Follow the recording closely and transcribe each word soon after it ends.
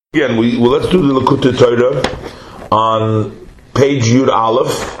Again, let's do the Likutei Torah on page Yud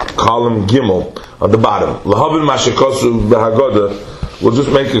Aleph, column Gimel, on the bottom. Lahavin Mashikosu Behagoda. We'll just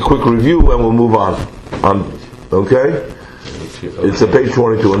make a quick review and we'll move on. Okay? It's at page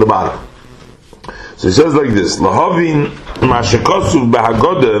 22 on the bottom. So he says like this: Lahavin Mashikosu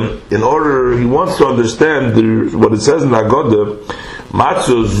Behagoda. In order, he wants to understand what it says in Hagoda.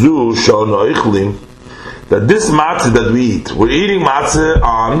 Matzo zu shon oichlim. That this matzah that we eat, we're eating matzah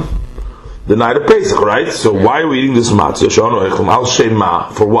on the night of Pesach, right? So why are we eating this matzah? Al shema,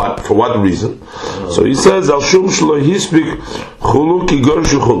 for what? For what reason? So he says, Al shum shlo hispik chulu ki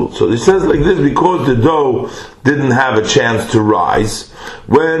gorshu chulu. So he says like this, because the dough didn't have a chance to rise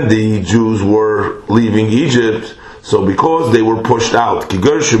when the Jews were leaving Egypt. So because they were pushed out, ki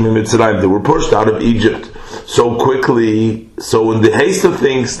gorshu mimitzrayim, they were pushed out of Egypt so quickly, so in the haste of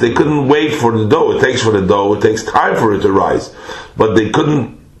things, they couldn't wait for the dough. It takes time for it to rise. But they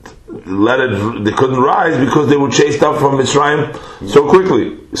couldn't rise because they were chased out from Mitzrayim so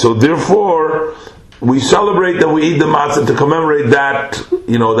quickly. So therefore, we celebrate that we eat the matzah to commemorate that,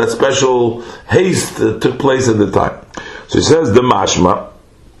 that special haste that took place at the time. So he says, the mashma.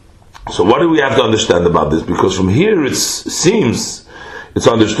 So what do we have to understand about this? Because from here it seems, it's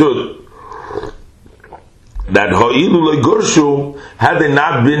understood that ho'ilu legurshu, had they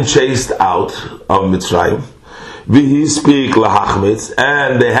not been chased out of Mitzrayim, v'hispik lahachmitz,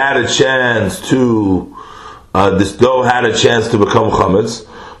 and they had a chance to, this dough had a chance to become chametz,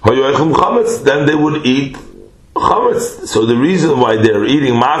 ho'yoichem chametz, then they would eat chametz. So the reason why they're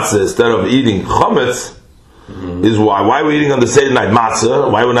eating matzah instead of eating chametz is why are we eating on the same night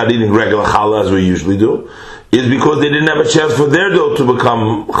matzah? Why we're not eating regular challah as we usually do? Is because they didn't have a chance for their dough to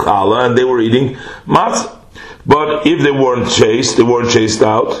become challah and they were eating matzah. But if they weren't chased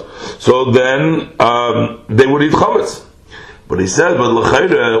out, so then they would eat chametz. But he said, but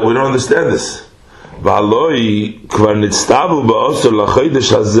l'chayre, we don't understand this. But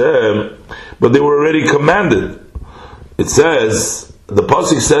they were already commanded. It says, the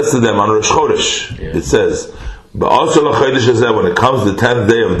pasuk says to them on Rosh Chodesh, it says, when it comes the 10th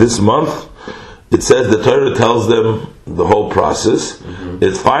day of this month, it says the Torah tells them the whole process. Mm-hmm.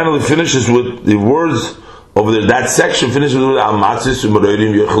 It finally finishes with the words over there. That section finishes with Amatzis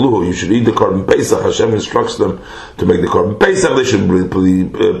u'Moreidim yechluhu. You should eat the Korban Pesach. Hashem instructs them to make the Korban Pesach. They should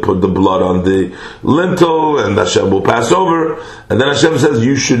put the blood on the lintel, and Hashem will pass over. And then Hashem says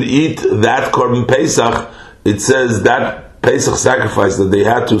you should eat that Korban Pesach. It says that Pesach sacrifice that they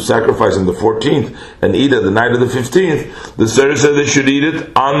had to sacrifice on the 14th and eat at the night of the 15th. The Torah said they should eat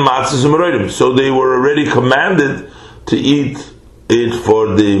it on Matzis u'Moreidim. So they were already commanded to eat it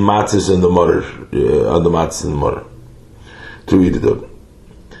for the matzahs and the mother, on the matzahs and the mother, to eat it up.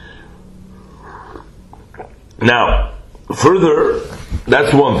 Now, further,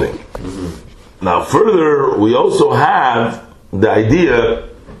 that's one thing. Mm-hmm. Now, further, we also have the idea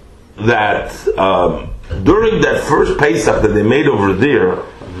that during that first Pesach that they made over there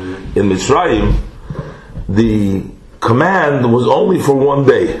in Mitzrayim, the command was only for one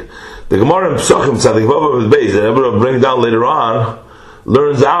day. The Gemara in Pesachim Tzadik Vav Beis, that Rebbe will bring down later on,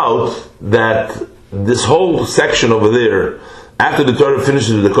 learns out that this whole section over there, after the Torah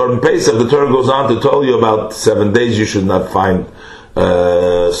finishes with the Korban Pesach, the Torah goes on to tell you about 7 days you should not find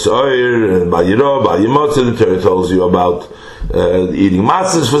soir and bayiro, bayimotze. The Torah tells you about eating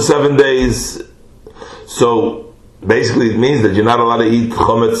matzahs for 7 days. So basically, it means that you're not allowed to eat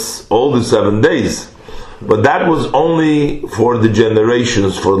chametz all the 7 days. But that was only for the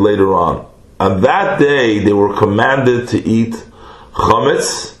generations for later on. On that day, they were commanded to eat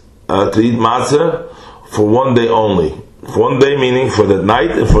chametz, to eat matzah, for 1 day only. For 1 day meaning for that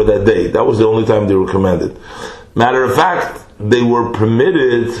night and for that day. That was the only time they were commanded. Matter of fact, they were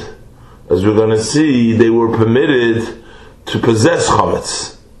permitted, as we're going to see, they were permitted to possess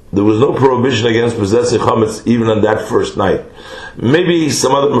chametz. There was no prohibition against possessing chametz even on that first night. Maybe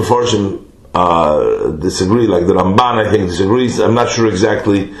some other mefarshim disagree, like the Ramban I think disagrees. I'm not sure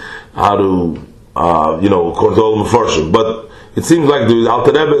exactly how to according to all the Mefarshim, but it seems like the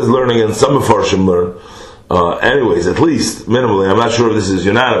Alter Rebbe is learning and some Mefarshim learn anyways, at least minimally. I'm not sure if this is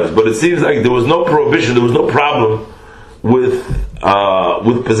unanimous, but it seems like there was no prohibition, there was no problem with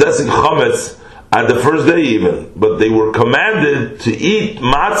possessing chametz at the first day even, but they were commanded to eat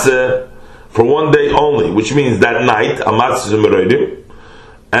matzah for 1 day only, which means that night amatzah u'Moreidim.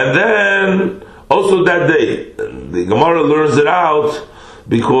 And then, also that day, the Gemara learns it out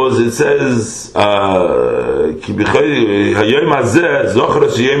because it says, so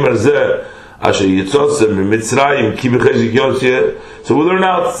we learn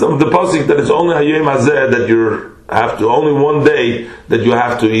out some of the pasuk that it's only Hayom Hazeh that you're only one day that you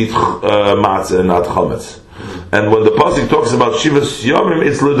have to eat matzah and not chametz. And when the pasuk talks about Shivas Yomim,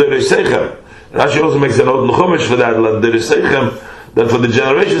 it's l'derei seichem. Rashi also makes a note in Chumash for that, l'derei seichem, that for the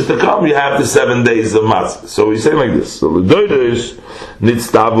generations to come, you have the 7 days of matzah. So we say like this: so l'derei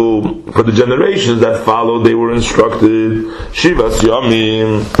nitztavu, for the generations that followed, they were instructed Shivas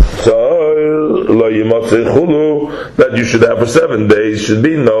Yomim. So that you should have for 7 days should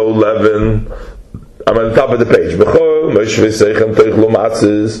be no leaven. I'm on the top of the page.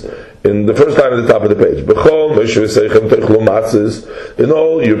 In the first line at the top of the page. In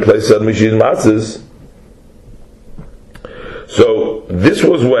all your places at Mishin Matzahs. So this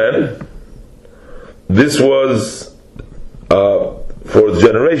was when? This was for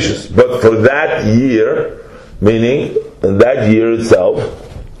generations. But for that year, meaning in that year itself.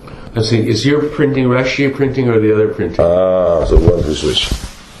 I'm saying, is your printing Rashi printing or the other printing? So one for switch.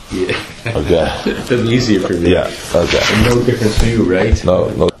 Yeah. Okay. That's easier for me. Yeah. Okay. And no difference for you, right?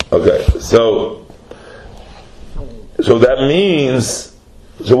 No. Okay. So that means.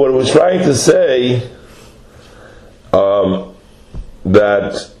 So what I was trying to say,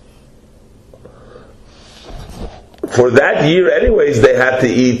 that for that year, anyways, they had to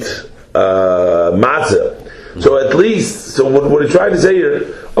eat matzah. So at least, so what we're trying to say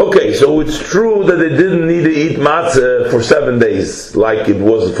here, okay, so it's true that they didn't need to eat matzah for 7 days, like it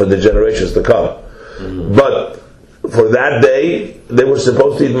was for the generations to come. Mm-hmm. But for that day, they were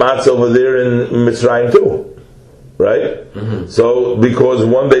supposed to eat matzah over there in Mitzrayim too, right? Mm-hmm. So, because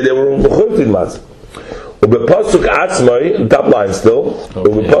one day they were mechuyev to eat matzah. Ubepasuk atzmai, top line still,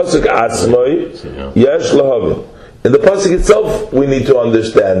 ubepasuk atzmai, yesh lahavin. In the pasuk itself, we need to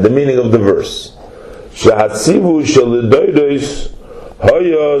understand the meaning of the verse. Shahatzivu shalidoidos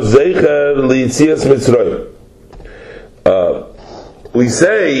haya zeicher liitzias Mitzrayim. We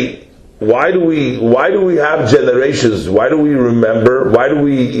say, why do we have generations? Why do we remember? Why do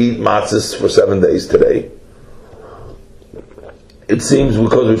we eat matzahs for 7 days today? It seems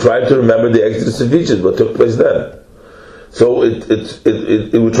because we try to remember the Exodus of Egypt, what took place then. So we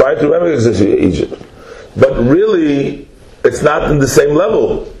try to remember the Exodus of Egypt, but really, it's not in the same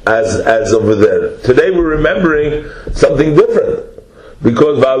level as over there. Today we're remembering something different.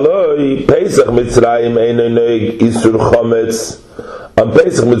 Because Valoi Pesach Mitzrayim Einoneg Isur Chometz. On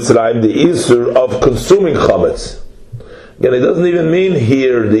Pesach Mitzrayim, the Isur of consuming Chometz. Again, it doesn't even mean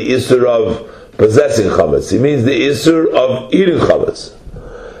here the Isur of possessing Chometz. It means the Isur of eating Chometz.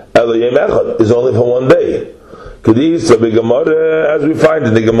 Eloyim Echad is only for 1 day. Kedisa B'Gemara, as we find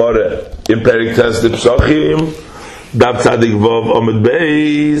in the Gemara, in Perik Tes Psachim, Daf Tzadik Vav Amud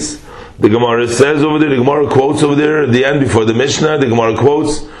Beis. The Gemara says over there, the Gemara quotes over there at the end before the Mishnah, the Gemara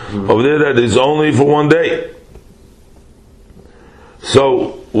quotes over there that it's only for 1 day.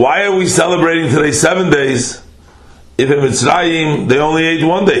 So, why are we celebrating today 7 days if in Mitzrayim they only ate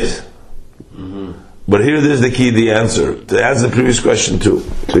 1 day? Mm-hmm. But here there's the key, the answer. To answer the previous question too.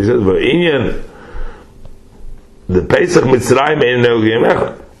 So he says, the Pesach Mitzrayim ain't no game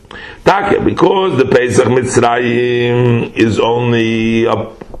echad. Because the Pesach Mitzrayim is only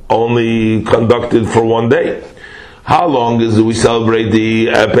conducted for 1 day. How long is we celebrate the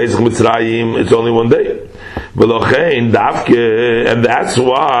Pesach Mitzrayim? It's only 1 day. And that's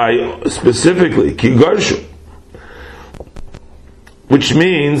why specifically Kigarshu, which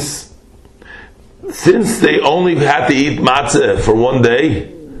means since they only had to eat matzah for 1 day,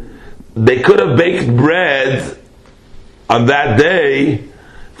 they could have baked bread on that day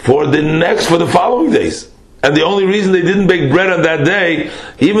for the following days. And the only reason they didn't bake bread on that day,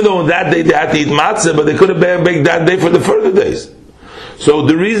 even though on that day they had to eat matzah, but they could have baked that day for the further days. So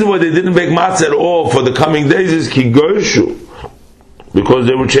the reason why they didn't bake matzah at all for the coming days is kigorshu, because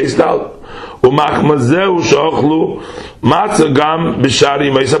they were chased out. And that's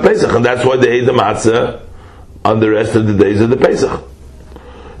why they ate the matzah on the rest of the days of the Pesach.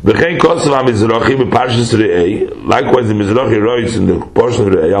 Likewise, the Mizrahi writes in the portion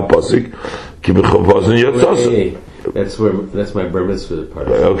of the Eya Pasik, that's my bar mitzvah part.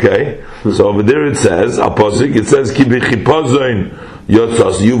 Okay, so over there it says Pasik. It says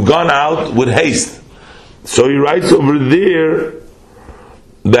you've gone out with haste. So he writes over there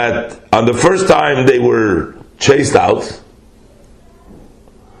that on the first time they were chased out,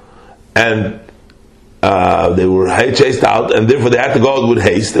 and they were chased out, and therefore they had to go out with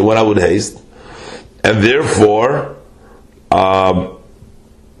haste. They went out with haste, and therefore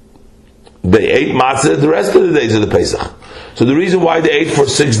they ate matzah the rest of the days of the Pesach. So the reason why they ate for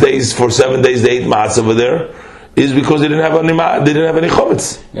 6 days, for 7 days they ate matzah over there, is because they didn't have any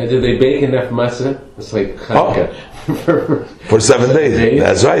chometz. Now, did they bake enough matzah? It's like Hanukkah. For 7 days.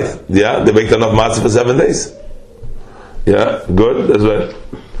 That's right. Yeah, they baked enough matzah for 7 days. Yeah, good. That's right.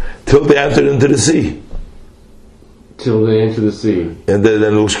 Till they entered into the sea. Till they enter the sea. And then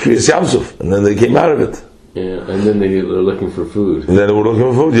it was Kriyas Yamsuf. And then they came out of it. Yeah, and then they were looking for food. And then they were looking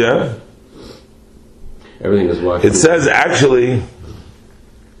for food, yeah. Everything is washed. It says actually,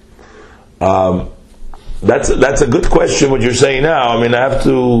 that's a good question what you're saying now. I mean, I have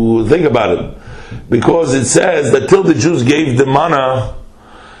to think about it. Because it says that till the Jews gave the manna,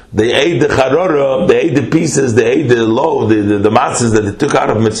 they ate the charora, they ate the pieces, they ate the loaf, the matzahs that they took out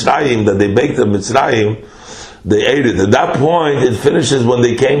of Mitzrayim, that they baked of Mitzrayim, they ate it. At that point, it finishes when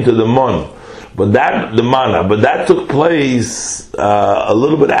they came to the mon. But that took place a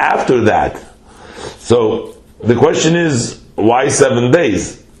little bit after that. So the question is, why 7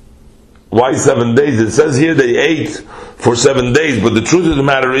 days? Why 7 days? It says here they ate for 7 days, but the truth of the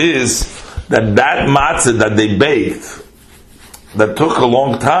matter is that matzah that they baked, that took a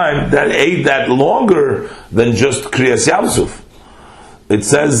long time, that ate that longer than just Kriyas Yamsuf. It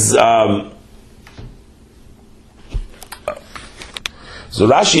says, so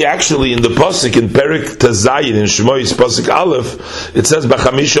Rashi actually in the Pasuk in Perik Tazayin in Shmois Pasuk Aleph, it says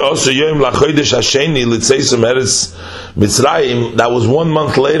B'chamisha Oso Yom LaChodesh Hasheni L'Tzeisem Eretz Mitzrayim. That was 1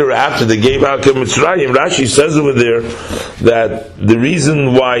 month later after they gave out to Mitzrayim. Rashi says over there that the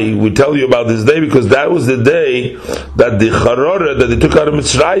reason why we tell you about this day, because that was the day that the charora that they took out of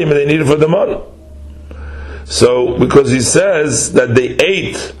Mitzrayim and they needed for the month. So because he says that they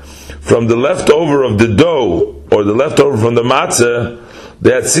ate from the leftover of the dough or the leftover from the matzah,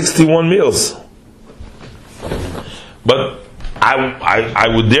 they had 61 meals. But I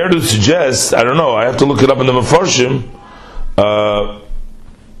would dare to suggest, I don't know, I have to look it up in the Mefarshim,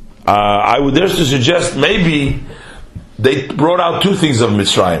 I would dare to suggest maybe they brought out 2 things of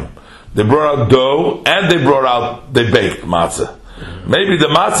Mitzrayim. They brought out dough and they baked matzah. Maybe the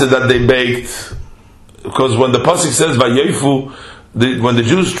matzah that they baked, because when the Pasuk says Vayefu, when the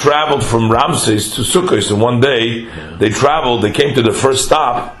Jews traveled from Ramses to Sukkot, and one day they came to the first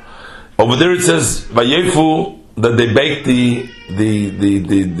stop. Over there it says Vayefu, that they baked the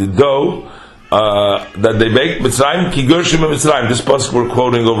dough that they baked Mitzrayim ki gershim Mitzrayim. This pasuk we're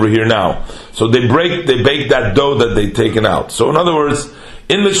quoting over here now. So they baked that dough that they'd taken out. So in other words,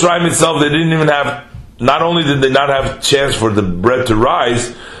 in Mitzrayim itself, they didn't even have. Not only did they not have chance for the bread to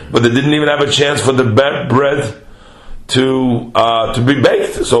rise, but they didn't even have a chance for the bread to be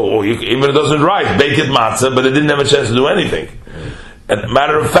baked. So even if it doesn't rise, bake it matzah, but it didn't have a chance to do anything. And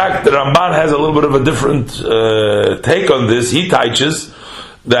matter of fact, the Ramban has a little bit of a different take on this. He teaches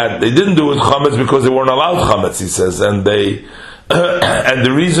that they didn't do it chametz because they weren't allowed chametz. He says, and and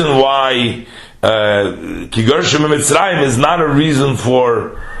the reason why ki gershim Mitzrayim is not a reason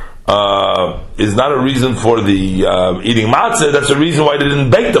for the eating matzah. That's the reason why they didn't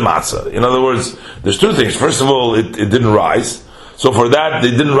bake the matzah. In other words, there's 2 things. First of all, it didn't rise. So for that,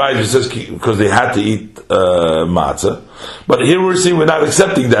 they didn't rise, it says, because they had to eat matzah. But here we're seeing we're not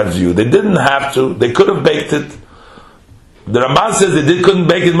accepting that view. They didn't have to. They could have baked it. The Ramban says they couldn't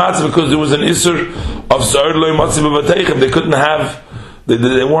bake it matzah because there was an isur of sa'ir loy matzah b'vateichem. They couldn't have.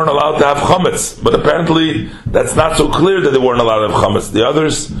 They weren't allowed to have chametz, but apparently that's not so clear that they weren't allowed to have chametz. The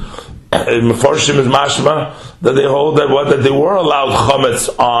others, Mefarshim is mashma, that they hold that they were allowed chametz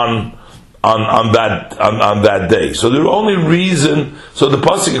on that day. So the only reason, so the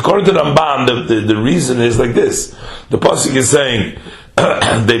pasuk according to Ramban, the reason is like this: the pasuk is saying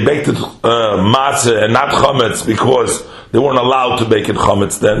they baked it matzah and not chametz because they weren't allowed to bake it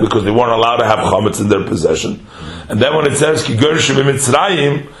chametz then, because they weren't allowed to have chametz in their possession. And then when it says ki gershim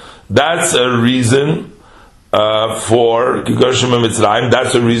Mitzrayim, that's a reason for ki gershim Mitzrayim.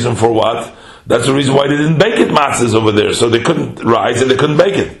 That's a reason for what? That's the reason why they didn't bake it matzahs over there, so they couldn't rise and they couldn't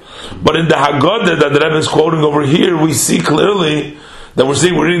bake it. But in the Haggadah that the Rebbe is quoting over here, we see clearly that we're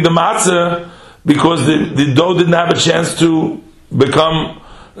eating the matzah because the dough didn't have a chance to become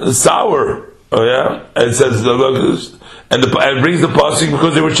sour. Oh yeah, and it says, and it brings the pasuk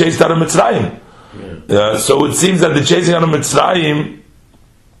because they were chased out of Mitzrayim. Yeah. So it seems that the chasing out of Mitzrayim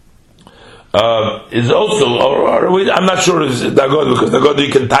is also, I'm not sure it's Dagod, because Dagod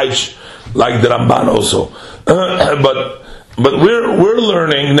you can teach like the Ramban also. But we're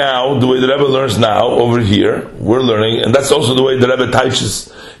learning now the way the Rebbe learns now over here. We're learning, and that's also the way the Rebbe teaches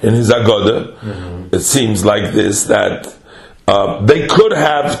in his Haggadah. Mm-hmm. It seems like this, that they could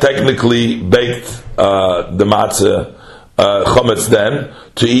have technically baked the matzah chametz then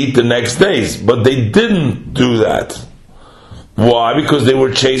to eat the next days, but they didn't do that. Why? Because they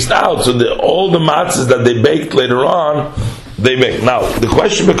were chased out. So all the matzahs that they baked later on, they make. Now the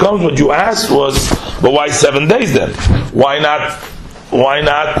question becomes, what you asked was, but why 7 days then? Why not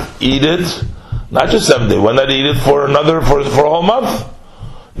eat it Not just 7 days. Why not eat it for a whole month?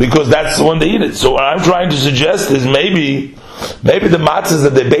 Because that's when they eat it. So what I'm trying to suggest is maybe the matzahs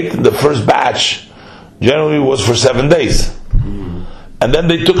that they baked in the first batch generally was for 7 days. And then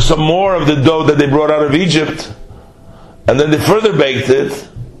they took some more of the dough that they brought out of Egypt, and then they further baked it,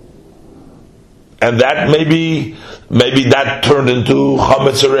 and that maybe that turned into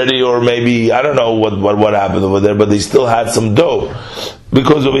chametz already, or maybe, I don't know what happened over there, but they still had some dough.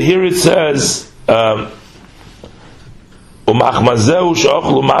 Because over here it says, it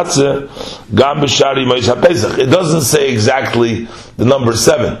doesn't say exactly the number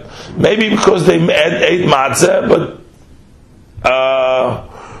 7. Maybe because they ate matzah, but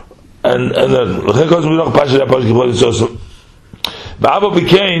and then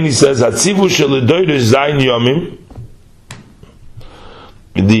he says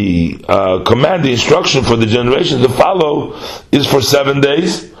the command, the instruction for the generations to follow is for 7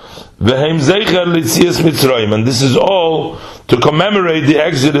 days. And this is all to commemorate the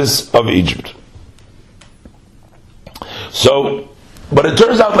exodus of Egypt. So, but it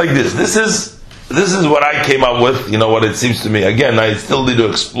turns out like this. This is what I came up with. You know what it seems to me. Again, I still need to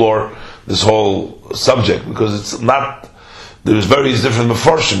explore this whole subject because it's not. There's various different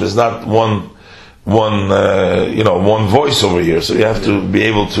mefarshim. There's not one voice over here. So you have to be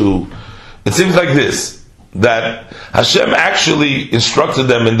able to. It seems like this. That Hashem actually instructed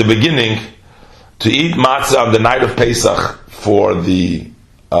them in the beginning to eat matzah on the night of Pesach for the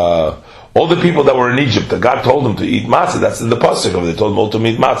all the people that were in Egypt. That God told them to eat matzah. That's in the pasuk of it. They told them all to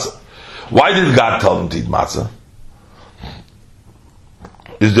eat matzah. Why did God tell them to eat matzah?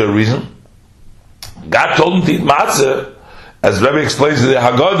 Is there a reason? God told them to eat matzah, as Rebbe explains in the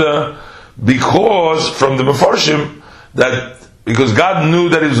Haggadah, because from the Mefarshim because God knew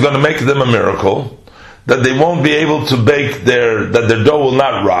that He was going to make them a miracle. That they won't be able to bake that their dough will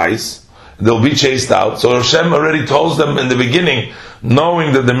not rise, they'll be chased out. So Hashem already tells them in the beginning,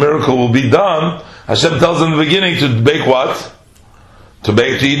 knowing that the miracle will be done, Hashem tells them in the beginning to bake what? To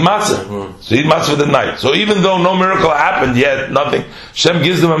eat matzah. So eat matzah for the night. So even though no miracle happened yet, nothing, Hashem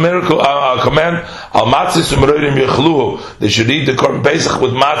gives them a miracle, a command, al matzah sumroidim yechluhu. They should eat the Korban Pesach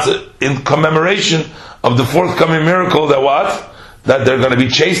with matzah in commemoration of the forthcoming miracle that what? That they're going to be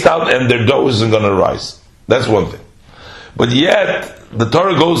chased out and their dough isn't going to rise. That's one thing. But yet, the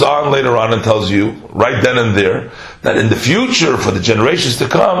Torah goes on later on and tells you, right then and there, that in the future, for the generations to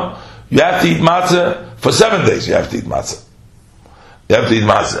come, you have to eat matzah for 7 days. You have to eat matzah. You have to eat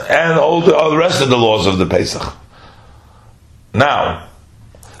matzah. And all the rest of the laws of the Pesach. Now,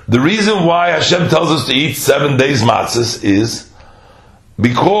 the reason why Hashem tells us to eat 7 days matzahs is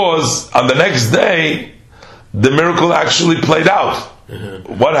because on the next day, the miracle actually played out.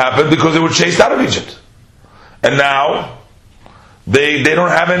 What happened? Because they were chased out of Egypt. And now, they don't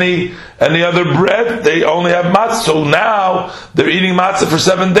have any other bread, they only have matzah. So now, they're eating matzah for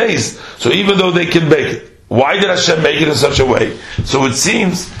 7 days. So even though they can bake it. Why did Hashem make it in such a way? So it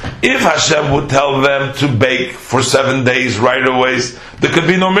seems, if Hashem would tell them to bake for 7 days right away, there could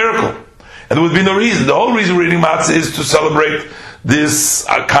be no miracle. And there would be no reason. The whole reason we're eating matzah is to celebrate this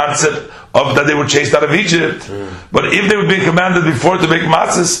concept of that they were chased out of Egypt. But if they were being commanded before to make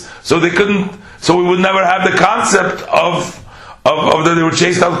matzahs, so they couldn't, so we would never have the concept of that they were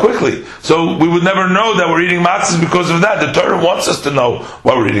chased out quickly. So we would never know that we're eating matzahs because of that. The Torah wants us to know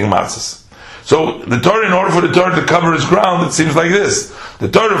why we're eating matzahs. So the Torah, in order for the Torah to cover its ground, it seems like this. The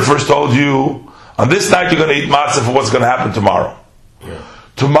Torah first told you, on this night you're going to eat matzah for what's going to happen tomorrow. Yeah.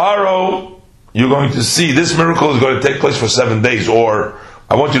 Tomorrow, you're going to see this miracle is going to take place for 7 days, or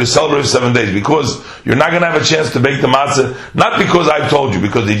I want you to celebrate for 7 days, because you're not going to have a chance to bake the matzah, not because I told you,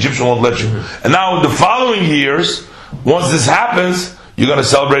 because the Egyptian won't let you. And now in the following years, once this happens, you're going to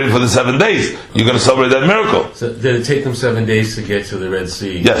celebrate it for the 7 days. You're going to celebrate that miracle. So did it take them 7 days to get to the Red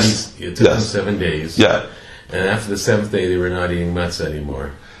Sea? Yes. It took them 7 days. Yeah. And after the 7th day, they were not eating matzah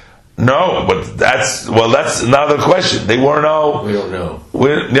anymore. No, but that's another question. They weren't know. We don't know. We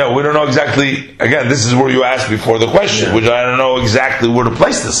don't know exactly. Again, this is where you asked before the question, which I don't know exactly where to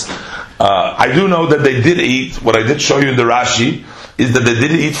place this. I do know that they did eat. What I did show you in the Rashi is that they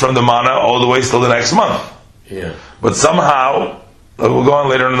did eat from the manna all the way till the next month. Yeah. But somehow, we'll go on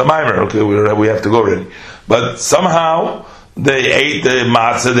later in the Maimer. Okay, we have to go already. But somehow they ate the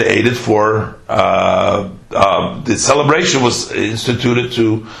matzah. They ate it for the celebration was instituted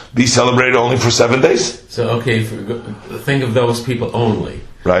to be celebrated only for 7 days. So think of those people only,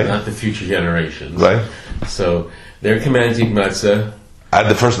 right? Not the future generations, right? So they're commanded to eat matzah at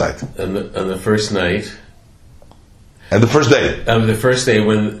the first night. On the first night. And the first day. On the first day,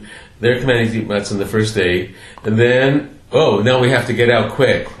 when they're commanded to eat matzah on the first day, and then now we have to get out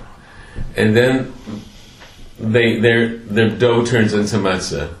quick. and then their dough turns into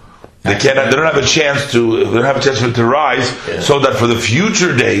matzah. They don't have a chance to. They don't have a chance for it to rise, so that for the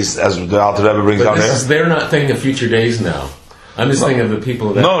future days, as the Alter Rebbe brings down there, they're not thinking of future days now. I'm just thinking of the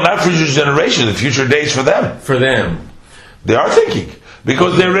people that. No, not future generation. The future days for them. For them, they are thinking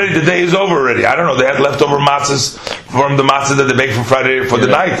because they're ready. The day is over already. I don't know. They had leftover matzahs from the matzah that they baked for Friday for the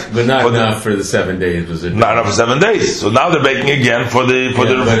night, but not enough for the 7 days. Was it not enough for 7 days? So now they're baking again for the. But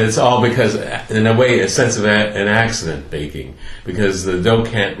it's all because, in a way, a sense of an accident baking, because the dough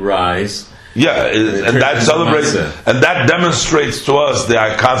can't rise. Yeah, and that celebrates and that demonstrates to us the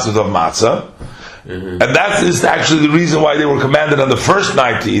concept of matzah, and that is actually the reason why they were commanded on the first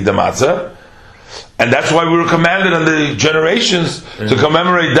night to eat the matzah. And that's why we were commanded on the generations to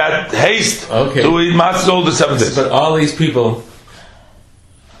commemorate that haste to eat matzah all the 7 days. But all these people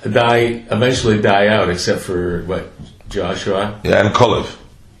eventually die out, except for Joshua? Yeah, and Kalev.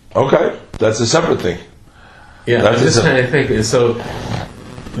 Okay, that's a separate thing. Yeah, I'm just trying to think. So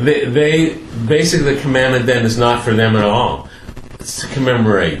they basically the commandment then is not for them at all. It's to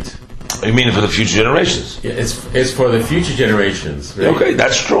commemorate. You mean for the future generations? Yeah, it's for the future generations. Right? Okay,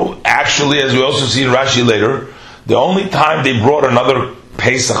 that's true. Actually, as we also see in Rashi later, the only time they brought another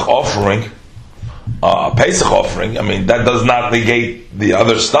Pesach offering, I mean, that does not negate the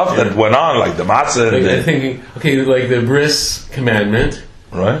other stuff that went on, like the matzah. I'm thinking, like the bris commandment,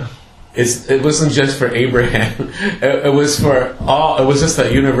 right? It wasn't just for Abraham. It was for all. It was just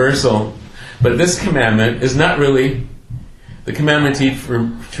a universal. But this commandment is not really. The commandment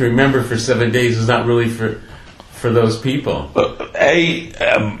to remember for 7 days is not really for those people.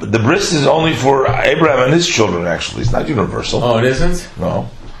 The bris is only for Abraham and his children. Actually, it's not universal. Oh, it isn't? No,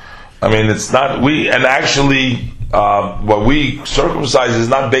 I mean it's not. What we circumcise is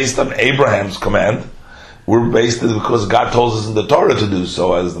not based on Abraham's command. We're based because God told us in the Torah to do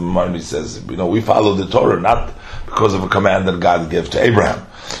so, as the Maimonides says. We follow the Torah not because of a command that God gave to Abraham.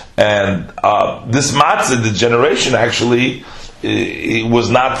 And this matzah, the generation actually, it was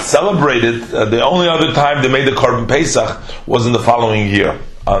not celebrated. The only other time they made the Korban Pesach was in the following year.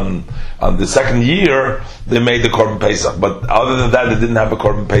 On the second year, they made the Korban Pesach. But other than that, they didn't have a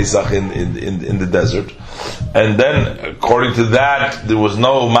Korban Pesach in the desert. And then, according to that, there was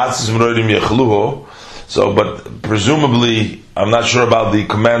no matzahs m'rodim yechluho. So, but presumably, I'm not sure about the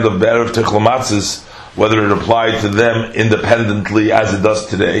command of Be'erev Tichel Matzahs, whether it applied to them independently as it does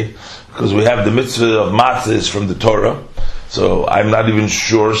today, because we have the mitzvah of matzahs from the Torah. So I'm not even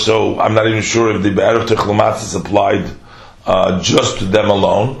sure. I'm not even sure if the Be'erev Tichel Matzahs applied just to them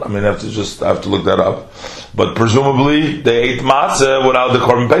alone. I mean, I have to look that up. But presumably they ate matzah without the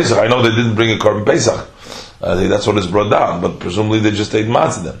Korban Pesach. I know they didn't bring a Korban Pesach. I think that's what is brought down. But presumably they just ate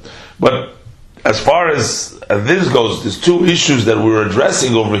matzah then. But as far as this goes, there's two issues that we're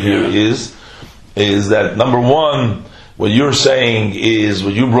addressing over here. Is that number one, what you're saying is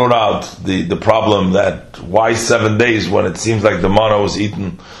what you brought out the problem that why 7 days when it seems like the manna was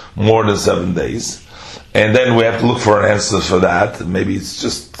eaten more than 7 days, and then we have to look for an answer for that. Maybe it's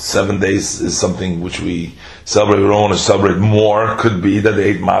just 7 days is something which we celebrate. We don't want to celebrate more. Could be that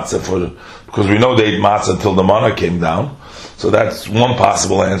they ate matzah because we know they ate matzah until the manna came down. So that's one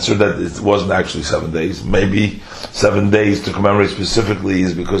possible answer, that it wasn't actually 7 days. Maybe 7 days to commemorate specifically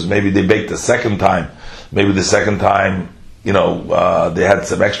is because maybe they baked a second time. Maybe the second time, they had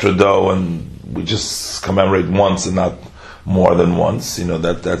some extra dough and we just commemorate once and not more than once.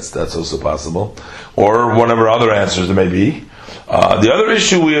 That's also possible. Or whatever other answers there may be. The other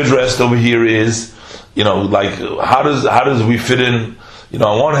issue we addressed over here is, how does we fit in?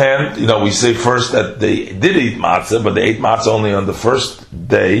 On one hand, we say first that they did eat matzah, but they ate matzah only on the first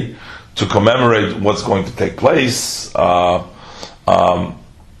day to commemorate what's going to take place. And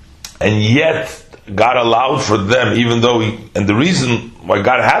yet, God allowed for them, even though and the reason why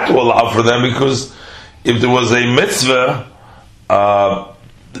God had to allow for them, because if there was a mitzvah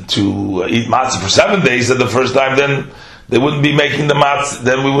to eat matzah for 7 days at the first time, then they wouldn't be making the matzah,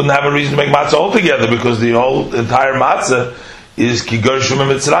 then we wouldn't have a reason to make matzah altogether, because the whole entire matzah is ki gershum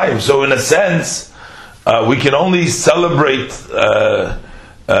Mitzrayim. So in a sense, we can only celebrate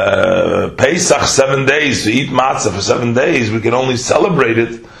Pesach 7 days, to eat matzah for 7 days. We can only celebrate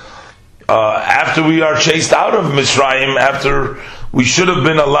it after we are chased out of Mitzrayim, after we should have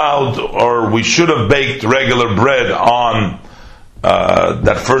been allowed, or we should have baked regular bread on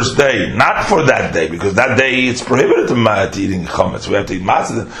that first day, not for that day, because that day it's prohibited to eating chametz. We have to eat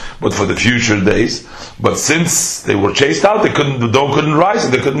matzah, but for the future days. But since they were chased out, the dough couldn't rise,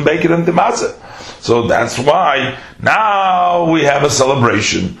 and they couldn't bake it into matzah. So that's why now we have a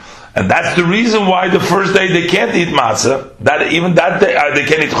celebration, And that's the reason why the first day they can't eat matzah. Even that day they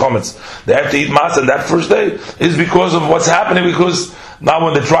can't eat chometz. They have to eat matzah. And that first day is because of what's happening. Because now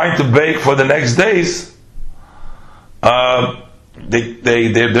when they're trying to bake for the next days, they're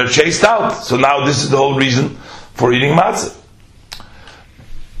chased out. So now this is the whole reason for eating matzah.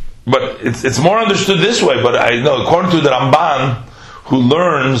 But it's more understood this way. But I know according to the Ramban, who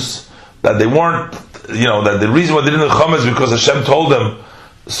learns that they weren't, that the reason why they didn't eat chometz is because Hashem told them.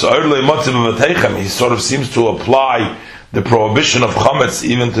 So he sort of seems to apply the prohibition of chametz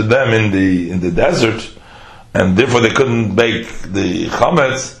even to them in the desert, and therefore they couldn't bake the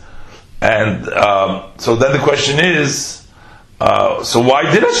chametz. And so then the question is, so why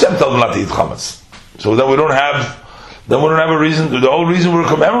did Hashem tell them not to eat chametz? So then we don't have a reason. The whole reason we're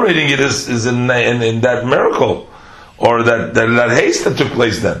commemorating it is in that miracle or that haste that took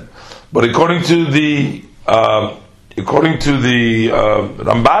place then. But according to the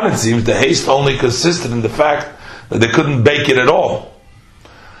Ramban, it seems the haste only consisted in the fact that they couldn't bake it at all.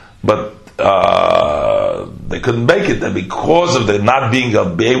 But they couldn't bake it, and because of the not being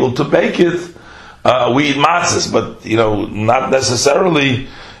able to bake it, we eat matzahs. But not necessarily.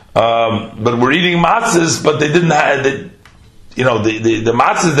 But we're eating matzahs, but they didn't have the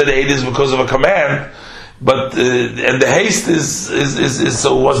matzahs that they ate is because of a command. But and the haste is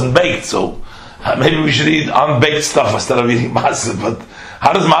so it wasn't baked. So maybe we should eat unbaked stuff instead of eating matzah. But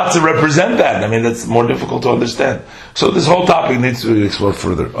how does matzah represent that? I mean, that's more difficult to understand. So this whole topic needs to be explored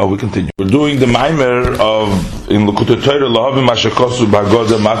further. We continue. We're doing the Maimer in Lekutei Torah Lahavim Mashakosu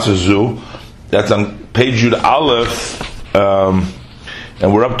B'Hagoda Matzah Zu. That's on page Yud Aleph,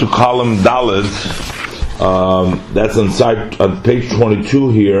 and we're up to column Daled. That's on page 22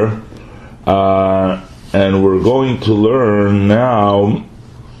 here, and we're going to learn now.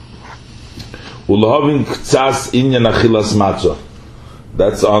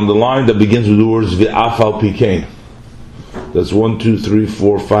 That's on the line that begins with the words V'afal Pikein. That's 1, 2, 3,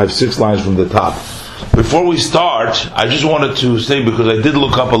 4, 5, 6 lines from the top. Before we start, I just wanted to say, because I did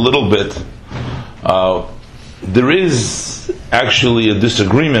look up a little bit, there is actually a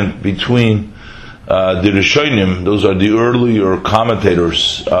disagreement between the Rishonim, those are the earlier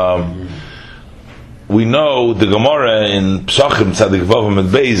commentators. We know the Gemara in Psachim Tzadik Vav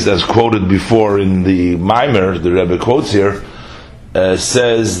Amud Beis, as quoted before in the Maimer, the Rebbe quotes here,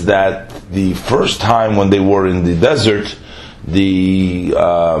 says that the first time when they were in the desert, the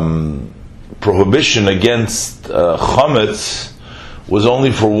prohibition against chametz was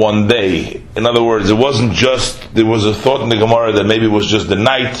only for one day. In other words, it wasn't just, there was a thought in the Gemara that maybe it was just the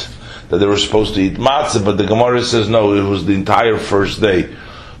night that they were supposed to eat matzah, but the Gemara says no, it was the entire first day.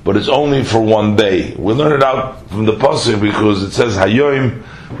 But it's only for one day. We learn it out from the pasuk because it says Hayoim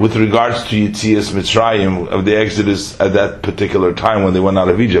with regards to Yetzias Mitzrayim of the Exodus at that particular time when they went out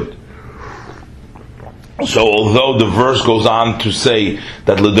of Egypt. So although the verse goes on to say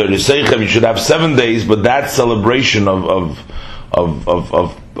that L'Dor Yisechem you should have 7 days, but that celebration of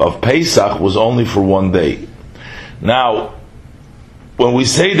Pesach was only for one day. Now, when we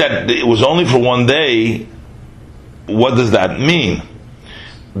say that it was only for one day, what does that mean?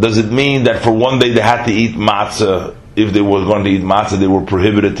 Does it mean that for one day they had to eat matzah? If they were going to eat matzah, they were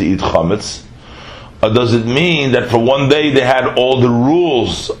prohibited to eat chametz? Or does it mean that for one day they had all the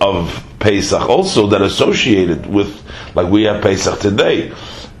rules of Pesach also that associated with, like we have Pesach today?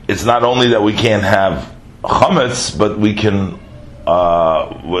 It's not only that we can't have chametz, but we can,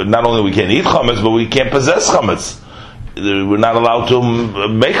 not only we can't eat chametz, but we can't possess chametz. We're not allowed to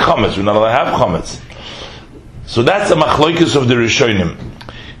make chametz, we're not allowed to have chametz. So that's a machlokes of the Rishonim.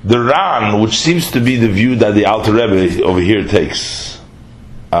 The Ran, which seems to be the view that the Alter Rebbe over here takes,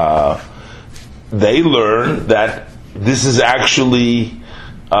 they learn that this is actually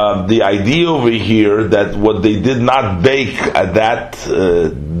the idea over here that what they did not bake at that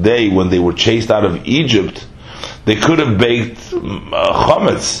day when they were chased out of Egypt, they could have baked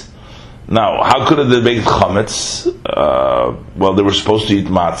chametz. Now, how could they bake chametz? Well, they were supposed to eat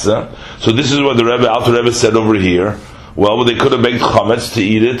matzah. So this is what the Alter Rebbe said over here. Well, they could have baked chametz to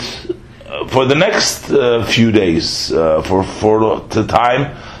eat it for the next few days, for the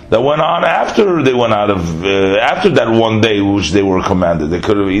time that went on after they went out of after that one day which they were commanded. They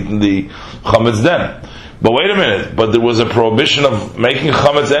could have eaten the chametz then. But wait a minute! But there was a prohibition of making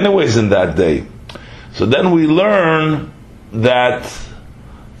chametz anyways in that day. So then we learn that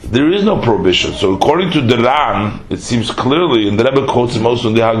there is no prohibition. So according to the Ran, it seems clearly, and the Rebbe quotes him also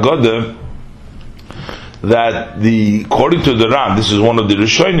in the Haggadah, that according to the Ran, this is one of the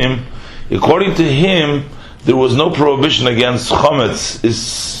Rishonim, according to him, there was no prohibition against chametz. Is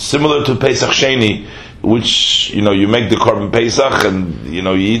similar to Pesach Sheni. which you make the Korban Pesach and you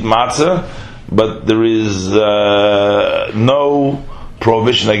eat matzah, but there is no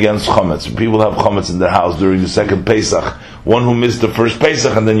prohibition against chametz. People have chametz in their house during the second Pesach. One who missed the first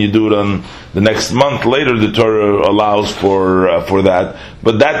Pesach and then you do it on the next month later, the Torah allows for that.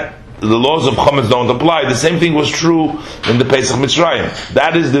 But the laws of chametz don't apply. The same thing was true in the Pesach Mitzrayim.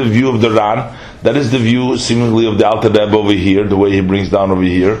 That is the view of the Ran. That is the view seemingly of the Alter Rebbe over here, the way he brings down over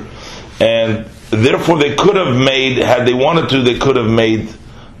here. And therefore they could have made, had they wanted to, they could have made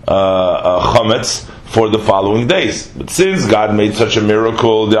chametz for the following days. But since God made such a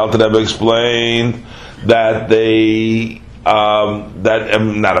miracle, the Alter Rebbe explained that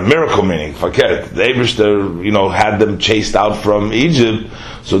not a miracle, meaning forget the Eibishter, had them chased out from Egypt,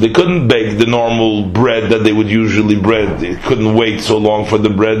 so they couldn't bake the normal bread that they would usually bread. They couldn't wait so long for the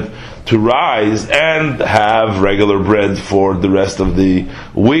bread to rise and have regular bread for the rest of the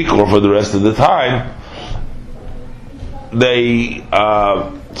week or for the rest of the time.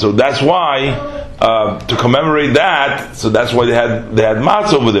 So that's why to commemorate that. So that's why they had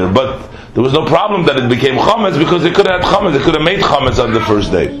matzah over there, but there was no problem that it became chametz because they could have had chametz. They could have made chametz on the first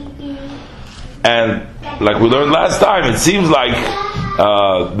day. And like we learned last time, it seems like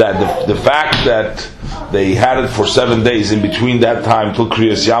that the fact that they had it for 7 days, in between that time till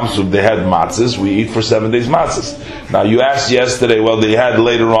Kriyas Yamsuf, they had matzahs. We eat for 7 days matzahs. Now you asked yesterday, well, they had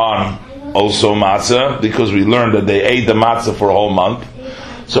later on also matzah because we learned that they ate the matzah for a whole month.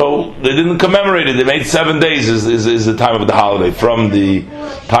 So they didn't commemorate it. They made 7 days is the time of the holiday, from the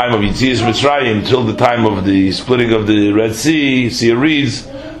time of Yetzias Mitzrayim till the time of the splitting of the Red Sea, Sea of Reeds,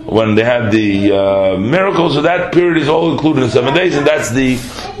 when they had the miracle. So that period is all included in 7 days, and that's the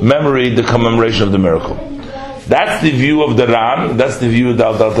memory, the commemoration of the miracle. That's the view of the Ran. That's the view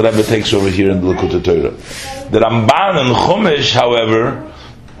that the Alter Rebbe takes over here in the Likutei Torah. The Ramban and Chumash, however,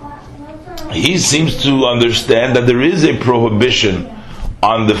 he seems to understand that there is a prohibition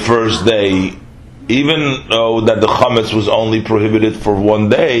on the first day, even though that the chametz was only prohibited for 1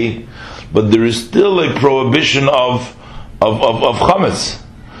 day, but there is still a prohibition of chametz.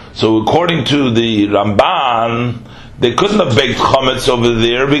 So according to the Ramban, they couldn't have baked chametz over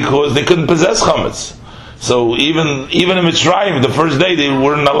there because they couldn't possess chametz. So even in Mitzrayim, the first day they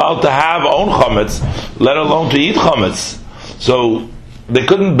weren't allowed to have own chametz, let alone to eat chametz. So they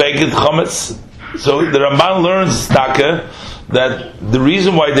couldn't bake it chametz. So the Ramban learns taka that the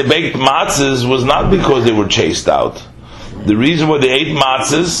reason why they baked matzahs was not because they were chased out. The reason why they ate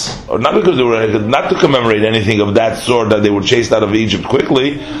matzahs, or not because they were, not to commemorate anything of that sort that they were chased out of Egypt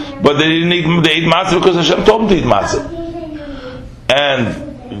quickly, but they ate matzah because Hashem told them to eat matzah. And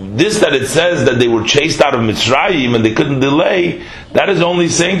this that it says that they were chased out of Mitzrayim and they couldn't delay, that is only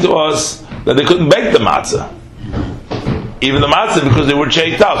saying to us that they couldn't bake the matzah. Even the matzah, because they were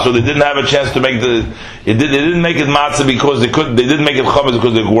chased out, so they didn't have a chance to make they didn't make it matzah because they didn't make it chametz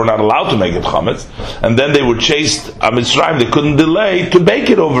because they were not allowed to make it chametz, and then they were chased on Mitzrayim, they couldn't delay to bake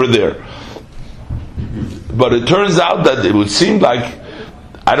it over there. But it turns out that it would seem like,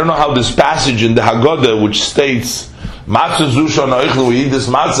 I don't know how this passage in the Haggadah, which states matzah zusha noichlu, we eat this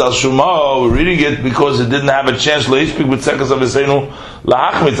matzah al shumah, we're reading it because it didn't have a chance to speak with sekas avesenu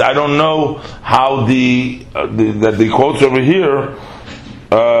lahachmitz. I don't know how that the quotes over here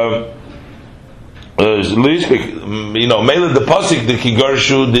Mela the pasuk the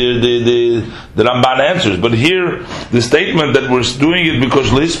kigarshu the Ramban answers, but here the statement that we're doing it because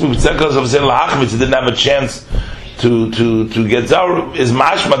leispeak with sekas avesenu lahachmitz, it didn't have a chance to get zaur, is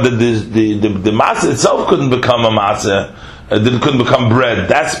mashma that the matzah itself couldn't become a matzah, couldn't become bread.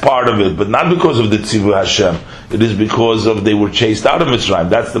 That's part of it, but not because of the tzivu Hashem. It is because of they were chased out of Mitzrayim.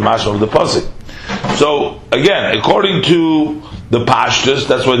 That's the mashma of the pasuk. So again, according to the Pashtus,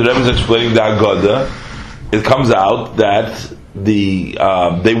 that's why the Rebbe is explaining the Haggadah. It comes out that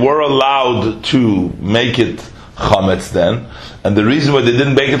they were allowed to make it chametz then, and the reason why they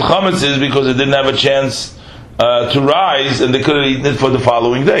didn't make it chametz is because they didn't have a chance to rise, and they could have eaten it for the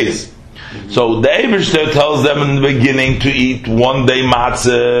following days. So the Eibishter tells them in the beginning to eat 1 day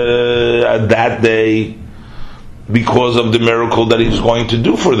matzah at that day because of the miracle that he's going to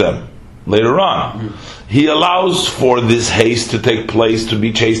do for them later on. He allows for this haste to take place, to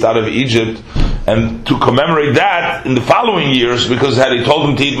be chased out of Egypt, and to commemorate that in the following years, because had he told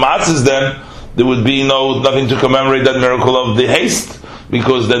them to eat matzahs then, there would be nothing to commemorate that miracle of the haste,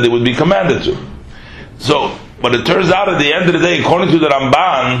 because then they would be commanded to. So, but it turns out at the end of the day, according to the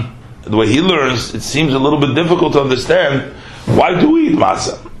Ramban, the way he learns, it seems a little bit difficult to understand why do we eat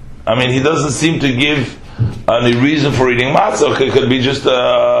matzah. I mean, he doesn't seem to give any reason for eating matzah. Okay, it could be just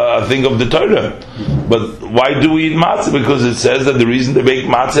a thing of the Torah. But why do we eat matzah? Because it says that the reason they make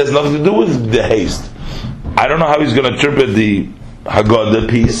matzah has nothing to do with the haste. I don't know how he's going to interpret the Haggadah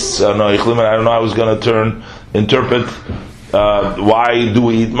piece. I don't know how he's going to interpret why do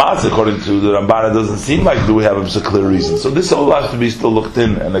we eat matzah. According to the Ramban, it doesn't seem like do we have a clear reason. So this all has to be still looked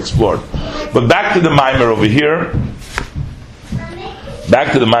in and explored. But back to the Maimer over here.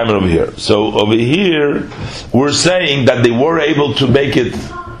 So over here, we're saying that they were able to bake it.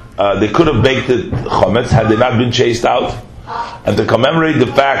 They could have baked it chametz had they not been chased out. And to commemorate the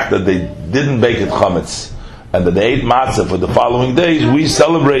fact that they didn't bake it chametz and that they ate matzah for the following days, we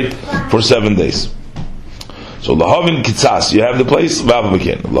celebrate for 7 days. So lahavin kitzas, you have the place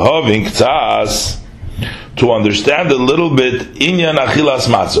vavabakin. Lahavin kitzas, to understand a little bit inyan achilas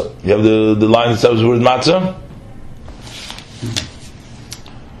matzah. You have the line that starts with the word matzah.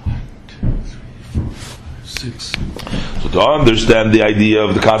 6. So to understand the idea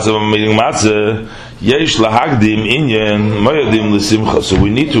of the concept of eating matzah, yesh lahagdim inyan moyadim l'simcha. So we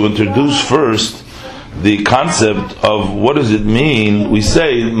need to introduce first the concept of what does it mean. We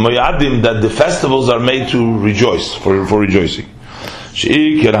say moyadim, that the festivals are made to rejoice, for rejoicing.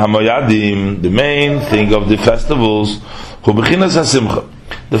 Sheikir hamoyadim, the main thing of the festivals, hu bechinas hasimcha.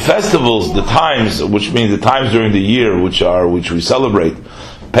 The festivals, the times, which means the times during the year which we celebrate,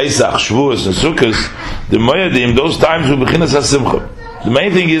 Pesach, Shavuos, and Sukkot, the moyadim, those times hu bechinas hasimcha. The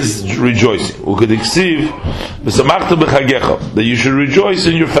main thing is rejoicing. We could exeive b'samachta b'chagecha, that you should rejoice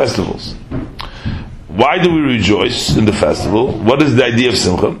in your festivals. Why do we rejoice in the festival? What is the idea of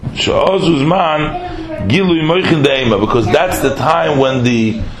simcha? Because that's the time when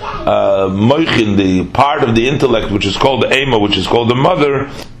the moichin, the part of the intellect which is called the ema, which is called the mother,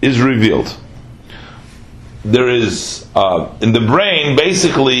 is revealed. There is in the brain,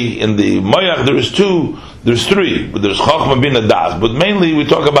 basically in the moyach, there's three, but there's chokhmah, bina, das. But mainly we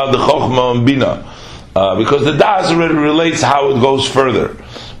talk about the chokhmah and bina, because the das already relates how it goes further.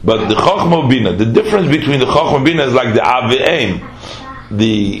 But the chokhmah bina, the difference between the chokhmah bina is like the av ve'em,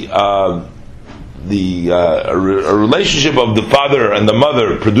 a relationship of the father and the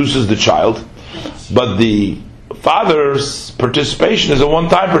mother produces the child, but the father's participation is a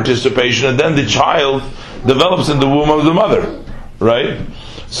one-time participation, and then the child develops in the womb of the mother, right?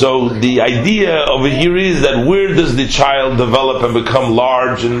 So the idea over here is that where does the child develop and become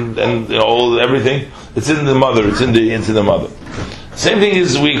large and everything? It's in the mother. It's in the mother. Same thing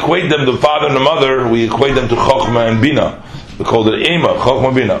is we equate them, the father and the mother, we equate them to Chokhmah and Bina. We call it Ema,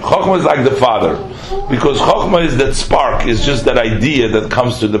 Chokhmah, Bina. Chokhmah is like the father, because Chokhmah is that spark, is just that idea that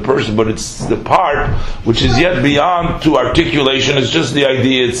comes to the person, but it's the part which is yet beyond to articulation, it's just the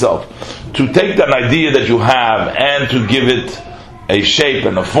idea itself. To take that idea that you have and to give it a shape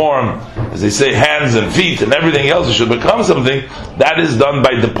and a form, as they say, hands and feet and everything else, it should become something, that is done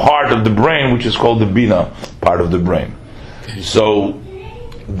by the part of the brain which is called the Bina, part of the brain. So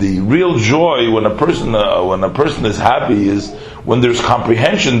the real joy when a person is happy is when there's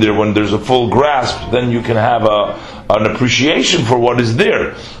comprehension there, when there's a full grasp, then you can have an appreciation for what is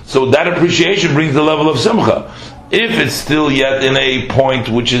there. So that appreciation brings the level of simcha. If it's still yet in a point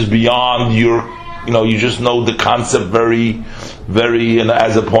which is beyond your, you just know the concept very, very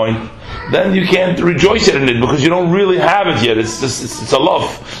as a point, then you can't rejoice in it because you don't really have it yet. It's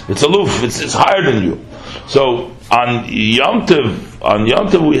aloof. It's higher than you. So on Yom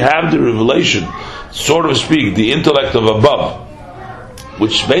Tov we have the revelation, so to speak, the intellect of above,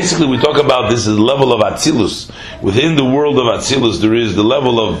 which basically we talk about. This is the level of Atzilus. Within the world of Atzilus there is the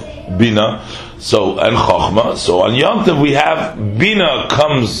level of Bina, and Chokhmah. So on Yom Tov we have Bina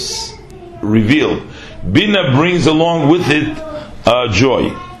comes revealed. Bina brings along with it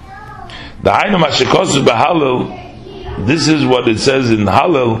joy. The Hainu Mashikosu b'Hallel, this is what it says in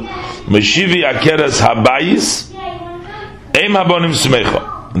Hallel, Meshivi Akeres Habayis Eim Habonim Smecha.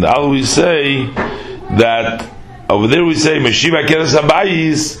 And Hallel we say that, over there we say Meshivi Akeres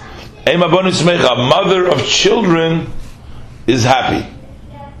Habayis Eim Habonim Smecha, mother of children is happy.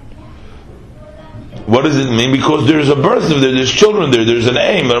 What does it mean? Because there's a birth there's children there's an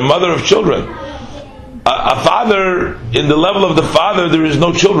aim, a mother of children. A father, in the level of the father, there is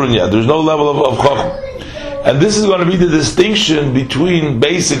no children yet. There's no level of Chokhmah. And this is going to be the distinction between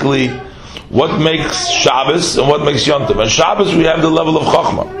basically what makes Shabbos and what makes Yom Tov. On Shabbos we have the level of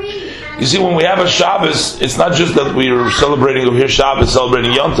Chokhmah. You see, when we have a Shabbos, it's not just that we are celebrating over here Shabbos,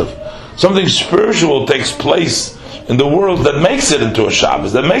 celebrating Yom Tov. Something spiritual takes place in the world that makes it into a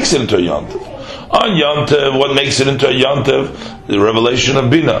Shabbos, that makes it into a Yom Tov. On Yom Tov, what makes it into a Yom Tov? The revelation of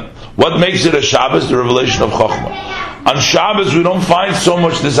Bina. What makes it a Shabbos? The revelation of Chokhmah. On Shabbos, we don't find so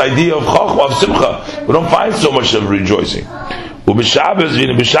much this idea of Chokhmah, of Simcha. We don't find so much of rejoicing.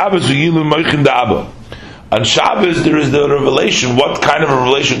 On Shabbos, there is the revelation. What kind of a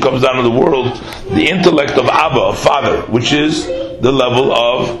revelation comes down to the world? The intellect of Abba, of Father, which is the level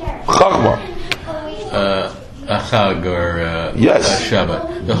of Chachma. A Chag or yes. a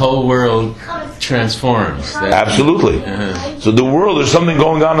Shabbat. The whole world transforms. Absolutely. So the world, there's something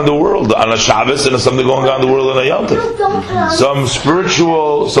going on in the world on a Shabbos, and there's something going on in the world on a Yom Tov. Some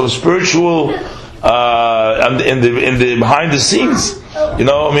spiritual, in the behind the scenes.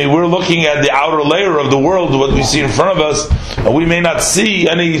 We're looking at the outer layer of the world, what we see in front of us, and we may not see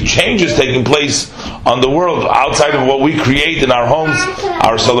any changes taking place on the world outside of what we create in our homes,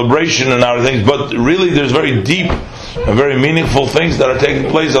 our celebration and our things. But really, there's very deep and very meaningful things that are taking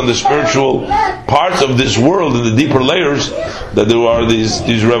place on the spiritual parts of this world, in the deeper layers, that there are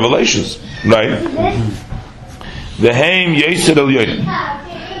these revelations, right? V'heim yesed elyonim.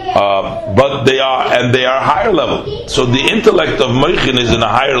 But they are higher level. So the intellect of Moichin is in a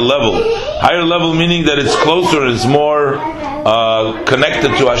higher level. Higher level meaning that it's closer, it's more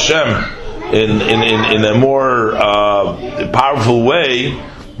connected to Hashem in a more powerful way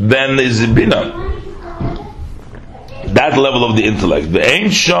than is Bina. That level of the intellect.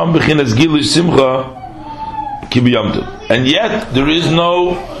 And yet there is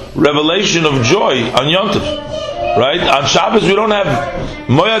no revelation of joy on Yom Tov. Right? On Shabbos we don't have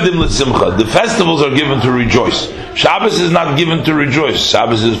Moyadim L'Simcha. The festivals are given to rejoice. Shabbos is not given to rejoice.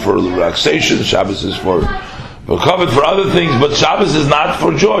 Shabbos is for relaxation. Shabbos is for covet, for other things. But Shabbos is not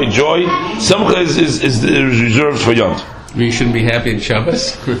for joy. Joy, Simcha is reserved for Yom Tov. You shouldn't be happy in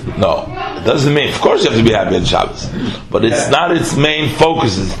Shabbos? No. It doesn't mean, of course you have to be happy in Shabbos. But it's not its main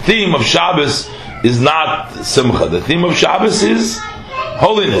focus. The theme of Shabbos is not Simcha. The theme of Shabbos is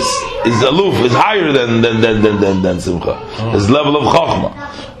holiness, is aloof, is higher than Simcha. His level of Chachma.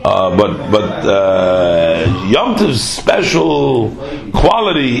 But Yom Tov's special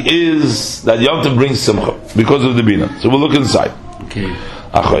quality is that Yom Tov brings Simcha because of the Bina. So we'll look inside. Okay.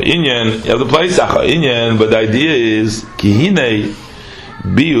 Acha Inyan, you have the place Acha Inyan, but the idea is Kihine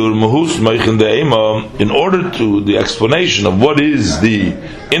Biur Mahus Meichin De'ema, in order to the explanation of what is the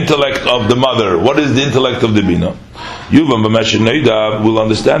intellect of the mother, what is the intellect of the Bina. Yuvam B'Meshe Neida will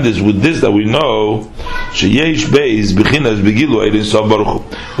understand this with this, that we know Sheyesh Beis B'chinas B'gilu Ein Sof Baruch Hu,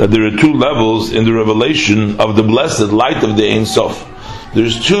 that there are two levels in the revelation of the blessed light of the Ein Sof.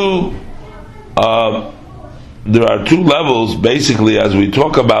 There are two levels, basically, as we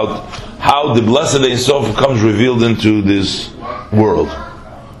talk about how the blessed Ein Sof comes revealed into this world.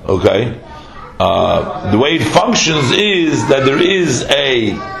 Okay? The way it functions is that there is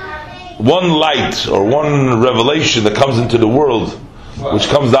one light or one revelation that comes into the world, which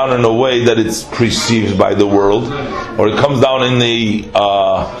comes down in a way that it's perceived by the world, or it comes down in a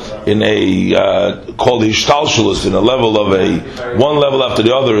called Hishtalshelus, in a level of one level after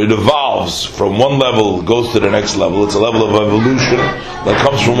the other. It evolves from one level, goes to the next level. It's a level of evolution that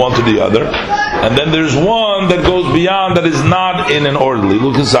comes from one to the other. And then there's one that goes beyond, that is not in an orderly.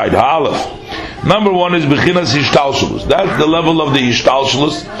 Look inside. Aleph. Number one is Bechinas Hishtalshelus. That's the level of the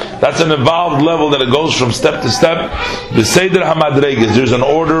Hishtalshelus. That's an evolved level that it goes from step to step. The Seder HaMadreges. There's an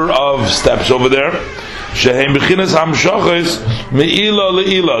order of steps over there. Shehem Bechinas Hamshachos Me'ila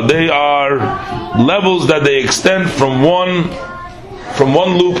Le'ila. They are levels that they extend from one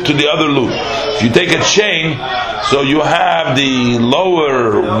loop to the other loop. If you take a chain, so you have the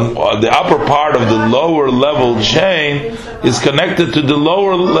upper part of the lower level chain is connected to the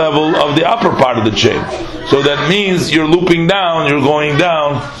lower level of the upper part of the chain. So that means you're looping down, you're going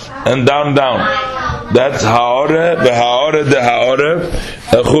down and down. That's ha'ore, be'ha'ore, de'ha'ore,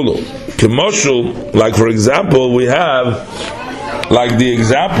 echulu. Kemoshul, like for example, we have like the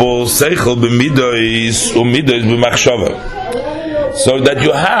example seichel b'midois u'midois b'machshava. So that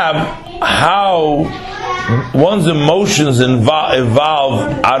you have how one's emotions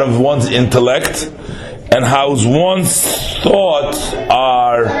evolve out of one's intellect, and how one's thoughts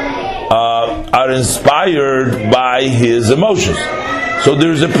are inspired by his emotions. So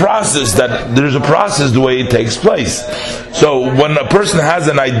there's a process the way it takes place. So when a person has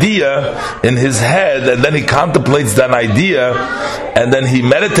an idea in his head, and then he contemplates that idea, and then he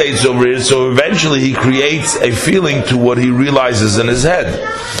meditates over it, so eventually he creates a feeling to what he realizes in his head.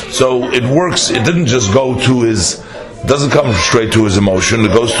 So it works. It didn't just go to his, doesn't come straight to his emotion.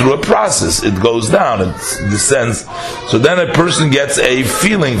 It goes through a process. It goes down. It descends. So then a person gets a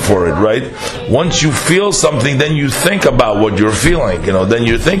feeling for it, right? Once you feel something, then you think about what you're feeling. Then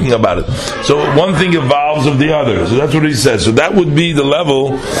you're thinking about it. So one thing evolves of the other. So that's what he says. So that would be the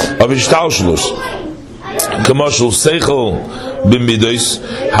level of Hishtalshelus. Commercial seichel b'midos,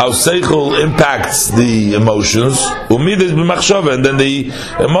 how seichel impacts the emotions, umidos b'machshava, and then the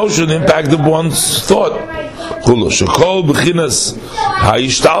emotion impacts one's thought. Shekol b'chinas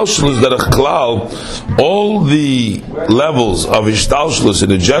ha'ishtalshlus derech klal, all the levels of ishtalshlus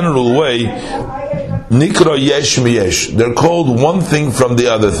in a general way, nikra yesh miyesh, they're called one thing from the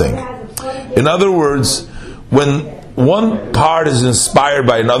other thing. In other words, when one part is inspired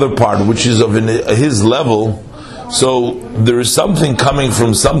by another part, which is of his level, so there is something coming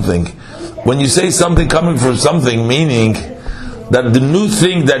from something. When you say something coming from something, meaning that the new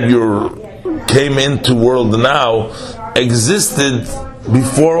thing that you came into world now existed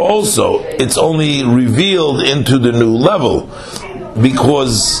before also. It's only revealed into the new level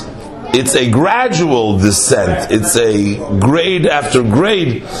because it's a gradual descent. It's a grade after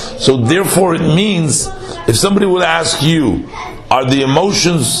grade. So therefore it means, if somebody would ask you, are the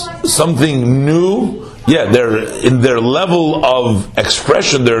emotions something new? Yeah, they're in their level of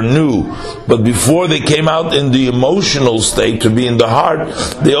expression, they're new. But before they came out in the emotional state to be in the heart,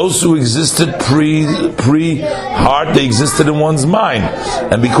 they also existed pre-heart, they existed in one's mind.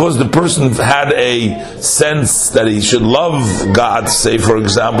 And because the person had a sense that he should love God, say for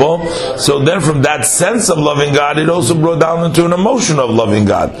example, so then from that sense of loving God, it also brought down into an emotion of loving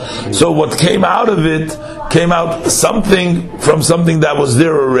God. So what came out of it, came out something from something that was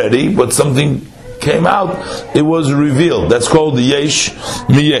there already, but something came out, it was revealed. That's called the yesh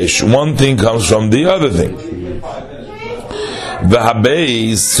miyesh. One thing comes from the other thing.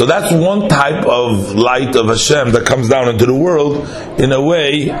 V'habeis, so that's one type of light of Hashem that comes down into the world in a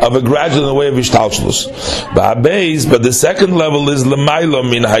way of a gradual, in a way of ishtalshlus. V'habeis, but the second level is l'maylo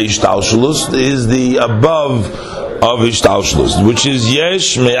min ha'ishtalshlus, is the above of ishtalshlus, which is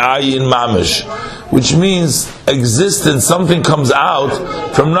yesh me'ayin mamish, which means existence, something comes out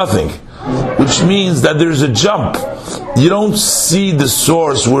from nothing. Which means that there's a jump. You don't see the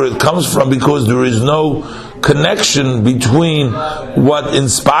source where it comes from because there is no connection between what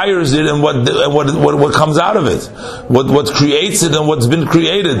inspires it and what comes out of it, what creates it and what's been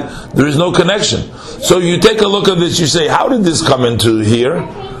created. There is no connection. So you take a look at this. You say, how did this come into here?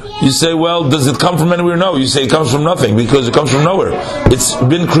 You say, well, does it come from anywhere? No. You say it comes from nothing because it comes from nowhere. It's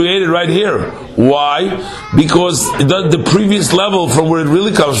been created right here. Why? Because the previous level from where it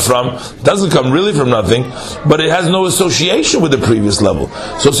really comes from doesn't come really from nothing, but it has no association with the previous level.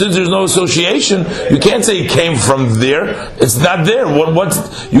 So since there's no association, you can't say it came from there. It's not there.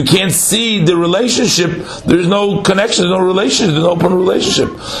 You can't see the relationship. There's no connection, there's no relationship, there's no open relationship.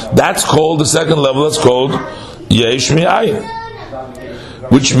 That's called the second level. That's called yesh mi'ayin,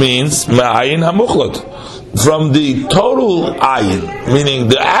 which means ma'ayin hamuchlot, from the total ayin, meaning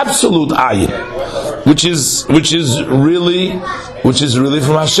the absolute ayin, which is really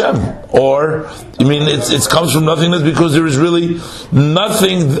from Hashem. Or it comes from nothingness because there is really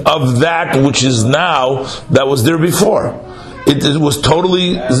nothing of that which is now that was there before. It was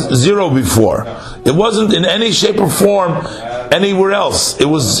totally zero before. It wasn't in any shape or form anywhere else. It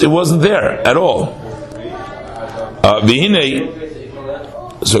wasn't there at all.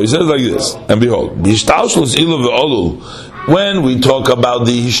 So he says like this, and behold, when we talk about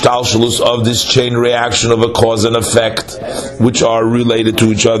the hishtalshlus of this chain reaction of a cause and effect, which are related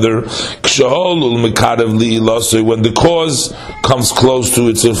to each other, when the cause comes close to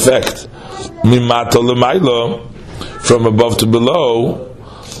its effect, from above to below,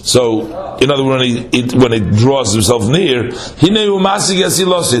 so in other words, when it draws himself near, so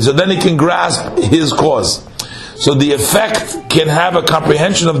then he can grasp his cause. So the effect can have a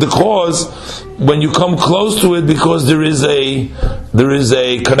comprehension of the cause when you come close to it, because there is a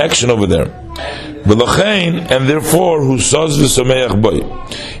connection over there. And therefore,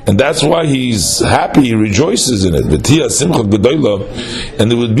 and that's why he's happy, he rejoices in it.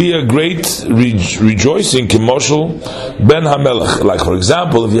 And there would be a great rejoicing, ben hamelech. Like for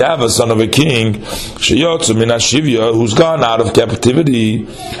example, if you have a son of a king, who's gone out of captivity,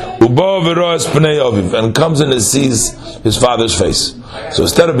 and comes in and sees his father's face. So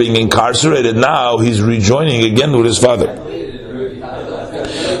instead of being incarcerated, now he's rejoining again with his father.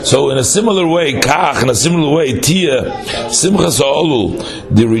 So in a similar way, tia, simchas ha'olul,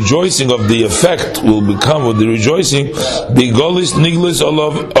 the rejoicing of the effect will become with the rejoicing, bigolis niglis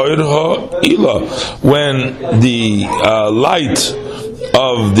olav oir ha'ila, when the light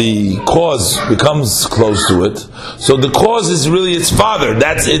of the cause becomes close to it. So the cause is really its father,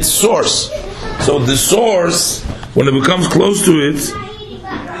 that's its source. So the source, when it becomes close to it,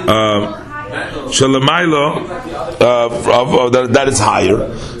 Shalamailo, that is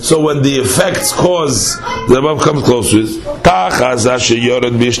higher. So when the effects cause the above comes close with,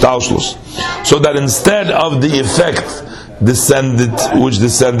 so that instead of the effect which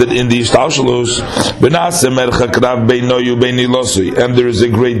descended in the Ishtalshalus, and there is a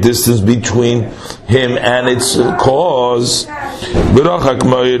great distance between him and its cause,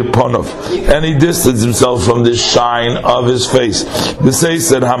 and he distanced himself from the shine of his face. The say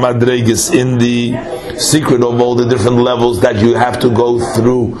said Hamadregis, in the secret of all the different levels that you have to go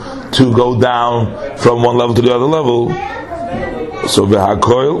through to go down from one level to the other level. So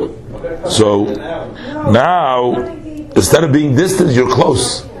now, instead of being distant, you're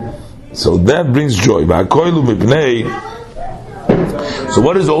close. So that brings joy. So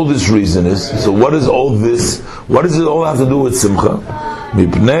what is all this reason is? So what is all this? What does it all have to do with Simcha?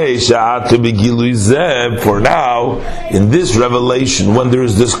 For now, in this revelation, when there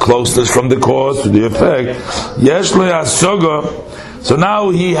is this closeness from the cause to the effect, so now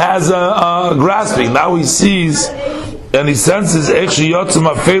he has a grasping. Now he sees and he senses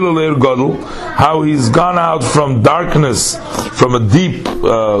how he's gone out from darkness, from a deep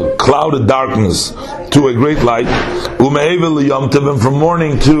clouded darkness to a great light, and from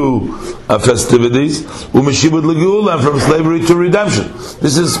mourning to festivities, and from slavery to redemption.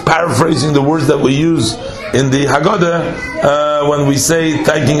 This is paraphrasing the words that we use in the Haggadah when we say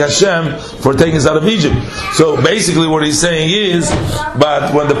thanking Hashem for taking us out of Egypt. So basically what he's saying is,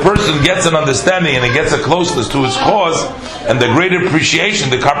 but when the person gets an understanding and he gets a closeness to his cause and the great appreciation,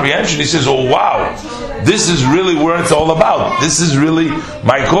 the comprehension, he says, oh wow, this is really where it's all about. This is really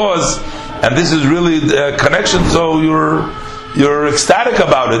my cause, and this is really the connection. So you're ecstatic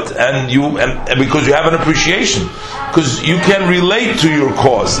about it, and because you have an appreciation, because you can relate to your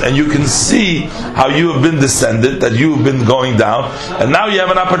cause, and you can see how you have been descended, that you have been going down, and now you have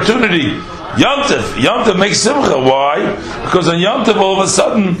an opportunity. Yom Tov makes Simcha. Why? Because on Yom Tov, all of a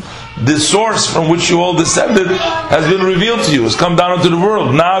sudden, the source from which you all descended has been revealed to you, has come down into the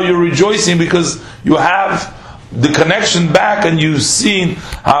world. Now you're rejoicing because you have the connection back, and you've seen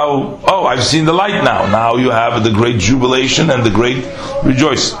how, I've seen the light now. Now you have the great jubilation and the great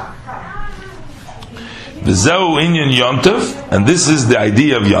rejoicing. V'zeu inyan Yom Tov, and this is the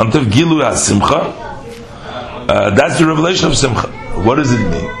idea of Yom Tov, Gilu HaSimcha. That's the revelation of Simcha. What does it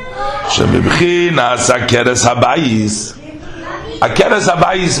mean? Shemibchinas Akeres Habayis. Akeres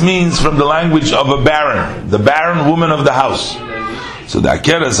Habayis means from the language of a barren, the barren woman of the house. So the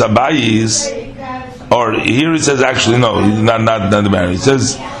Akeres Habayis, or here it says actually no, not the barren. It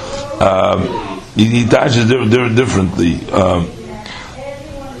says he touches differently.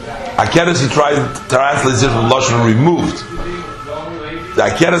 Akeres, he translates it from Lashon removed. The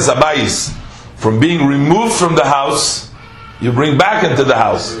Akeres Habayis, from being removed from the house, you bring back into the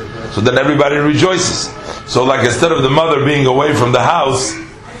house. So then everybody rejoices. So like instead of the mother being away from the house,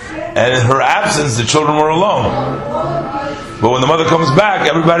 and in her absence the children were alone. But when the mother comes back,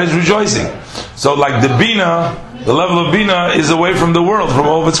 everybody's rejoicing. So like the Bina, the level of Bina is away from the world, from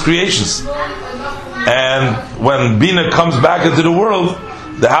all of its creations. And when Bina comes back into the world,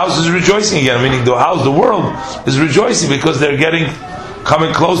 the house is rejoicing again, meaning the house, the world is rejoicing because they're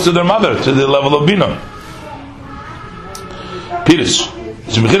coming close to their mother, to the level of Bina. Pirush.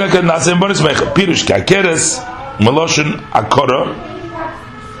 Pirush Kakeres Meloshin Akora.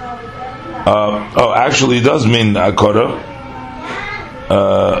 Actually, it does mean Akora.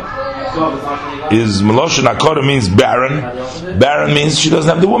 Is Meloshin Akora means barren. Barren means she doesn't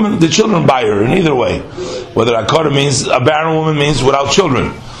have the children by her in either way. Whether Akora means a barren woman means without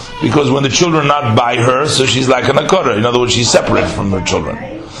children. Because when the children are not by her, so she's like an Akora. In other words, she's separate from her children.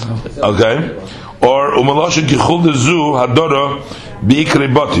 Okay? Or Umaloshin Kichul Dezu Hadora Biikre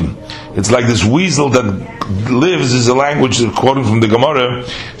Botim. It's like this weasel that lives, is a language quoting from the Gemara.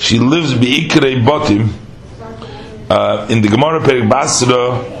 She lives Biikre Botim. In the Gemara Perek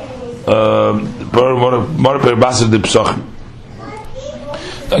Basra, Gemara Perek Basra de Psochim.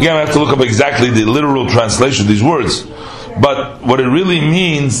 Again, I have to look up exactly the literal translation of these words. But what it really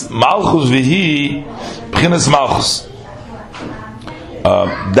means, Malchus Vihi Pchinas Malchus.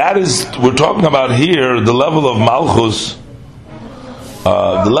 That is, we're talking about here the level of Malchus,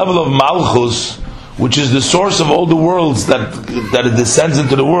 which is the source of all the worlds that it descends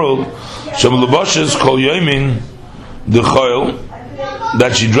into the world. Shem Luboshes Kol Yomin the Choil,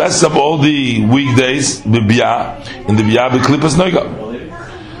 that she dressed up all the weekdays in the Biyah B'Klipas Noiga.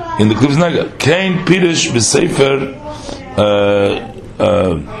 In the Klipas Noiga, Kain Pirush B'Sefer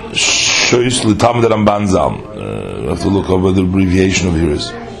Shoyus L'Talmud Ramban Zal. I have to look over what the abbreviation of here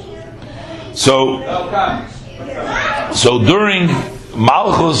is. So during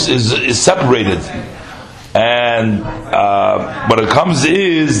Malchus is separated, and what it comes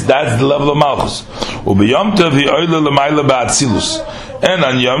is that's the level of Malchus. And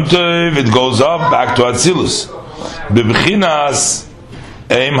on Yom Tov it goes up back to Atzilus. B'bchinas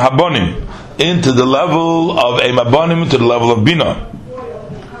Eim Habonim, into the level of Eim Habonim, to the level of Bina.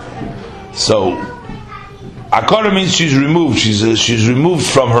 So Akara means she's removed. She's removed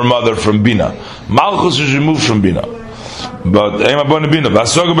from her mother, from Bina. Malchus is removed from Bina. But Eim Habonim Bina.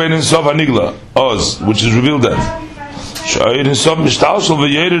 V'asoga bein Sof Hanigla Oz, which is revealed then. Sh'ayir in Sof Mishtalshel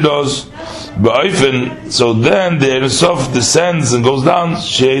v'yered Oz b'ayfen. So then the Ein Sof descends and goes down.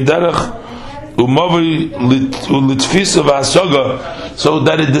 She'ei derech u'mavi l'tfisa v'asoga, so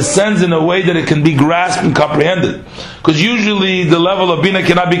that it descends in a way that it can be grasped and comprehended. Because usually the level of Bina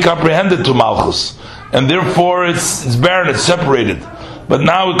cannot be comprehended to Malchus, and therefore it's barren, it's separated. But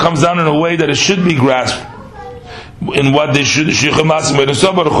now it comes down in a way that it should be grasped in what they should, and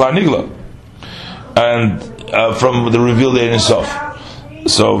from the revealed Ein Sof.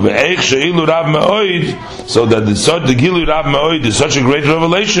 So that the Gilu Rav Me'oid is such a great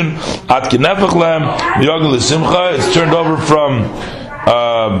revelation. It's turned over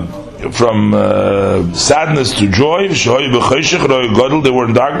from sadness to joy. They were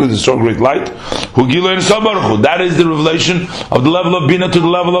in darkness, they saw great light. That is the revelation of the level of Bina to the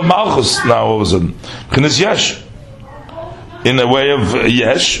level of Malchus. Now all of a sudden, Yesh, in a way of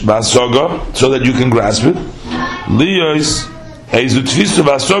Yesh, Basoga, so that you can grasp it. Liyos, to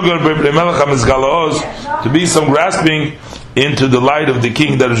be some grasping into the light of the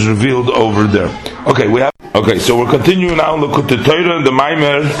king that is revealed over there. Okay, so we're continuing now. Look at the Torah and the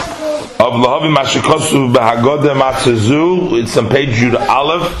Maimer of Lahavi Mashikosu Behagoda Matzezu. It's on page Yud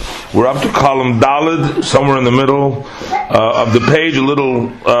Aleph. We're up to column Daled, somewhere in the middle of the page, a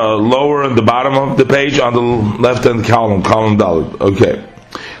little lower at the bottom of the page, on the left-hand column Daled. Okay,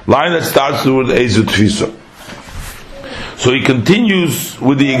 line that starts with Ezu Tfisa. So he continues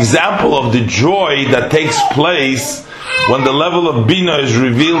with the example of the joy that takes place when the level of Bina is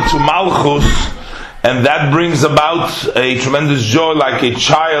revealed to Malchus, and that brings about a tremendous joy, like a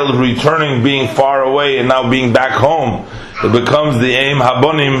child returning, being far away and now being back home. It becomes the Eim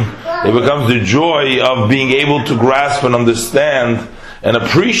Habonim, it becomes the joy of being able to grasp and understand and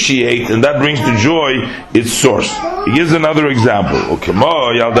appreciate, and that brings to joy its source. He gives another example.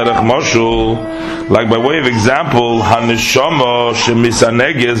 Like by way of example, the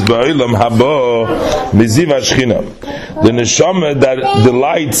neshama that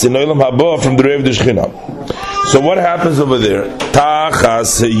delights in Olam Haba from the ray of the Shechina. So what happens over there?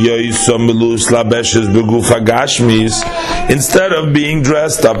 Instead of being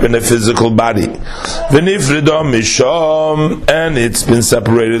dressed up in a physical body, and it's been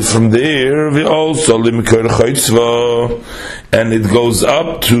separated from there, and it goes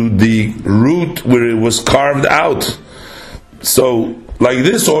up to the root where it was carved out. So like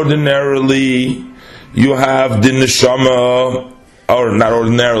this, ordinarily you have the neshama, or not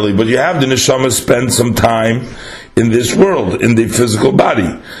ordinarily, but you have the neshama spend some time in this world, in the physical body.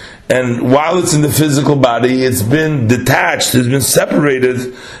 And while it's in the physical body, it's been detached, it's been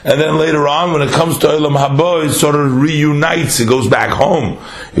separated, and then later on, when it comes to Olam Haba, it sort of reunites, it goes back home,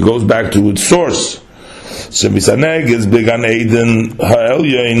 it goes back to its source. Shemisaneg is Began Eden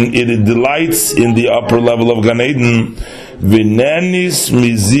Ha'elyon, it delights in the upper level of Gan Eden, V'nenis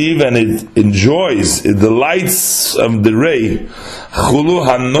miziv, and it enjoys, it delights of the ray, Chulu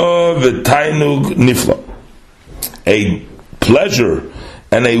hano v'tainug nifla, a pleasure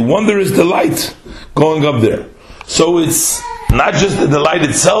and a wondrous delight going up there. So it's not just the delight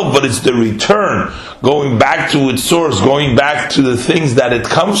itself, but it's the return, going back to its source, going back to the things that it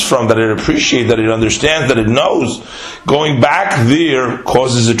comes from, that it appreciates, that it understands, that it knows. Going back there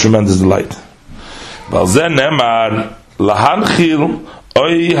causes a tremendous delight. Lahanchil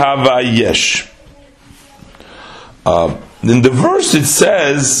oy hava yesh. In the verse it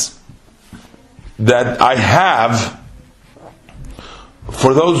says that I have,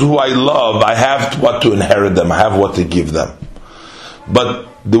 for those who I love, I have what to inherit them, I have what to give them. But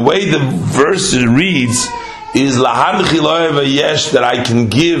the way the verse reads is Lahanchil oy hava yesh, that I can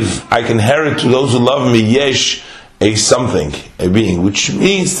give, I can inherit to those who love me, yesh, a something, a being, which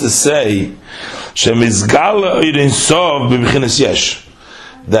means to say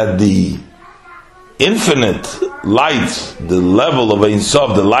that the infinite light, the level of Ein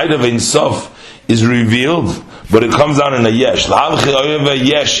Sof, the light of Ein Sof is revealed, but it comes down in a yesh.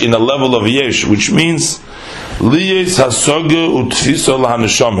 Yesh, in a level of yesh, which means so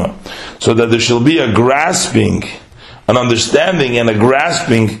that there shall be a grasping, an understanding and a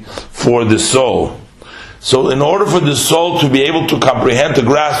grasping for the soul. So in order for the soul to be able to comprehend, to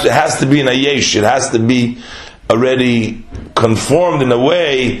grasp, it has to be in a yesh. It has to be already conformed in a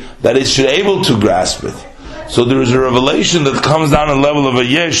way that it should be able to grasp it. So there is a revelation that comes down on the level of a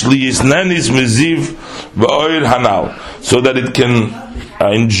yesh, liyisnenis miziv v'oir hanal, so that it can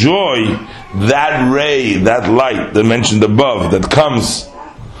enjoy that ray, that light that mentioned above, that comes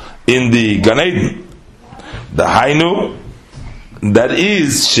in the Gan Eden. The Hainu, that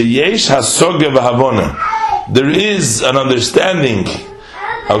is sheyesh hasoge v'havona. There is an understanding.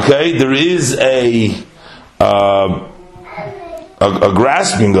 Okay, there is a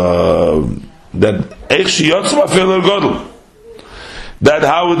grasping that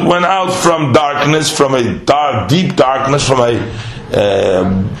how it went out from darkness, from a deep darkness, from a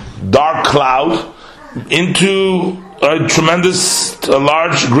dark cloud into a tremendous, a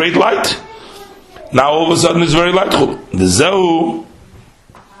large, great light. Now all of a sudden it's very lightful. The Zehu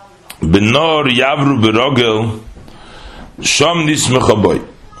benor yavru berogel sham nismechaboy.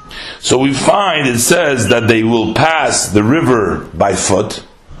 So we find it says that they will pass the river by foot,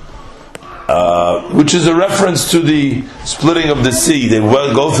 which is a reference to the splitting of the sea. They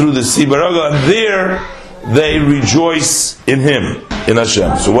will go through the sea, and there they rejoice in Him, in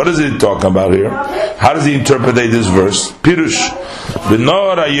Hashem. So what is it talking about here? How does he interpret this verse? Pirush, the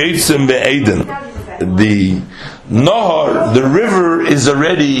Nohar hayotzim be'Eden. The Nohar, the river, is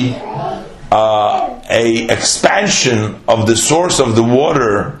already a expansion of the source of the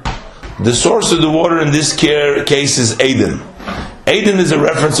water. The source of the water in this case is Eden. Eden is a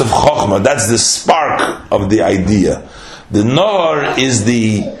reference of Chokhmah. That's the spark of the idea. The Nohar is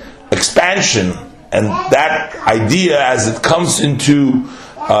the expansion, and that idea, as it comes into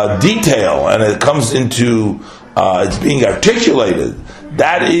detail and it comes into it's being articulated,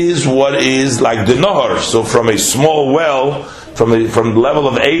 that is what is like the Nohar. So from a small well, from the level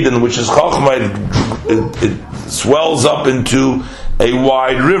of Eden, which is Chokhmah, it swells up into a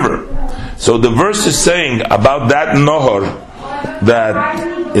wide river. So the verse is saying about that Nohar,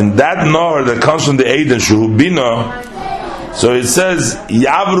 that in that Nohar that comes from the Eden, Shuhu Bina, so it says,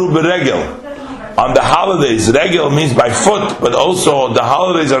 Yavru beregel. On the holidays, regel means by foot, but also the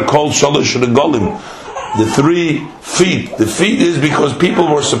holidays are called Shalosh Regolim, the 3 feet. The feet is because people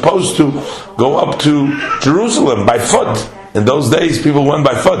were supposed to go up to Jerusalem by foot. In those days, people went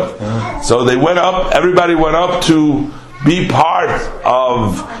by foot. So they went up, everybody went up to be part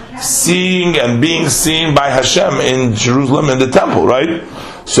of seeing and being seen by Hashem in Jerusalem in the temple, right?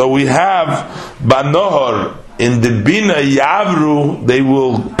 So we have Banohar in the Bina Yavru, they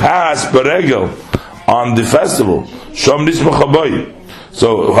will pass Beregel on the festival. Shom Nismachaboy.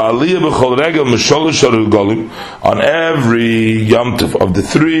 So Haliyah B'chol Regel Misholosh Golim on every Yom Tov of the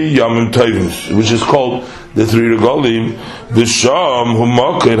 3 Yomim Tovim, which is called the 3 Regolim, V'sham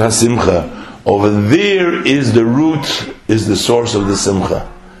Humokir HaSimcha. Over there is the root, is the source of the Simcha.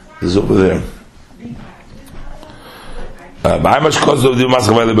 Is over there.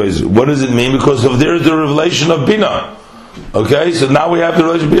 What does it mean? Because of there is the revelation of Bina. Okay, so now we have the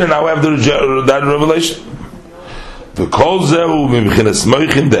revelation of Bina, now we have that revelation.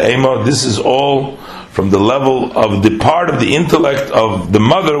 This is all from the level of the part of the intellect of the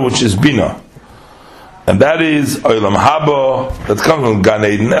mother, which is Bina. And that is Olam Haba, that comes from Gan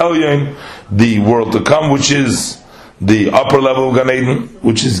Eden Elyon, the world to come, which is the upper level of Gan Eden,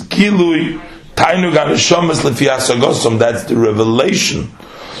 which is Gilui, Tainu Gan Neshamas Lefi Hasagosam. That's the revelation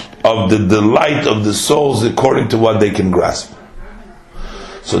of the delight of the souls according to what they can grasp.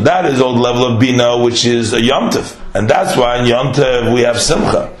 So that is old level of Bina, which is a Yom Tov. And that's why in Yom Tov we have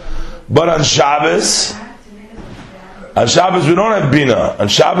Simcha. But on Shabbos we don't have Bina. On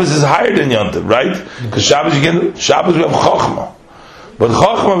Shabbos is higher than Yom Tov, right? Because Shabbos we have Chokhmah. But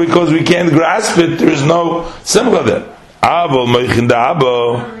Chokhmah, because we can't grasp it, there is no Simcha there. Abo, Moichin de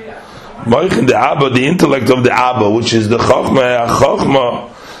Abba, the intellect of the Abba, which is the Chokhmah,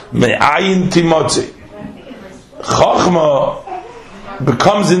 Me'ayin Timotzi. Chokhmah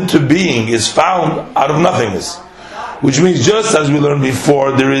becomes into being, is found out of nothingness. Which means, just as we learned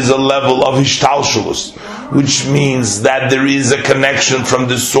before, there is a level of Hishtalshalus, which means that there is a connection from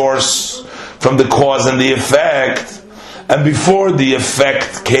the source, from the cause and the effect, and before the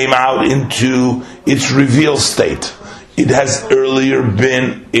effect came out into its revealed state, it has earlier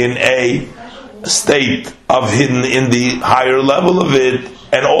been in a state of hidden in the higher level of it,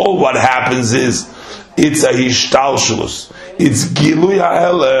 and all what happens is, it's a Hishtalshalus. It's Gilui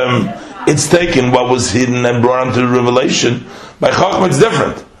HaElem. It's taken what was hidden and brought into the revelation. By Chokhmah it's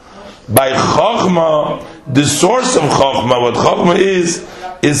different. By Chokhmah, the source of Chokhmah, what Chokhmah is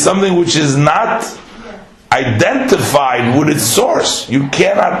something which is not identified with its source. You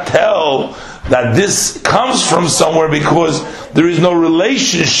cannot tell that this comes from somewhere because there is no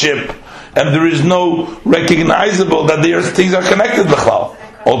relationship and there is no recognizable that things are connected b'chlal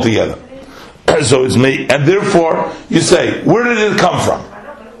altogether. So it's me, and therefore you say, where did it come from?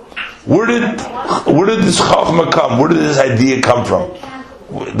 Where did this chachma come? Where did this idea come from?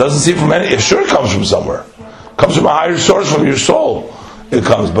 It doesn't seem from any. Sure, it comes from somewhere. It comes from a higher source, from your soul. It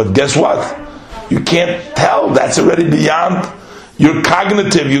comes, but guess what? You can't tell. That's already beyond your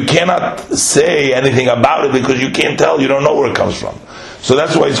cognitive. You cannot say anything about it because you can't tell. You don't know where it comes from. So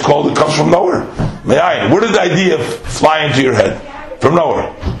that's why it's called. It comes from nowhere. Where did the idea fly into your head? From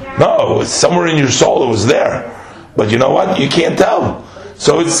nowhere. No, it's somewhere in your soul. It was there, but you know what? You can't tell.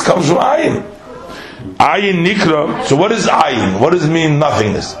 So it comes from ayin. Ayin nikra. So what is ayin? What does it mean?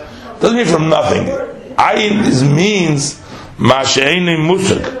 Nothingness. It doesn't mean from nothing. Ayin means ma'she'eini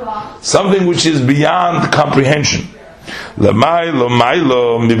musag, something which is beyond comprehension.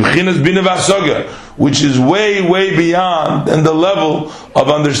 Which is way, way beyond and the level of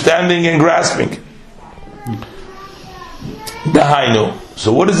understanding and grasping. Dahainu.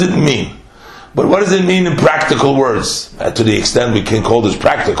 So what does it mean? But what does it mean in practical words? To the extent we can call this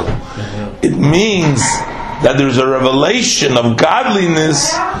practical. It means that there's a revelation of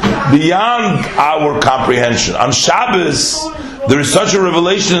godliness beyond our comprehension. On Shabbos, there is such a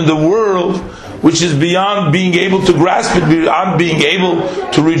revelation in the world which is beyond being able to grasp it, beyond being able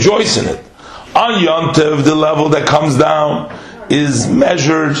to rejoice in it. On Yom Tov, the level that comes down is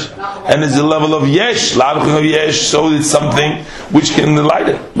measured and is the level of yesh, of yesh, so it's something which can enlight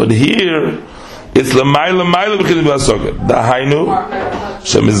it. But here, it's l'mayla b'chinas b'asoga. Dahainu,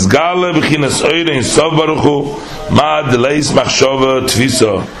 shemizgala b'chinas oire in sov baruchu, ma deleis machshava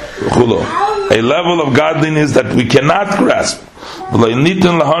tvisa v'chulo. A level of godliness that we cannot grasp. It's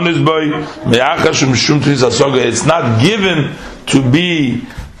not given to be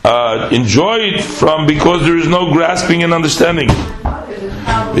enjoyed from because there is no grasping and understanding. So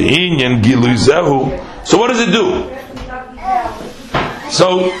what does it do?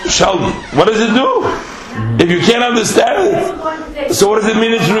 So Sheldon, what does it do? If you can't understand it, so what does it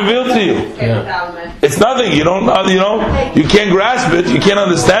mean it's revealed to you? Yeah. It's nothing. You can't grasp it, you can't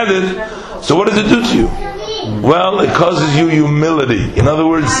understand it. So what does it do to you? Well, it causes you humility. In other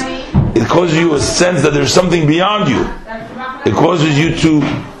words, it causes you a sense that there's something beyond you. It causes you to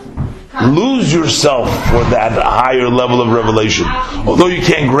lose yourself for that higher level of revelation. Although you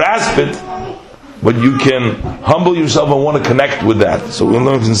can't grasp it, but you can humble yourself and want to connect with that. So we'll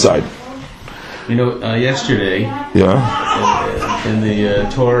know what's inside. Yesterday, in the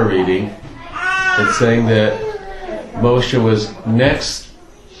Torah reading, it's saying that Moshe was next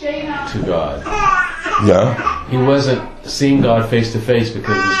to God. Yeah. He wasn't seeing God face to face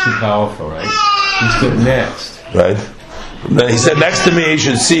because it was too powerful, right? He stood next. Right. Then he said, next to me, he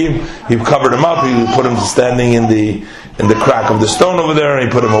should see him. He covered him up. He put him standing in the crack of the stone over there, and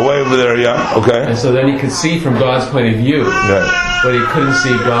he put him away over there. Yeah. Okay. And so then he could see from God's point of view, right, but he couldn't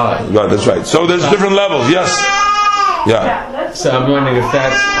see God. God, that's right. So there's different levels. Yes. Yeah. So I'm wondering if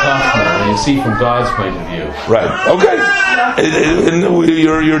that's Chachma, when you see from God's point of view. Right. Okay.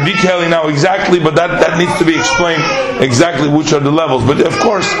 You're detailing now exactly, but that needs to be explained exactly which are the levels. But of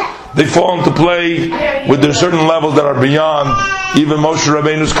course, they fall into play with their certain levels that are beyond even Moshe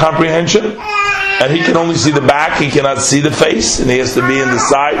Rabbeinu's comprehension, and he can only see the back; he cannot see the face, and he has to be in the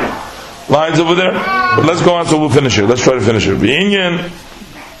side lines over there. But let's go on, so we'll finish here. Let's try to finish here. V'inyan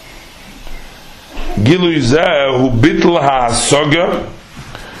Gilui zeh hu bitl ha'asoga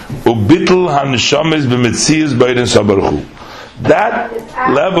u bitl ha'neshames b'metzias b'ayden sabaruchu. That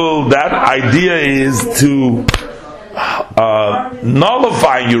level, that idea is to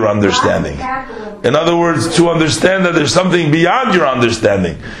nullify your understanding. In other words, to understand that there's something beyond your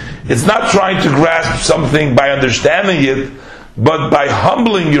understanding. It's not trying to grasp something by understanding it, but by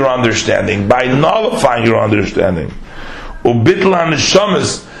humbling your understanding, by nullifying your understanding. U bitl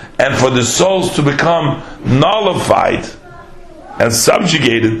ha'neshames, and for the souls to become nullified and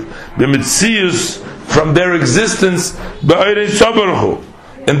subjugated, b'metzius, from their existence,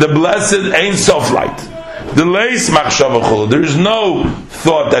 in the blessed Ein Sof light. The leis machshava. There is no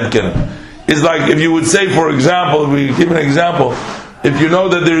thought that can. It's like if you would say, for example, we give an example. If you know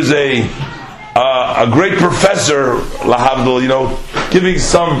that there's a great professor, lahavdil, giving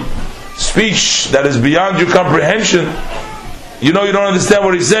some speech that is beyond your comprehension. You don't understand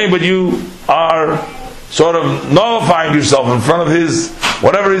what he's saying, but you are sort of nullifying yourself in front of his,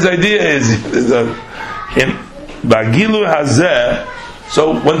 whatever his idea is. In Bagilu Hazeh,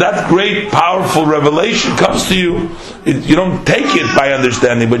 so when that great, powerful revelation comes to you, you don't take it by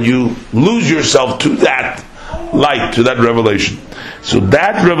understanding, but you lose yourself to that light, to that revelation. So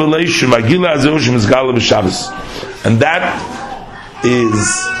that revelation, Magila Azerushim is Gala B'Shabbos, and that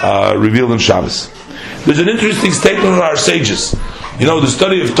is revealed in Shabbos. There's an interesting statement of our sages. You know, the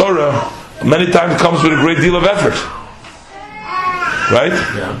study of Torah many times comes with a great deal of effort. Right?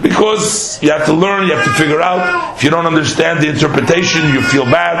 Yeah. Because you have to learn, you have to figure out. If you don't understand the interpretation, you feel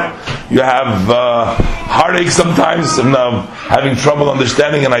bad. You have heartache sometimes, and having trouble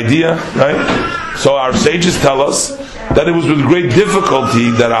understanding an idea. Right? So our sages tell us that it was with great difficulty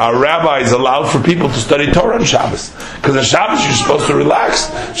that our rabbis allowed for people to study Torah on Shabbos. Because on Shabbos you're supposed to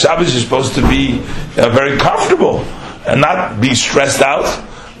relax. Shabbos you're supposed to be very comfortable and not be stressed out.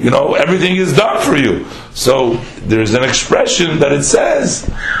 You know, everything is done for you. So there's an expression that it says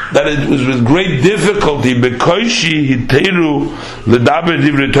that it was with great difficulty, that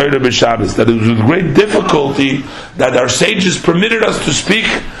it was with great difficulty that our sages permitted us to speak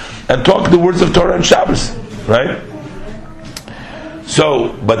and talk the words of Torah on Shabbos. Right?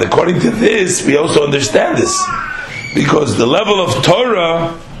 So, but according to this, we also understand this. Because the level of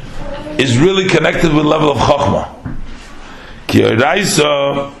Torah is really connected with the level of Chokhmah.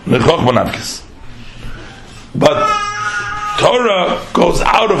 But Torah goes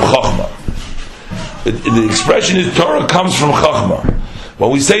out of Chokhmah. The expression is Torah comes from Chokhmah.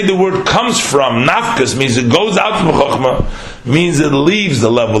 When we say the word comes from, nafkas means it goes out from Chokhmah, means it leaves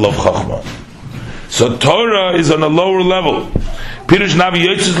the level of Chokhmah. So Torah is on a lower level. Pirush Navi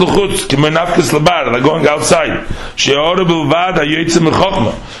Yotzes L'chutz, Kimer Nafkas Labar, like going outside. She'ora Bilvad HaYotzes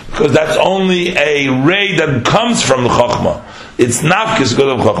M'Chokhmah, because that's only a ray that comes from the Chokhmah. It's Nafkas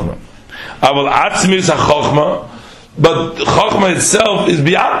because of Chokhmah. Aval Atzmi is HaChokhmah, but Chokhmah itself is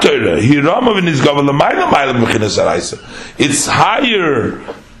beyond Torah. Hirama v'nizgav l'mayla mayla b'chinas haraisa. It's higher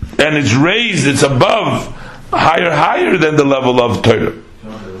and it's raised. It's above, higher than the level of Torah.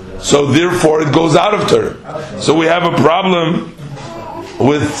 So therefore, it goes out of Torah. So we have a problem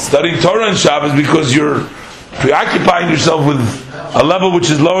with studying Torah on Shabbos because you're preoccupying yourself with a level which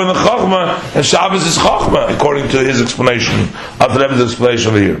is lower than Chokhmah, and Shabbos is Chokhmah, according to his explanation, of the Rebbe's explanation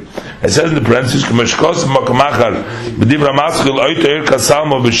over here. It says in the parentheses, "K'meshkos makamachar b'divra maschil oiter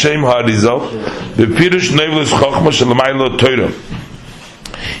kasalmo b'shem ha'arizal b'pirush nevelus Chokhmah shelamaylo Torah."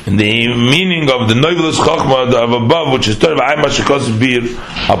 In the meaning of the nevelus Chokhmah of above, which is Torah, v'ayma shekos bir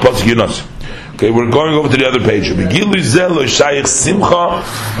ha'posik Yunos. Okay, we're going over to the other page. Begilu zelo shayich simcha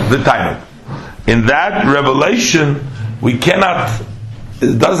v'tainuk. In that revelation, we cannot,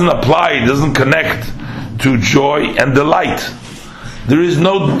 it doesn't apply, it doesn't connect to joy and delight. There is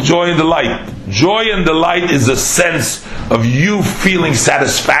no joy and delight. Joy and delight is a sense of you feeling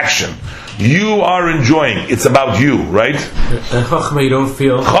satisfaction. You are enjoying. It's about you, right? And Chokhmah you don't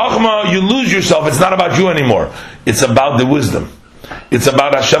feel. Chokhmah, you lose yourself. It's not about you anymore. It's about the wisdom. It's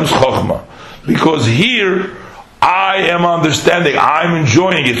about Hashem's Chokhmah. Because here, I am understanding, I'm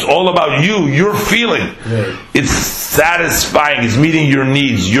enjoying, it's all about you, you're feeling. Right. It's satisfying, it's meeting your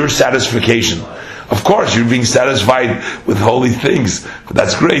needs, your satisfaction. Of course, you're being satisfied with holy things,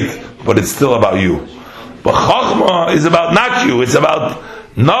 that's great, but it's still about you. But Chokhmah is about not you, it's about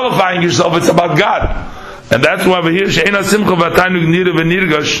nullifying yourself, it's about God. And that's why over here,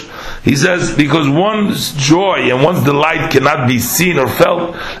 he says, because one's joy and one's delight cannot be seen or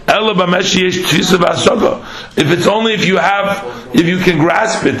felt, if it's only if you can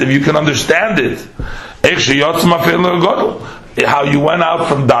grasp it, if you can understand it, how you went out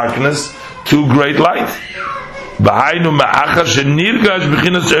from darkness to great light.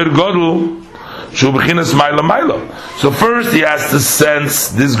 So first he has to sense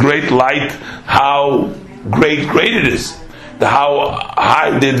this great light, how great it is, how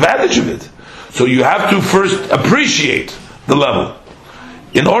high the advantage of it. So you have to first appreciate the level.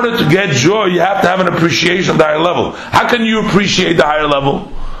 In order to get joy, you have to have an appreciation of the higher level. How can you appreciate the higher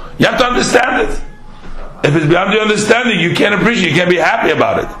level? You have to understand it. If it's beyond your understanding, you can't appreciate it, you can't be happy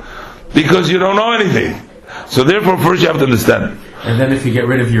about it, because you don't know anything. So therefore, first you have to understand it. And then if you get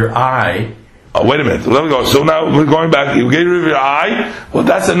rid of your eye, oh, wait a minute. Let me go. So now we're going back. You get rid of your eye. Well,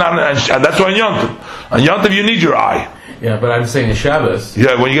 that's why on Yom Tov. On Yom Tov you need your eye. Yeah, but I'm saying in Shabbos.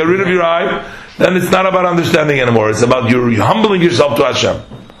 Yeah, when you get rid of your eye, then it's not about understanding anymore. It's about you're humbling yourself to Hashem.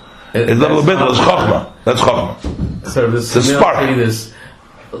 It's a little bit. That's Chokhmah. That's Chokhmah. So this the spark, this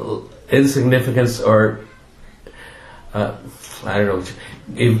insignificance, or I don't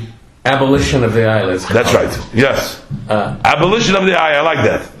know. Abolition of the eye. That's right. Yes. Abolition of the eye. I like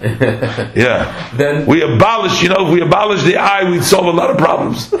that. Yeah. Then we abolish. If we abolish the eye, we'd solve a lot of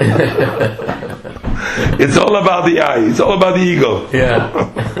problems. It's all about the eye. It's all about the ego. Yeah.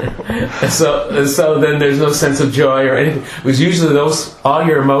 So then there's no sense of joy or anything. It was usually all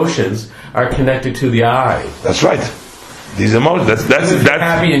your emotions are connected to the eye. That's right. These emotions. That's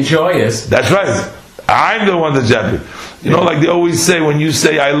happy and joyous. That's right. I'm the one that's happy. You know, like they always say, when you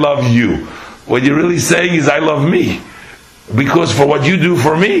say I love you, what you're really saying is I love me. Because for what you do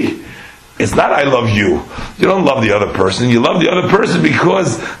for me, it's not I love you. You don't love the other person. You love the other person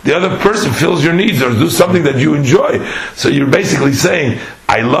because the other person fills your needs or do something that you enjoy. So you're basically saying,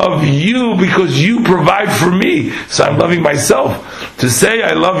 I love you because you provide for me. So I'm loving myself. To say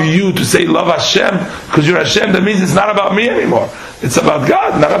I love you, to say love Hashem, because you're Hashem, that means it's not about me anymore. It's about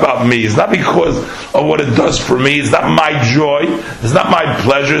God, not about me. It's not because of what it does for me. It's not my joy. It's not my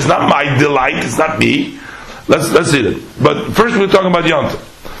pleasure. It's not my delight. It's not me. Let's see it. But first we're talking about Yom Tov.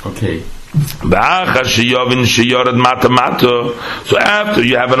 Okay. So after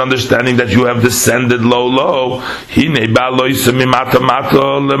you have an understanding that you have descended low, so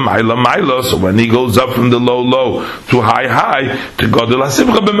when he goes up from the low to high, to Godel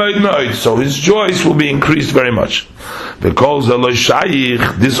HaSimcha, so his joys will be increased very much. Because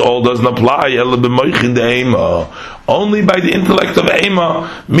this all doesn't apply only by the intellect of Ema,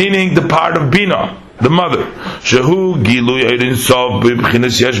 meaning the part of Bina, the mother.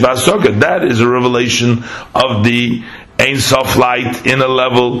 That is a revelation of the Ein Sof light in a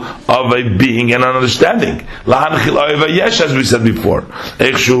level of a being and an understanding. As we said before,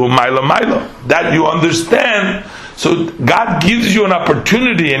 that you understand. So God gives you an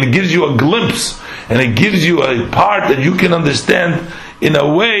opportunity and gives you a glimpse and it gives you a part that you can understand in a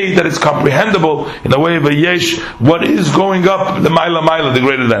way that is comprehensible, in a way of a yesh, what is going up, the Maila, the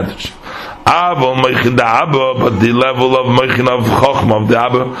great advantage. But the level of Moichin of Chochmah of the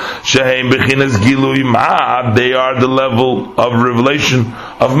Abba, Sheheim Bechinas Gilui Ma, they are the level of revelation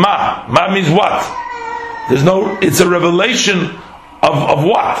of Ma. Ma means what? It's a revelation of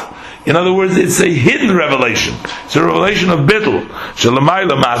what? In other words, it's a hidden revelation. It's a revelation of Bittul.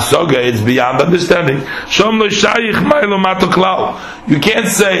 Shalamayla Ma'asoga, it's beyond understanding. Shom lo shayich maylo mato klal. You can't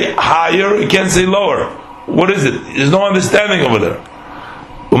say higher, you can't say lower. What is it? There's no understanding over there.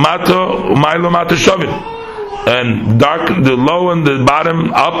 Umato, umaylo mato shovin. And dark, the low and the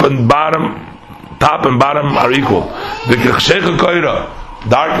bottom, up and bottom, top and bottom are equal. The kachshech koira.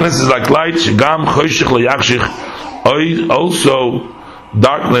 Darkness is like light. Shigam choshech lo yakshich. Also,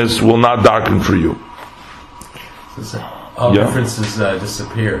 darkness will not darken for you. All differences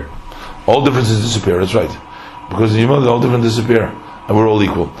disappear. All differences disappear, that's right. Because in Yimon, all differences disappear. And we're all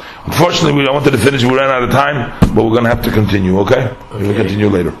equal. Unfortunately, we wanted to finish, we ran out of time, but we're going to have to continue, okay? We will continue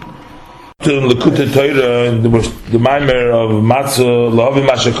later. To Lekutei Torah, the Maimer of Matzah, Lahavi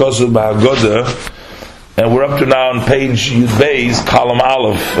Mashakosu B'Hagodah, and we're up to now on page Yud Beis, column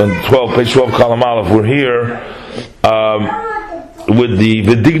Aleph, and page 12, column Aleph. We're here with the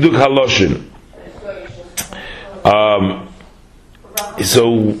V'Digduk Haloshin.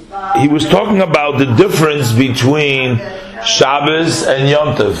 So he was talking about the difference between Shabbos and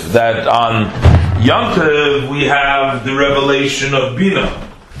Yom Tov. That on Yom Tov we have the revelation of Bina.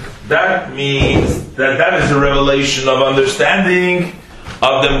 That means that is a revelation of understanding,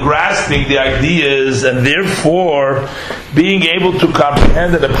 of them grasping the ideas, and therefore being able to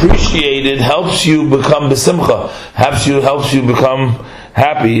comprehend and appreciate it helps you become besimcha, helps you become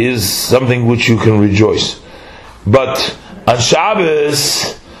happy, is something which you can rejoice. But on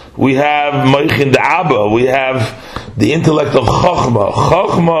Shabbos we have Moichin Da'aba, we have the intellect of Chochmah.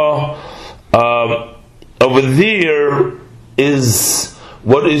 Chochmah over there is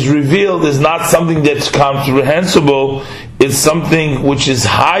what is revealed is not something that's comprehensible, it's something which is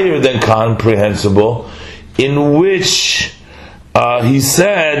higher than comprehensible, in which he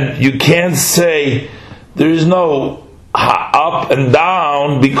said you can't say there is no up and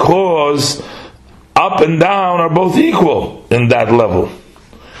down, because up and down are both equal in that level.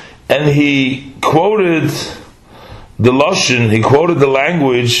 And he quoted the Lashon, he quoted the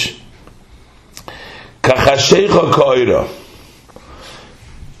language Kachashecha Ka'ira.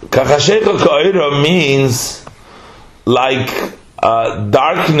 Kachashecha Ka'ira means like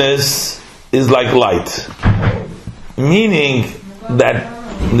darkness is like light. Meaning that,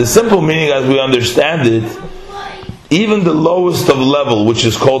 the simple meaning as we understand it, even the lowest of level, which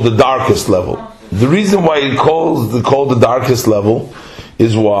is called the darkest level. The reason why it's called the darkest level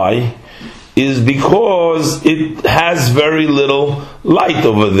is because it has very little light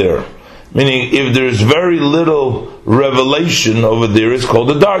over there. Meaning, if there's very little revelation over there, it's called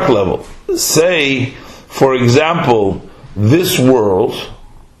the dark level. Say, for example, this world,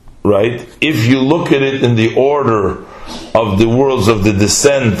 right? If you look at it in the order of the worlds of the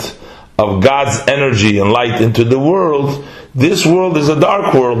descent of God's energy and light into the world, this world is a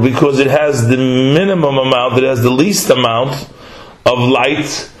dark world because it has the minimum amount, it has the least amount of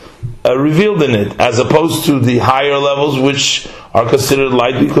light revealed in it, as opposed to the higher levels, which are considered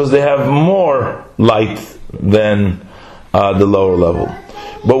light because they have more light than the lower level.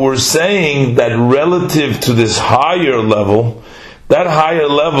 But we're saying that relative to this higher level, that higher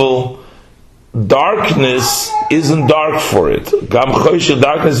level, darkness isn't dark for it.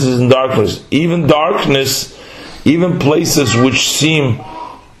 Darkness isn't darkness. Even darkness, even places which seem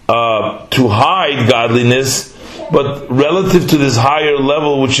to hide godliness, but relative to this higher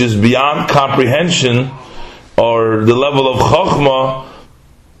level, which is beyond comprehension, or the level of Chokhmah,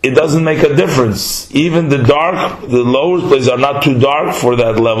 it doesn't make a difference. Even the lower places are not too dark for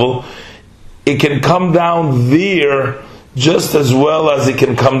that level. It can come down there just as well as it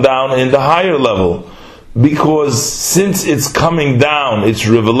can come down in the higher level. Because since it's coming down, its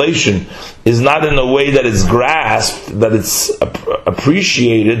revelation is not in a way that it's grasped, that it's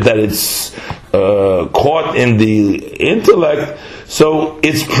appreciated, that it's caught in the intellect, so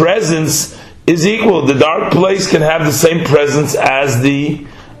its presence is equal. The dark place can have the same presence as the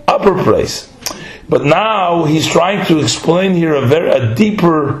upper place. But now he's trying to explain here a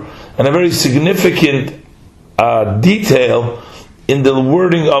deeper and a very significant detail in the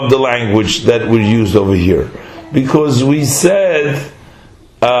wording of the language that we used over here. Because we said,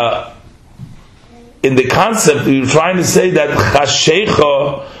 in the concept, we were trying to say that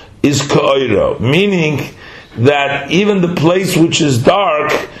Chashecha is Ka'ira, meaning that even the place which is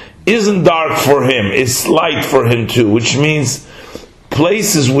dark isn't dark for him, it's light for him too, which means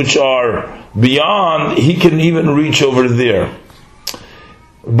places which are beyond, he can even reach over there.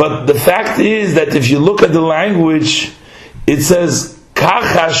 But the fact is that if you look at the language, it says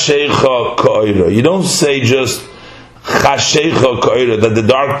Kachashecha Ka'ira. You don't say just Chashecha Ka'ira, that the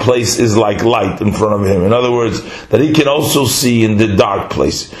dark place is like light in front of him. In other words, that he can also see in the dark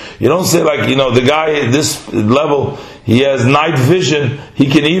place. You don't say like, the guy at this level, he has night vision, he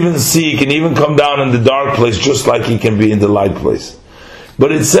can even see, he can even come down in the dark place just like he can be in the light place.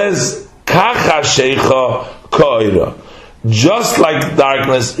 But it says Kachashecha Ka'ira. Just like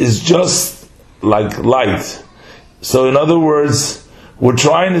darkness is just like light. So in other words, we're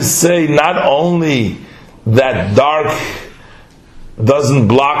trying to say not only that dark doesn't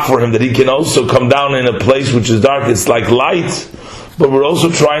block for him, that he can also come down in a place which is dark, it's like light, but we're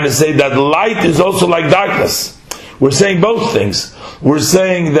also trying to say that light is also like darkness. We're saying both things. We're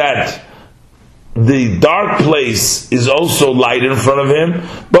saying that the dark place is also light in front of him,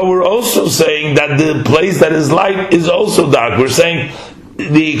 but we're also saying that the place that is light is also dark. We're saying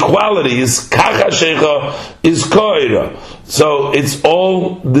the equality is Kachashecha is Ka'ira. So it's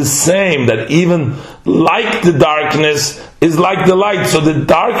all the same, that even like the darkness is like the light. So the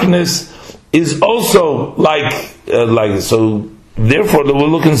darkness is also like so therefore we'll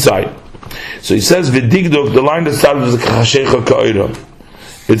look inside. So he says V'digdok, the line that starts with Kachashecha Ka'ira.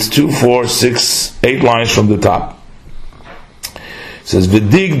 It's 2, 4, 6, 8 lines from the top. It says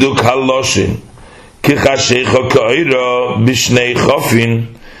V'digduk haloshin kichashecha ka'ira b'shnei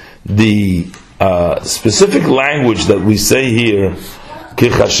chofin. The specific language that we say here,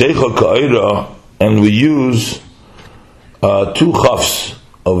 kichashecha ka'ira, and we use 2 chafs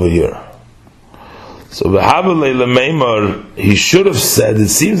over here. So v'havelei l'meimar, he should have said, it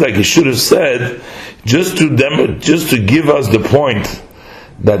seems like he should have said, just to give us the point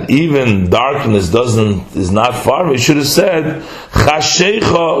that even darkness is not far. We should have said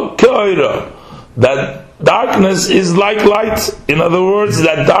Chashecha Ka'ira, that darkness is like light. In other words,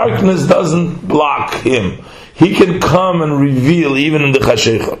 that darkness doesn't block him. He can come and reveal even in the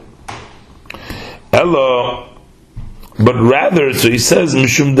Chashecha. Hello, but rather, so he says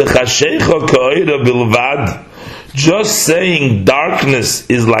Mishum de Chashecha Ka'ira bilvad. Just saying darkness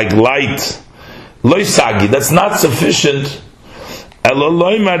is like light, loisagi, that's not sufficient.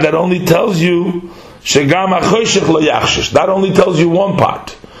 That only tells you that only tells you one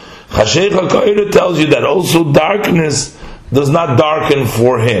part. Chashecha Ka'ira tells you that also darkness does not darken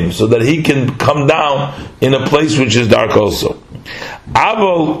for him, so that he can come down in a place which is dark also. But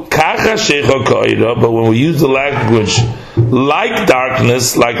when we use the language like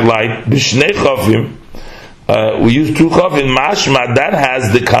darkness, like light, b'shnei chafim, we use 2 chafim, mashma, that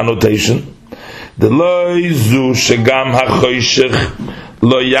has the connotation. The loizu shegam hachoshech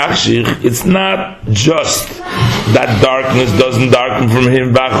lo yachshich. It's not just that darkness doesn't darken from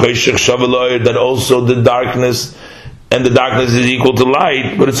him, that also the darkness and the darkness is equal to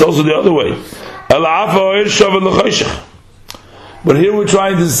light, but it's also the other way. But here we're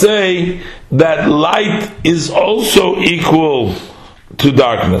trying to say that light is also equal to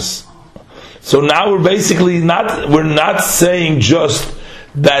darkness. So now we're basically we're not saying just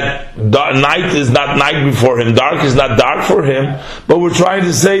that night is not night before him, dark is not dark for him, but we're trying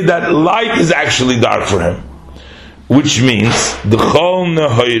to say that light is actually dark for him. Which means the Chol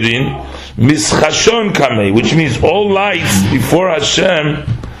Nehoirin Mischashon Kamei, which means all lights before Hashem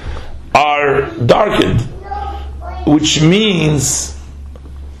are darkened. Which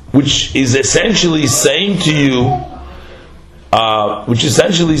is essentially saying to you,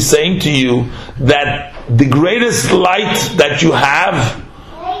 that the greatest light that you have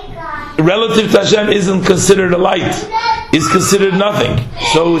relative to Hashem isn't considered a light, is considered nothing.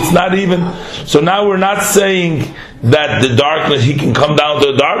 So it's not even. So now we're not saying that the darkness, he can come down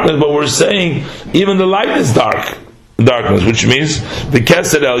to the darkness, but we're saying even the light is darkness, which means the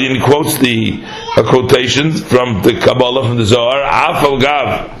Keser Elyon quotes the quotations from the Kabbalah, from the Zohar, Afal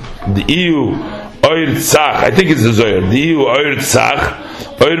Gav, the Iu Oir Tzach, I think it's the Zohar, the Iu Oir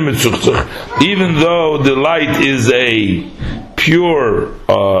Tzach, Oir Metzuchtzach, even though the light is a pure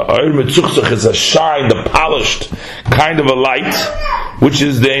Oir Metzuchtzach, is a shine, the polished kind of a light, which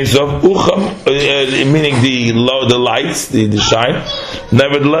is the Ein Sof Ucham, meaning the lights, the shine.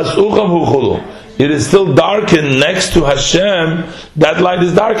 Nevertheless, Ucham Hu Chulu, it is still darkened next to Hashem. That light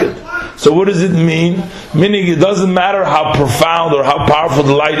is darkened. So what does it mean? Meaning it doesn't matter how profound or how powerful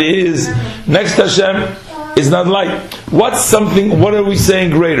the light is, next to Hashem is not light. What are we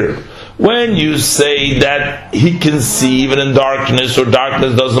saying greater? When you say that he can see even in darkness, or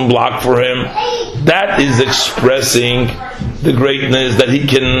darkness doesn't block for him, that is expressing the greatness that he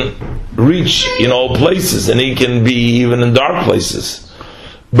can reach in all places, and he can be even in dark places.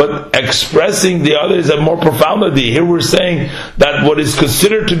 But expressing the other is a more profundity. Here we're saying that what is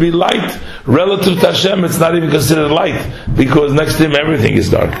considered to be light, relative to Hashem, it's not even considered light, because next to him everything is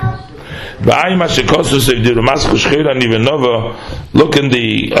dark. Look in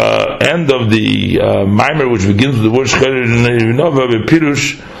the end of the Maimer, which begins with the word Shcher Nivinova,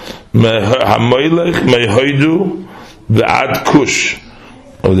 Bepirush Hamoilech Mehoidu Ve'ad Kush.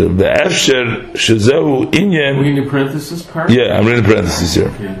 Are we in the parenthesis part? Yeah, I'm reading the parenthesis here.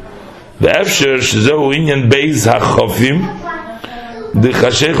 The Efsher Shezehu Inyan Beis HaChofim the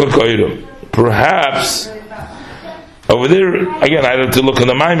Chashecha Koiro. Perhaps over there, again, I have to look in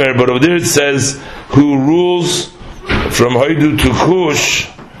the Maimer, but over there it says who rules from Hoidu to Kush.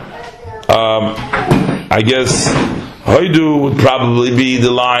 I guess Hoidu would probably be the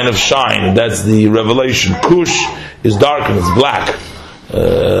line of shine. That's the revelation. Kush is dark and it's black.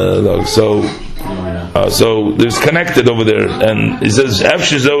 So there's connected over there, and it says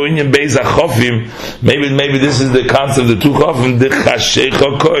maybe this is the concept of the two chofim, the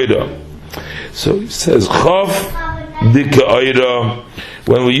chashecha koira. So it says chof the koira.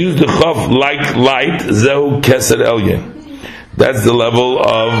 When we use the chof like light, zehu keser elyon. That's the level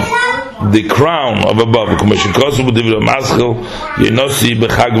of the crown of above.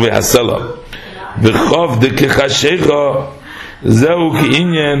 Zeu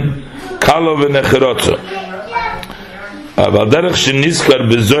ki'inyan kalo v'necherotzo. אבל דרך שנזכר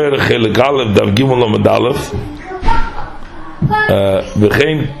בזוהר חלק א' דף ג' למד א'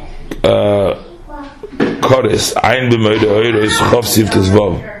 וכן קורס עין במועד האויר חוף סיפטס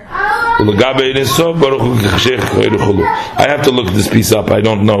וו ולגבי אין סוף ברוך הוא כחשך כאויר חולו. I have to look this piece up. I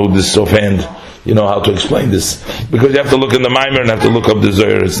don't know this offhand, how to explain this, because you have to look in the Maimer and have to look up the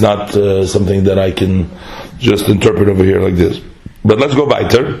Zohar. It's not something that I can just interpret over here like this. But let's go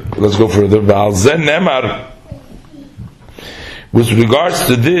weiter. Let's go further. With regards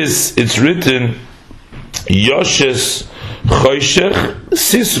to this, it's written Yoshes Choshech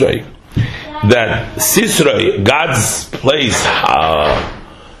Sisrei, that Sisrei, God's place,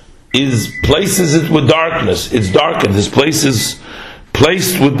 places it with darkness. It's darkened. His place is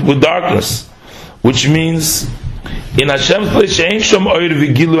placed with darkness, which means in Hashem's place,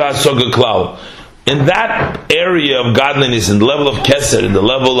 in that area of godliness, in the level of Keser, in the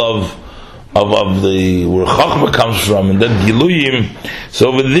level of the where Chachma comes from, and then Giluyim. So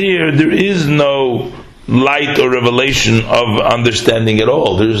over there is no light or revelation of understanding at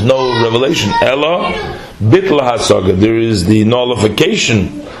all. There is no revelation. Ella Bitla Hasaga. There is the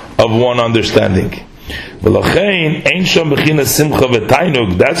nullification of one understanding. That's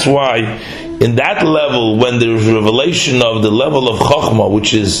why in that level, when there is revelation of the level of Chachma,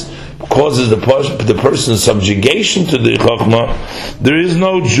 which causes the person's subjugation to the Chachma, there is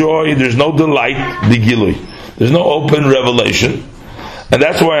no joy, there's no delight, the Gilui. There's no open revelation. And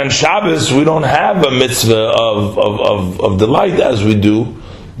that's why on Shabbos we don't have a mitzvah of delight as we do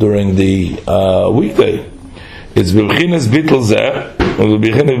during the weekday. It's B'chinas Bittul Zeh,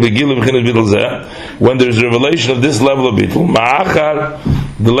 when there's revelation of this level of Bittul, Ma'achar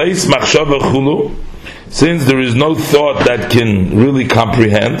D'leis Machshava Chulu, since there is no thought that can really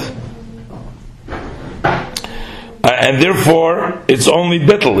comprehend, and therefore it's only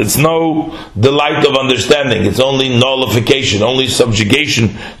bittul, it's no delight of understanding, it's only nullification, only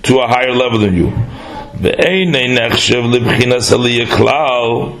subjugation to a higher level than you.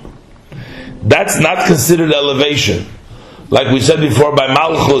 That's not considered elevation. Like we said before, by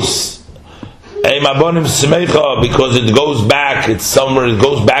Malchus, because it goes back, it's somewhere, it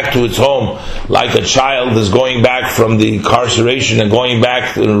goes back to its home, like a child is going back from the incarceration and going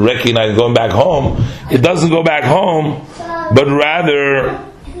back to recognize going back home. It doesn't go back home, but rather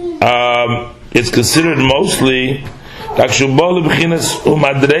it's considered mostly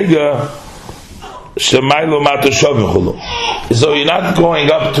so you're not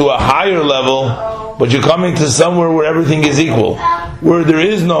going up to a higher level, but you're coming to somewhere where everything is equal, where there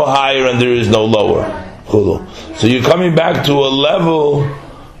is no higher and there is no lower. So you're coming back to a level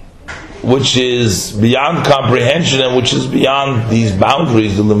which is beyond comprehension and which is beyond these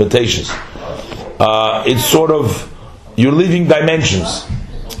boundaries, the limitations. It's sort of, you're leaving dimensions.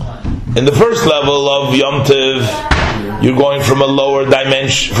 In the first level of Yom Tov, you're going from a lower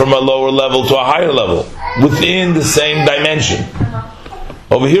dimension, from a lower level to a higher level, within the same dimension.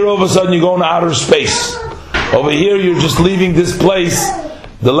 Over here, all of a sudden, you're going to outer space. Over here, you're just leaving this place.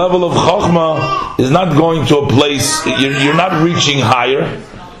 The level of Chokhmah is not going to a place, you're not reaching higher.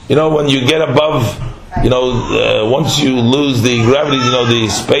 You know, when you get above, once you lose the gravity, the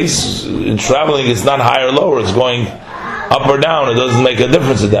space in traveling, it's not higher or lower, it's going up or down. It doesn't make a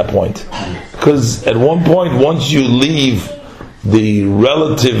difference at that point. Because at one point, once you leave the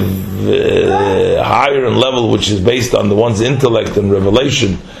relative higher level, which is based on the one's intellect and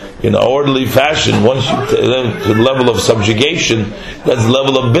revelation, in an orderly fashion, once you to the level of subjugation, that's the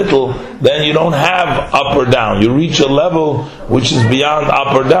level of bittul, then you don't have up or down. You reach a level which is beyond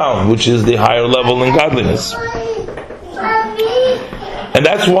up or down, which is the higher level in godliness. And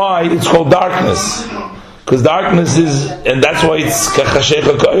that's why it's called darkness. Because darkness is, and that's why it's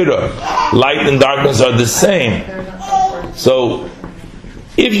kachashecha ka'ira. Light and darkness are the same. So,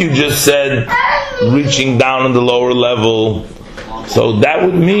 if you just said reaching down in the lower level, so that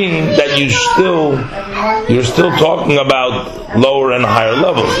would mean that you're still talking about lower and higher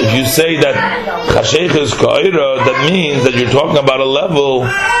levels. If you say that chashecha is ka'ira, that means that you're talking about a level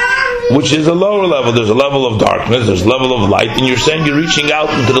which is a lower level. There's a level of darkness, there's a level of light, and you're saying you're reaching out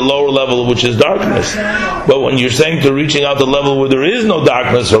into the lower level, which is darkness. But when you're saying to reaching out the level where there is no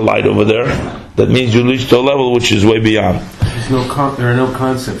darkness or light over there, that means you reach to a level which is way beyond. There are no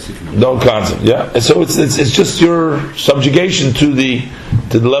concepts. No concept, yeah. And so it's just your subjugation to the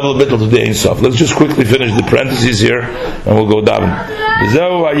level of bittul, to the Ein Sof. Let's just quickly finish the parentheses here, and we'll go down.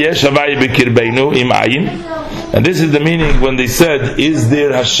 And this is the meaning when they said, "Is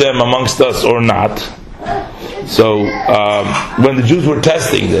there Hashem amongst us or not?" So when the Jews were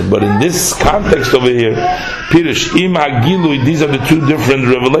testing them, but in this context over here, Pirush Im Hagilui, these are the two different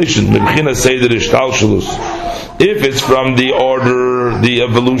revelations. If it's from the order, the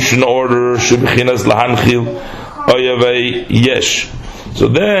evolution order, Shubchinas Lahanchil Oyavei Yesh. So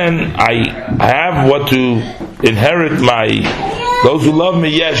then I have what to inherit those who love me,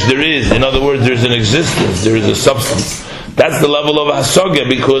 yes, there is. In other words, there's an existence, there is a substance. That's the level of Hasogya,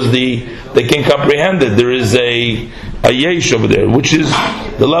 because they can comprehend it. There is a Yesh over there, which is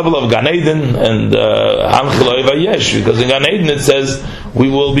the level of Gan Eden and Hanchil Oyva Yesh, because in Gan Eden it says we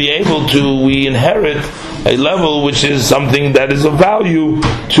inherit a level which is something that is of value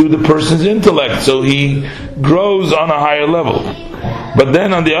to the person's intellect, so he grows on a higher level. But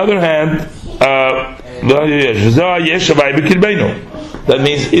then on the other hand, that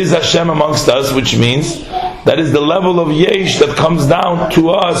means, is Hashem amongst us, which means that is the level of Yesh that comes down to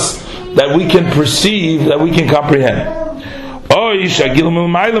us, that we can perceive, that we can comprehend. Or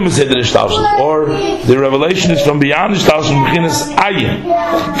the revelation is from beyond Ayin,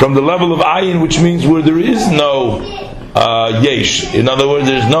 from the level of Ayin, which means where there is no Yesh. In other words,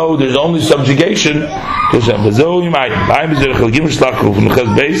 there's only subjugation. Two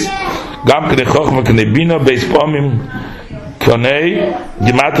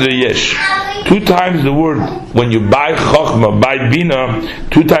times the word, when you buy Chokhmah, buy Bina,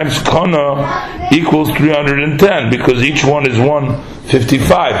 2 times Kona equals 310, because each one is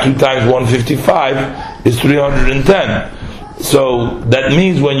 155. 2 times 155 is 310. So that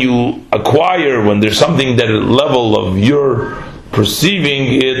means when you acquire, when there's something that at level of your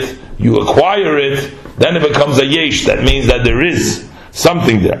perceiving it, you acquire it, then it becomes a Yesh. That means that there is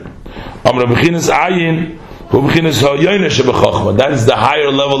something there. That is the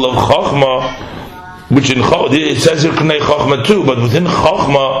higher level of Chokhmah, which in it says here Knei Chochma too, but within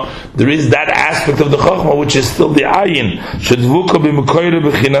Chochma there is that aspect of the Chochma which is still the Ayin. Shedvuka b'mekoyre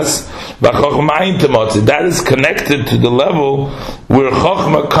b'chinas v'Chochma ayin temotzi. That is connected to the level where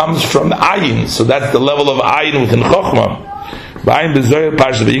Chochma comes from the Ayin. So that's the level of Ayin within Chochma. Ba'ayin b'zoyer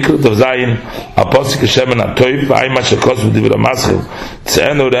parsha v'yikrat of Zayin aposik Hashem and Atoyv ba'ayin mashakos v'divra maschil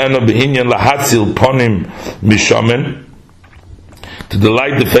tze'enu re'enu b'inyan lahatzil ponim mishomen, to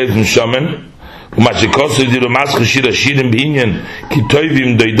delight the faith in Shomen. That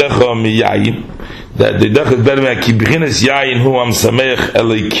doidach is better than kibchines yayin hu am sameach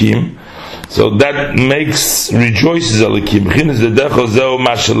elikim. So that makes rejoices elikim. Bchines dedecho zeu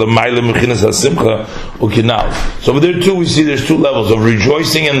mashal ma'ilem bchines hasimcha ukinal. So over there too we see there's two levels of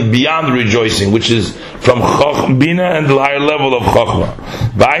rejoicing and beyond rejoicing, which is from Choch Bina and the higher level of Chochma.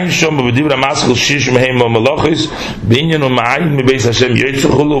 Ba'ayin shom b'divra maschil shish mehem malachis b'inyan u'ma'ayin mibeis Hashem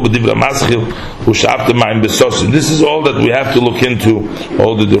yitzchulu b'divra maschil u'shavte ma'im b'sosin. This is all that we have to look into,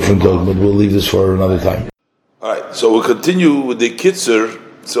 all the different things, but we'll leave this for another time. All right, so we'll continue with the Kitzur.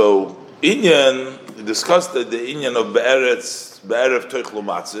 So Inyan, we discussed that the Inyan of Be'erev Toichlu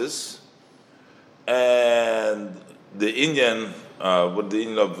Matzis, and the Inyan, with the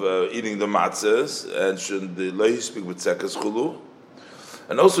Inyan of eating the matzahs, and should the Lehi speak with Tzekas Chulu.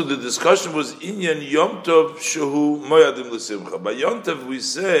 And also the discussion was Inyan Yom Tov Shehu Moyadim L'Simcha. By Yom Tov we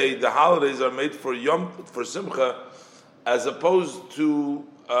say the holidays are made for Simcha, as opposed to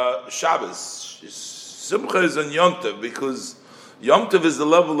Shabbos. Simcha is on Yom Tov because Yom Tov is the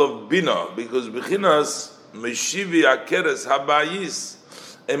level of Bina, because Bechinas Meshivi Akeres Habayis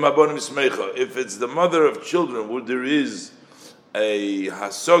Emabonim Smecha. If it's the mother of children where there is a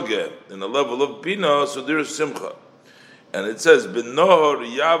Hasoge in the level of Bina, so there is Simcha. And it says, B'nohor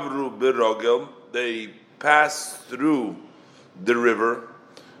Yavru Birogel, they pass through the river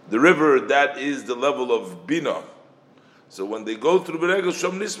that is the level of Bina. So when they go through Beregel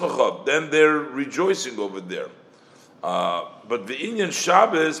Shom Nismachot, then they're rejoicing over there. But the Inyan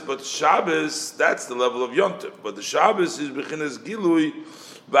Shabbos, that's the level of Yontif. But the Shabbos is Bechinas Gilui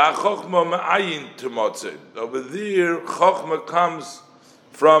V'Chochma Ma'ayin Temotzei. Over there, Chochma comes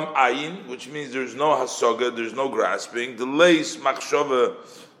from Ayin, which means there's no Hasoga, there's no grasping. The Leis Machshava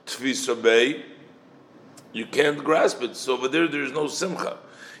Tfisobei, you can't grasp it. So over there's no Simcha.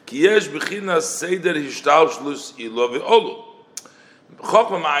 Ki yesh Bechinas Seder Hishtalshlus Ilo Ve'olu.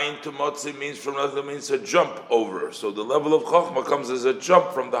 Chochma Ma'ayin Temotzi means from another, means a jump over. So the level of Chochma comes as a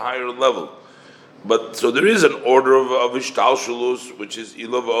jump from the higher level. But so there is an order of Ishtalshulus, which is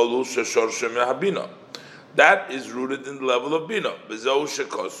Ilav Olu Shashor Shem Habina. That is rooted in the level of Bina. Bezo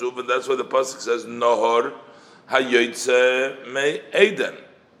Shekosuv, and that's why the pasuk says Nohor Hayoytze Me Eden.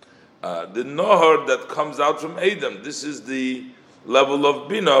 The Nohor that comes out from Eden. This is the level of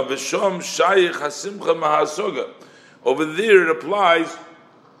Bina. V'shom Shayich Hasimcha Mahasoga. Over there it applies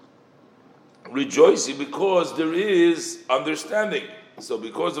rejoicing because there is understanding. So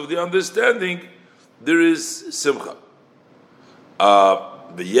because of the understanding, there is simcha.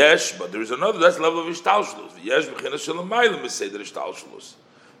 V'yesh, but there is another, that's the level of ishtalshlus. V'yesh b'chinas shelamaylim is seder ishtalshlus.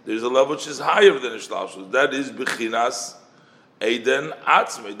 There is a level which is higher than ishtalshlus. That is b'chinas Eden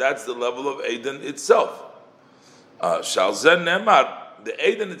atzmei. That's the level of Eden itself. Shalzen nemar. The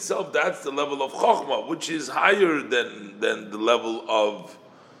Eden itself, that's the level of Chochma, which is higher than the level of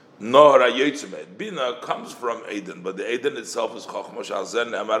Nohar HaYotzim. Bina comes from Eden, but the Eden itself is Chochma.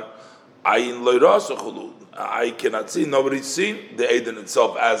 Shalzen Emar, Ayin Loiraso Chulu. I cannot see, nobody's seen the Eden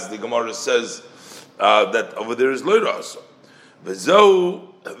itself, as the Gemara says that over there is Loiraso.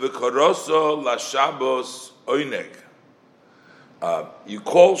 V'zeu v'koroso la Shabbos oineg. You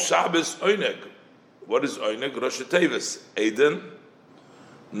call Shabbos oineg. What is oineg? Rosh Tevis. Eden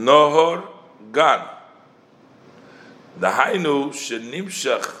Nohor Gan. The Hainu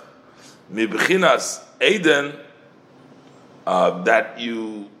Shenimshach Mibchinas Eden, that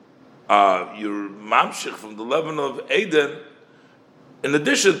you're mamshich from the level of Eden, in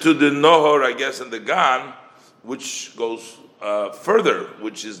addition to the Nohor, I guess, and the Gan, which goes further,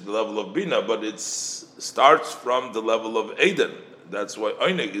 which is the level of Bina, but it starts from the level of Eden. That's why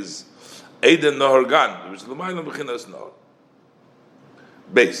Oineg is Eden Nohor Gan, which is L'maylam B'chinas Nohor.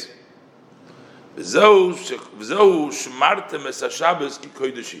 Base. That's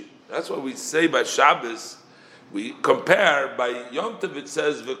why we say by Shabbos, we compare by Yom Tov it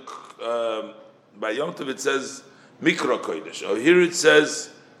says Mikra Kodesh. Or here it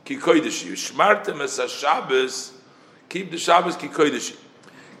says Ki Kodeshi. Shmartem es Shabbos, keep the Shabbos Ki Kodeshi.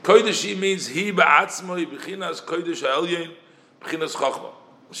 Kodeshi means he ba'atzmo b'chinas Kodesh ha'elyon b'chinas Chochma.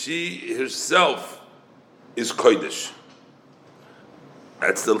 She herself is Kodesh.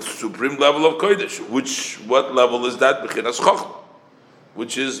 That's the supreme level of Kodesh. What level is that? Bechinas Chochma,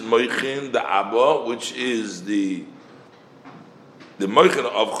 which is Moichin the Abba, which is the Moichin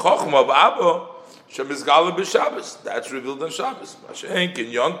of Chochma of Abba, Shemizgala b'Shabbos. That's revealed on Shabbos. Mashenk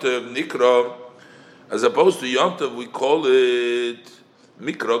in Yontev Nikra, as opposed to Yontev, we call it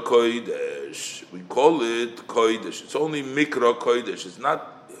Mikra Kodesh. We call it Kodesh. It's only Mikra Kodesh. It's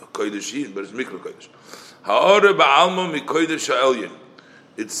not Kodeshin, but it's Mikra Kodesh. Ha'ore ba'alma mi Kodesh ha'elyon.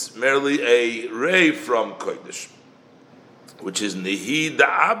 It's merely a ray from Kodesh, which is Nihi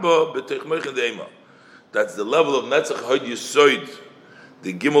da'aba b'teich Moichin de'ema. That's the level of Netzach Hod Yisoid,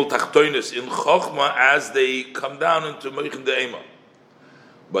 the Gimel Tachtoinus in Chochma as they come down into Moichin de'ema.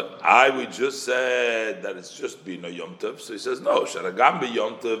 But we just said that it's just Bina Yom Tov. So he says, no, Sharagam be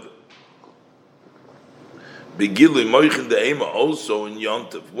Yom Tov. Begilui Moichin de'ema also in Yom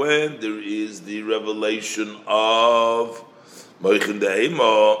Tov, when there is the revelation of Moichin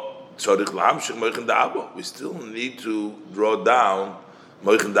de'ema, Tzorich L'hamshich Moichin de'aba. We still need to draw down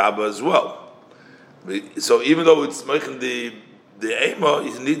Moichin de'aba as well. So even though it's Moichin de'ema,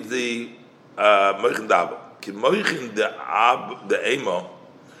 he needs the Moichin de'aba. Ki Moichin de'ema,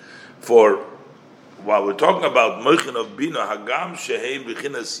 for while we're talking about Moichin of Bina, Hagam Sheheim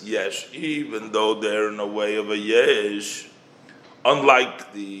Bechinas Yesh, even though they're in a way of a Yesh,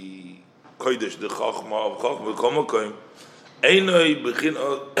 unlike the Kodesh, the Chochma of Chochma, Komakoim, Einoi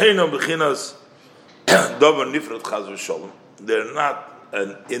Bechinas Dover Nifrat Chaz v'Sholom. They're not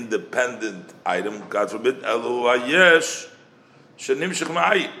an independent item, God forbid, Elu HaYesh Shenimshech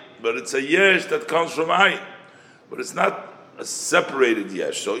Ma'ayin, but it's a Yesh that comes from Ayin, but it's not a separated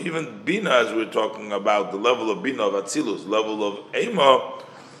yesh. So even Bina, as we're talking about, the level of Bina of Atzilus, level of Ema,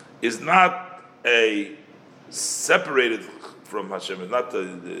 is not a separated from Hashem. It's not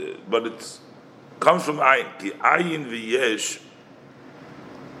but it comes from Ayin. Ki Ayin v'yesh.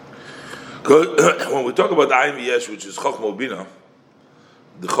 When we talk about Ayin v'yesh, which is Chochma Bina,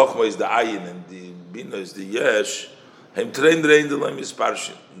 the Chochma is the Ayin and the Bina is the yesh. They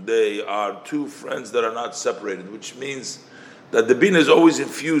are two friends that are not separated, which means that the Bina is always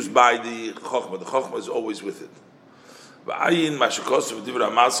infused by the Chochma. The Chochma is always with it. V'ayin mashikosav divra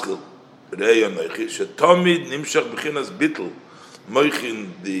maschil reyon noichi shetomid nimshach b'chinas bitl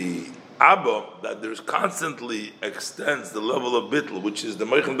moichin the Abba, that there's constantly extends the level of bitl, which is the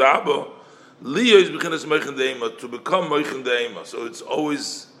moichin the Abba. Liyo is b'chinas moichin the Ema, to become moichin the Ema. So it's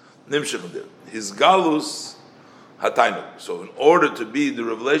always nimshach there. His galus hatainug. So in order to be the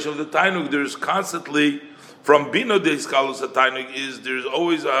revelation of the tainug, there's constantly from Bina de Iskalus HaTainug is there's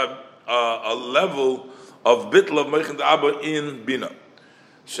always a level of bitl of Moichin Abba in Bina.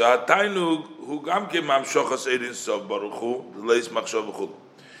 Sha'atainug hu gamke mamshochas erin sof baruch hu leis machshav v'chul.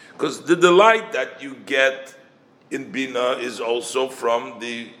 Because the delight that you get in Bina is also from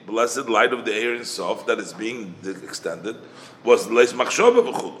the blessed light of the Erin Sof that is being extended was leis machshav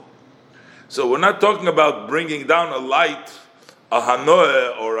v'chul. So we're not talking about bringing down a light, a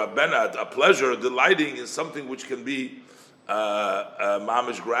hanoeh or a benat, a pleasure, delighting in something which can be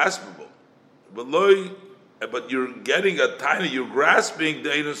mamish graspable. But you're getting a tiny, you're grasping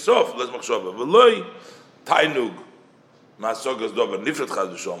the Ein Sof, les machshava. V'loi tainug ma'asogas dover nifrat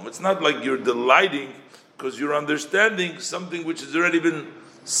chaz v'sholom. It's not like you're delighting because you're understanding something which has already been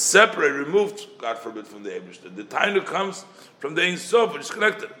separated, removed, God forbid, from the Eibishter. The tainug comes from the Ein Sof, which is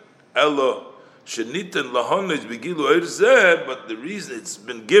connected. Elo. But the reason it's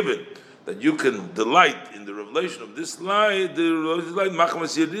been given that you can delight in the revelation of this light,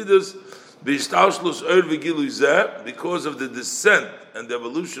 because of the descent and the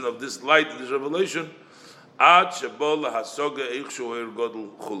evolution of this light and this revelation, until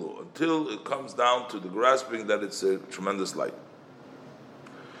it comes down to the grasping that it's a tremendous light.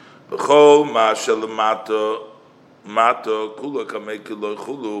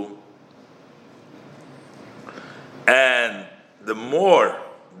 And the more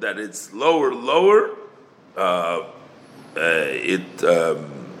that it's lower,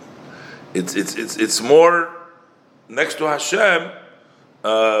 it's more next to Hashem.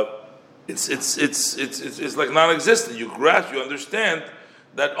 It's like non-existent. You grasp, you understand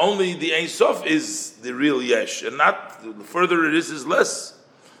that only the Ein Sof is the real Yesh, and not the further it is less.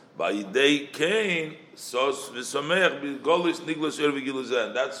 And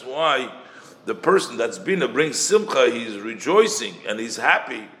that's why the person that's Bina brings Simcha, he's rejoicing and he's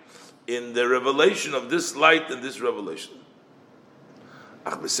happy in the revelation of this light and this revelation.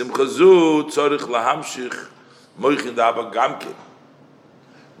 But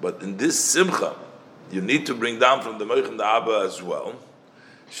in this Simcha, you need to bring down from the Moichin Da'aba as well.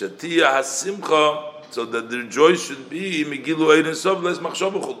 Shatia HaSimcha so that the joy should be Megilu Ein Sof Les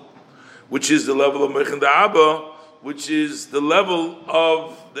Machshava Chulu, which is the level of Mechin Da'aba, which is the level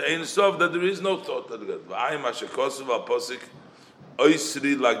of the Ein Sof, that there is no thought. V'ayim Hashekosu V'Aposik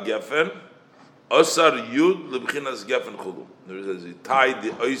Oisri La Gefen Osar Yud Lebchinas Gefen Chulu. There is, you tie the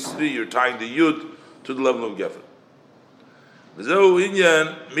Oisri, you're tying the Yud to the level of Gefen. V'zeu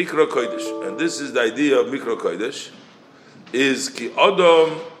Inyan Mikro Kodesh, and this is the idea of Mikro Kodesh, is Ki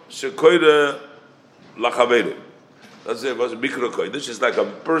Odom Shekoire Lachaveru. Let's say it was a Mikro Kodesh. It's like a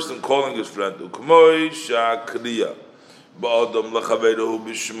person calling his friend. Ukmoi Shakriya Ba'odom Lachaveru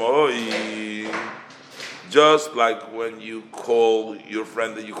Bishmoi. Just like when you call your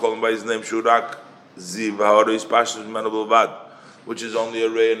friend, that you call him by his name, Shurak Ziv Haoris Pashas Menabel Vad, which is only a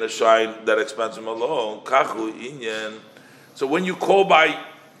ray and a shine that expands him alone. Kachu Inyan. So when you call by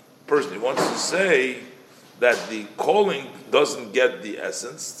person, he wants to say that the calling doesn't get the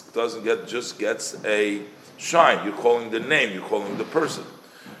essence, just gets a shine. You're calling the name, you're calling the person.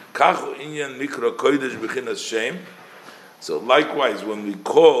 Kachu Inyan Mikra Kodesh Bechinas Shem. So likewise, when we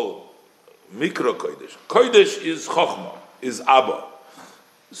call Mikra Kodesh, Kodesh is Chochmah, is Abba.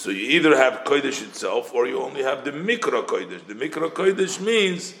 So you either have Kodesh itself, or you only have the Mikra Kodesh. The Mikra Kodesh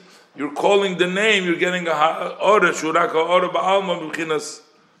means you're calling the name, you're getting a order, Shuraka order Ba'alma Bechinas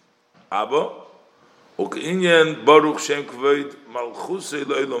Abba. Uk'inyan Baruch Shem Kvoid Malchusei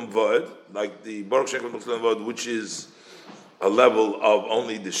Lo'elam Voed, like the Baruch Shem Kvoid Malchusei Lo'elam Voed, which is a level of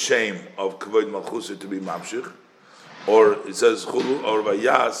only the shame of Kvoid Malchusei to be Mamshich, or it says Chulu, or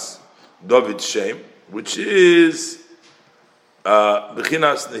Vayas David Shem, which is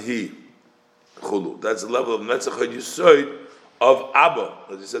Bechinas Nehi Chulu. That's the level of Netzach HaYisoid of Abba,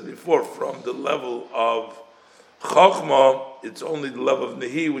 as I said before, from the level of Chochmah, it's only the level of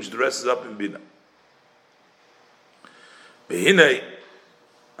Nehi, which the rest is up in Bina.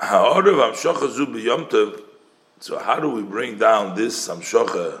 So how do we bring down this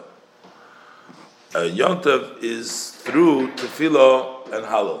Hamshocha? Yom Tov is through Tefillah and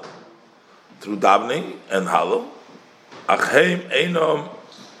Halal, through davening and Halal. Achheim Einom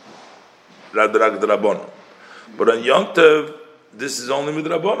Radrag Drabonim. But on Yom Tov, this is only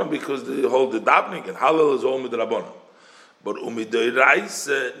Midrabonim, because they hold the davening and Halal is all Midrabonim. But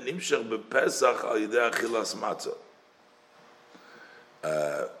Umidoiraise Nimshach BePesach Al Yidei Achilas Matzah.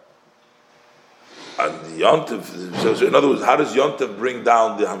 And Yom Tov, so in other words, how does Yom Tov bring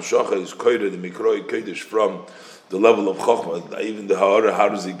down the Hamshocha, is Koyre, the Mikroi Kodesh, from the level of Chochmah, even the Ha'ara, how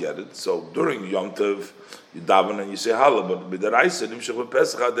does he get it? So during Yom Tov, you daven and you say Halal, but with the Raisa, Nimshach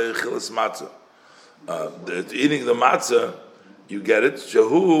BePesach Al Yidei Achilas Matzah. Eating the matzah, you get it.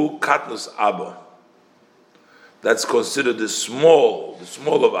 Shehu Katnus Abba. That's considered the small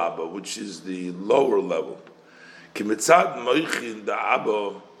of Abba, which is the lower level. Kimitzad Moichin da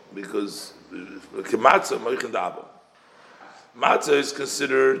Abba, because Kimatzah Moichin da Abba. Matzah is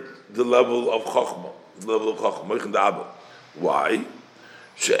considered the level of Chochmah, Moichin da Abba. Why?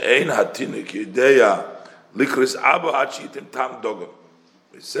 She'ein hatinik yideya likris Abba achitim tam dogam.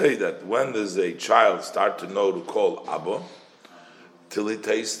 We say that when does a child start to know to call Abba? Till he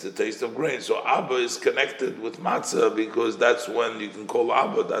tastes the taste of grain. So Abba is connected with matzah, because that's when you can call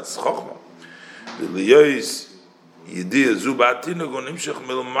Abba. That's Chochmah. He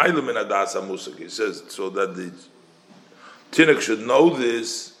says, so that the Tinuk should know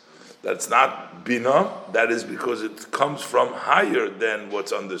this, that's not Bina, that is because it comes from higher than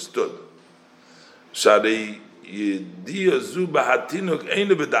what's understood. Because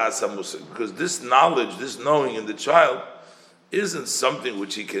this knowledge, this knowing in the child, isn't something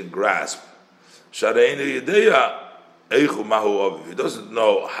which he can grasp. He doesn't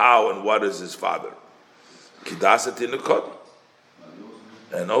know how and what is his father. And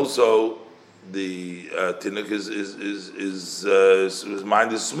also the tinuk his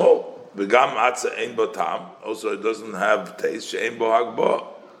mind is small. Also it doesnn't have taste.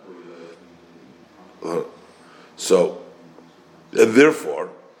 So, and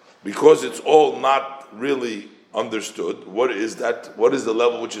therefore, because it's all not really understood, what is that? What is the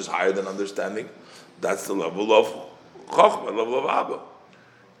level which is higher than understanding? That's the level of Chochmah, level of Abba.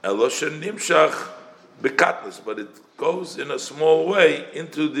 Eloshen nimshach bekatnus, but it goes in a small way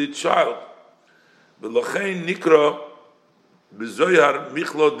into the child. V'lochein nikra b'zoyar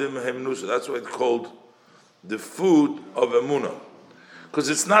michlo dim hemnusa. That's why it's called the food of emunah, because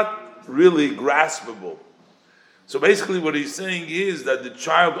it's not really graspable. So basically, what he's saying is that the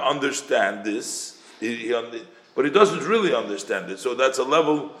child understands this, but he doesn't really understand it. So that's a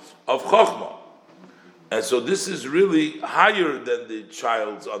level of chokhmah. And so this is really higher than the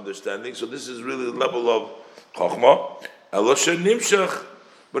child's understanding. So this is really the level of chokhmah. Eloshen nimshach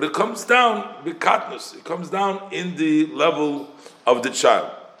But it comes down bikatnus. It comes down in the level of the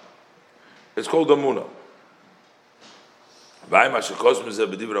child. It's called amuna. V'ayim hashekos mizeh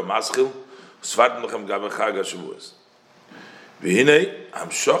b'divra maschil sfat mechem gabe chag hashavuos. V'hinei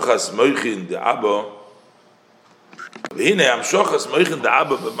hamshochas moichin de'aba. V'hinei hamshochas moichin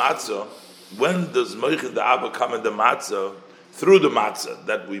de'aba b'matzah. When does moichin de'aba come in the matzah? Through the matzah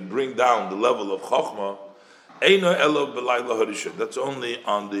that we bring down the level of chokhmah. Eino elo b'layla harishon. That's only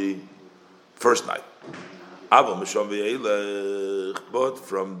on the first night. Ava mishom v'yelech. But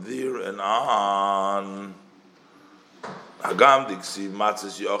from there and on, Hagam diksi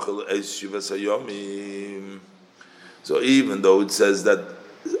matzahs yochel es shivas hayomim. So even though it says that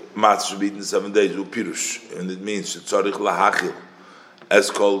matzah should be eaten 7 days, upirush, and it means shetzarich lahachil,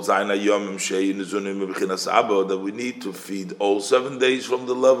 as called zayin hayomim she'yin nizunim b'chinas abo, that we need to feed all 7 days from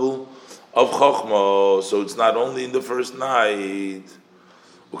the level of chokhmah. So it's not only in the first night.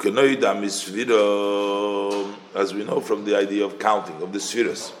 As we know from the idea of counting of the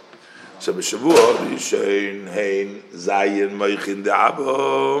spheres. So that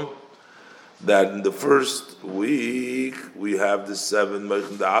in the first week we have the 7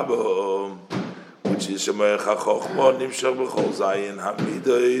 moichin da'abo, which is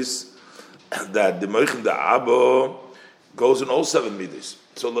that the moichin da'abo goes in all 7 midas.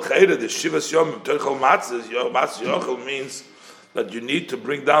 So the shivas yomim toichel matzah yochel means that you need to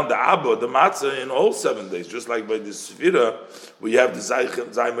bring down the abba, the matzah, in all 7 days. Just like by the sfira, where you have the zay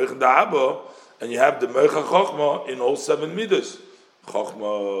moichin the abba, and you have the moicha chokhmah in all 7 midas.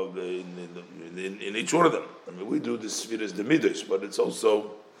 Chokhmah in each one of them. I mean, we do the sfiras, the midas, but it's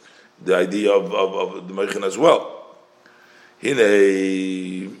also the idea of the moichin as well.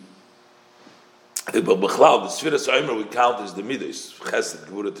 Hinei. But B'chlal, the Sfiras Omer we count as the Midas, Chesed,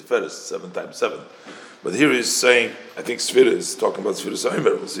 Gevurah, Tiferes, 7 times 7. But here he's saying, I think Sfira is talking about Sfiras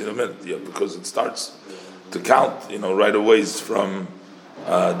Omer, we'll see in a minute, because it starts to count, right away from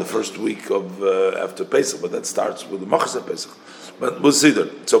the first week of after Pesach, but that starts with the Machzah Pesach. But we'll see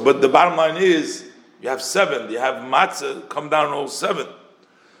that. So, but the bottom line is, you have 7, you have Matzah, come down all 7.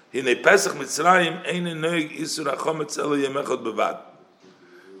 Hinei Pesach Mitzrayim, Eine Noeg Isur HaChometz Elo Yemechot Bevad.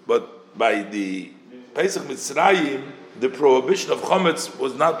 But by the Pesach Mitzrayim, the prohibition of chometz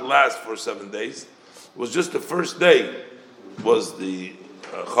was not last for 7 days. It was just the first day was the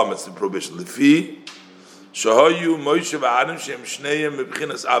chometz, the prohibition. Lefi shahayu Moshe v'Aaron shem shneim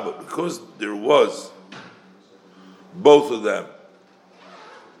mebchinas Abba, because there was both of them.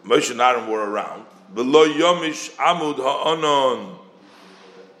 Moshe and Aaron were around. V'lo yomish amud ha'anon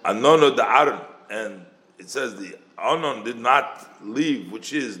anono da'Aaron, and it says the anon did not leave,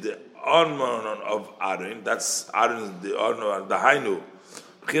 which is the Arnon of Aaron, that's Aaron, the Arnon, the Hainu,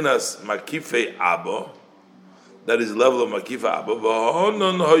 Chinas Makifei Abba, that is the level of Makifei Abba,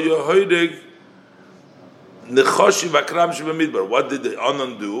 V'Hanon Hoyohoideg Nechoshi Vakram Shebamidbar. What did the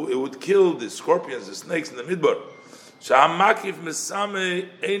Anon do? It would kill the scorpions, the snakes in the Midbar. Sha'amakif Mesame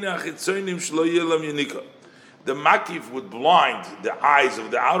Eina Chitzoinim Shlo Yelam Yenika. The Makif would blind the eyes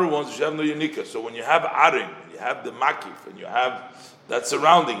of the outer ones which have no Yenika. So when you have Aaron, you have the Makif, and you have that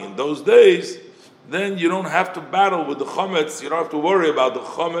surrounding in those days, then you don't have to battle with the chometz. You don't have to worry about the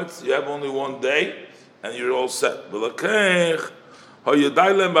chometz. You have only 1 day, and you're all set. So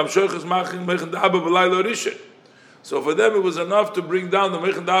for them, it was enough to bring down the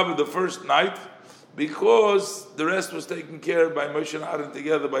Moichin Da'aba the first night, because the rest was taken care of by Moshe and Aaron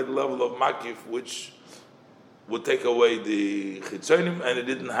together by the level of Makif, which would take away the chitzonim, and it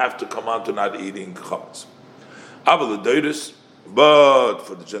didn't have to come out to not eating chometz. But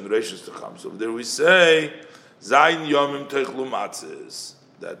for the generations to come, so there we say, Zayin Yomim Teichlu Matzahs,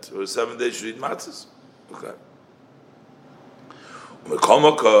 that for 7 days you eat matzahs. Okay.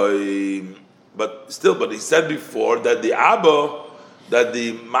 But he said before that the Abba, that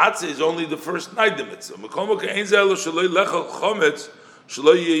the matzah is only the first night the mitzvah.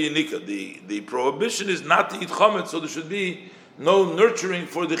 The prohibition is not to eat chometz, so there should be no nurturing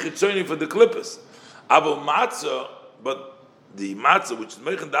for the chitzoni, for the klippas. Abba matzah, but the matzah, which is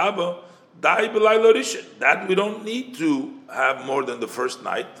Moichin Da'aba, Dai B'layla Rishon, that we don't need to have more than the first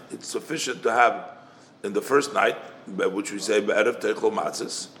night. It's sufficient to have in the first night, which we say Be'erev Teichel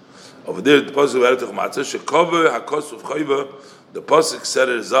Matzahs. Over there, the pasuk Be'erev Teichel Matzahs, Shekove HaKos Uvchayva, the pasuk set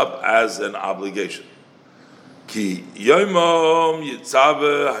it up as an obligation. Ki Yoimom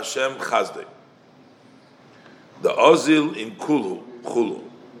Yitzave Hashem Chazdei, the Ozil in Chulu.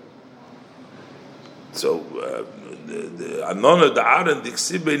 So the Anona the Aaron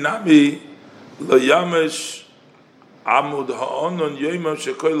Diksibe Nami Lo Yamesh Amud Ha'onon Yoimam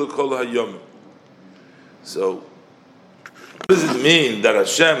Shekoil Kol Hayom. So What does it mean that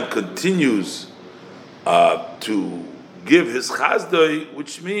Hashem continues to give His Chazdoi,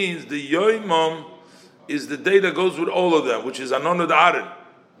 which means the Yoimom is the day that goes with all of them, which is Anon ad Aaron.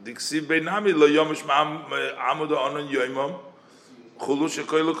 Diksi beinami lo yomish ma'amud anon yoimom chulu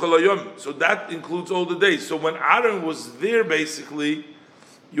shekoylu kol hayom. So that includes all the days. So when Aaron was there, basically,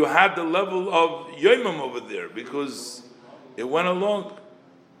 you had the level of yoimom over there because it went along.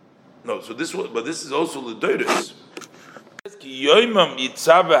 No, so this was, but this is also L'Doros.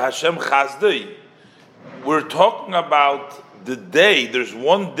 We're talking about the day. There's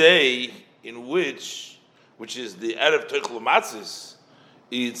one day in which is the Erev Teichel Matzis.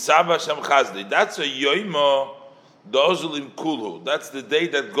 That's a Yoima Dozulim Kulhu. That's the day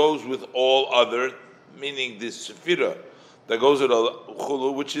that goes with all other, meaning the Sefira that goes with all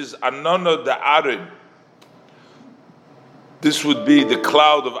Chulu, which is Anona the Aaron. This would be the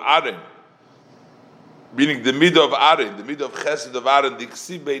cloud of Aaron, meaning the midah of Aaron, the midah of Chesed of Aaron, the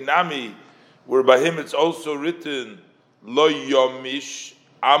Ksi Beinami, where by him it's also written Lo Yomish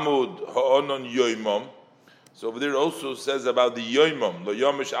Amud Ha'onon Yoimom. So over there also says about the Yoimom, Lo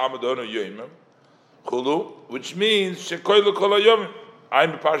Yomish Amud Ha'onon Yoimom, Chulu, which means Shekoylu Kol HaYomim.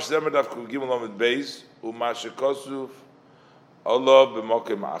 I'm a Parsh Zemer Daf Kuf Gimel Lamed Beis Uma Shekosuf Allah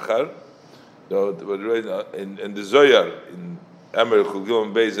B'Mokem Achar. In the Zoyar, in Emer Kuf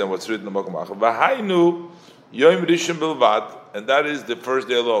Gimel Beis, and what's written in Mokem Achar, V'Hainu Yom Rishon Bilvad, and that is the first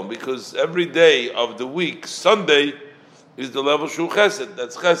day alone, because every day of the week, Sunday is the level Shu Chesed,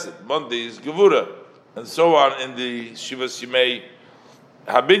 that's Chesed. Monday is Gevura, and so on in the Shivas Yimei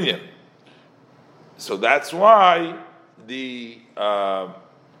Habinyan. So that's why the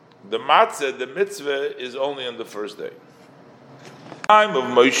matzah, the mitzvah, is only on the first day. Time of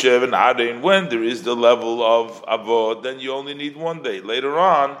Moshe and Aaron, when there is the level of Avod, then you only need one day. Later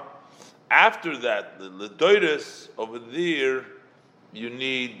on, after that, the L'Doros over there, you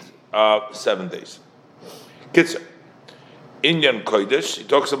need 7 days. Kitzur. Inyan Kodesh, he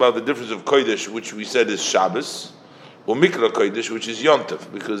talks about the difference of Kodesh, which we said is Shabbos, or Mikra Kodesh, which is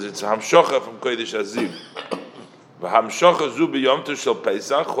Yontif, because it's Hamshocha from Kodesh Aziv. Hamshocha zu b'Yontif shel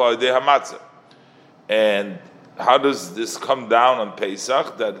Pesach, hu'adei hamatzah. And how does this come down on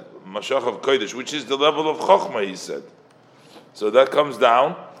Pesach? That Mashach of Kodesh, which is the level of Chochmah, he said. So that comes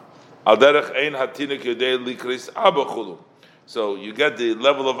down. Al derech ein hatinik yodei likris Abba chulu. So you get the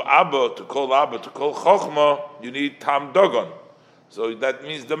level of Abba, to call Chochmah, you need Tam Dogon. So that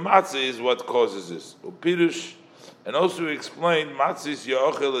means the matzah is what causes this. Upirush, and also we explained, matzis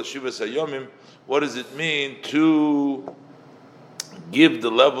ya'ochel shivas hayomim, what does it mean to give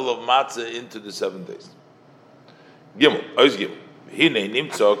the level of matzah into the 7 days? Gimel, Ois Gimel. Hine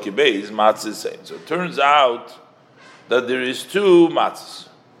nimtzo kibeiz matzah saying. So it turns out that there is 2 matzahs.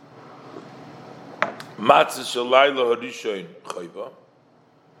 Matzah shalayla harishoin chayva.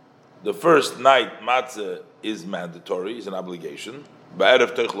 The first night matzah is mandatory, is an obligation.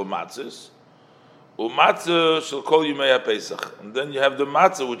 Ba'erev teichlo matzahs. U'matzah shall kol yimei ha-Pesach. And then you have the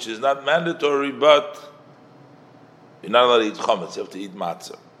matzah, which is not mandatory, but you're not allowed to eat chametz. You have to eat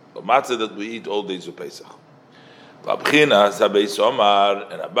matzah. The matzah that we eat all days of Pesach. V'abchinas ha-beis omar,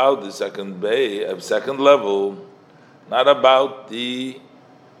 and about the second level, not about the.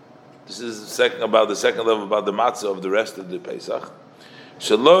 This is about the second level, about the matzah of the rest of the Pesach.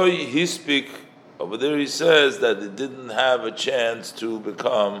 Shaloi, he speak over there. He says that it didn't have a chance to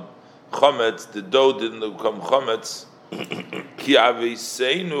become chometz. The dough didn't become chometz. Ki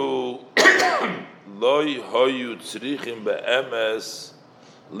aviseinu loy hoyu tzrichim beemes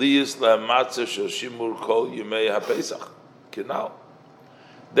liyis la'matzah shoshimur kol yimei haPesach. Now,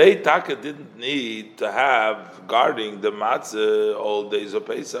 they taka didn't need to have guarding the matzah all days of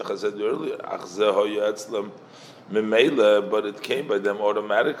Pesach. I said earlier, achzeh hoyu etzlam memela, but it came by them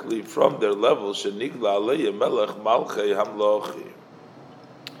automatically from their level. Shenigla alei melech malchei hamlochi.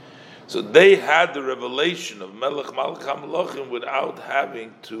 So they had the revelation of Melech Malchei Hamlochim without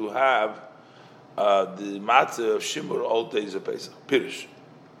having to have the matzah of Shimur all days of Pesach. Pirish.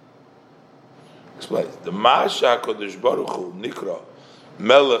 Explain. The Masha Kodesh Baruch Hu Nikra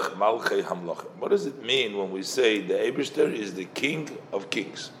Melech Malchei Hamlochim. What does it mean when we say the Eibishter is the King of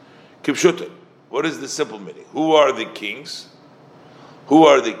Kings? Kipshuta. What is the simple meaning? Who are the kings? Who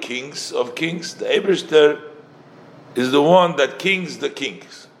are the kings of kings? The Eibishter is the one that kings the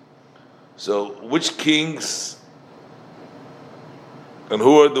kings. So, which kings and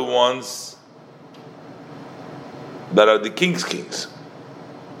who are the ones that are the kings' kings?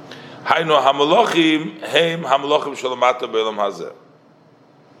 Hayno hamalachim heim hamalachim shalamata be'olam hazeh.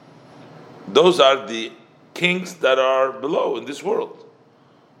 Those are the kings that are below in this world.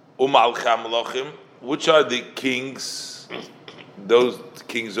 Umalcha hamalachim which are the kings, those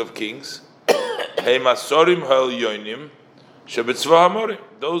kings of kings? Heimasorim ha'elyonim shebetzva hamorim.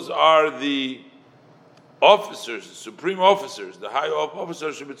 Those are the officers, supreme officers, the high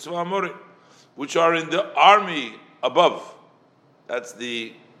officers shebetzva hamorim, which are in the army above. That's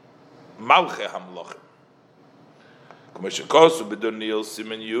the Malche Hamlochim. Kumeshikosu b'Doniel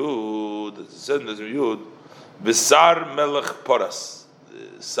Simen Yud. It says in Yud, V'sar Melech Poras,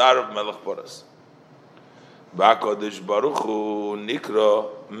 Sar of Melech Poras. Ba'Kodesh Baruch Hu Nikra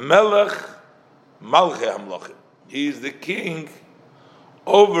Melech Malche Hamlochim. He is the king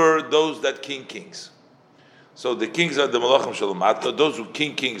over those that kings. So the kings are the Malachim Shalomata. Those who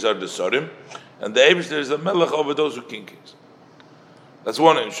kings are the Sorim, and the Eibushter is the Melech over those who kings. That's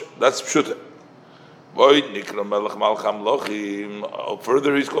one inch. That's Pshuta. Boy, Nikra Melech Malcham Lochim.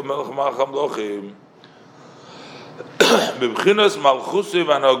 Further, he's called Melech Malcham Lochim.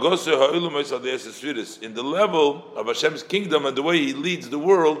 In the level of Hashem's kingdom and the way He leads the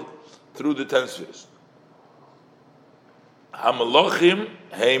world through the 10 spheres. Hamalochim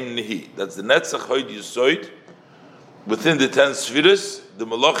Heim Nihi. That's the Netzach Hoyd Yisoid. Within the 10 spheres, the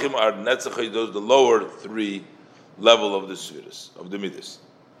Malachim are Netzach Hoyd, those the lower 3 level of the spheres, of the Midas.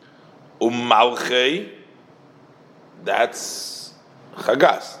 Malchei, that's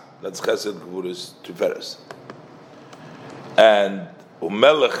Chagas. That's Chesed Gvuris Tiferes. And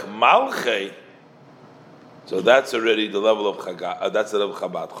Melech Malchei, so that's already the level of Chagas. That's the level of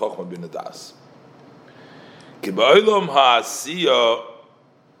Chabad, Chochmah bin Adas. Ki ba'olam ha'asiya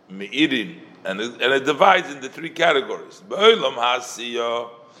me'irin, and it divides into 3 categories. Ba'olam ha'asiya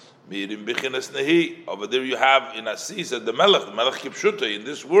me'irin b'chinas nehi. Over there you have in Asis the Melech Kipshuta. In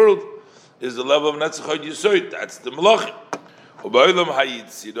this world is the level of Netzach Hod Yisoid. That's the Melachim. Ba'olam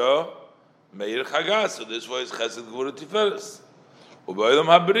ha'itzira me'ir Chagas. So this way is Chesed Gvura Tiferes. Ba'olam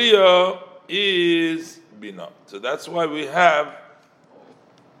ha'briya is Bina. So that's why we have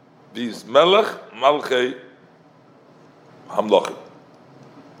these Melech, Malchei, Hamlochim.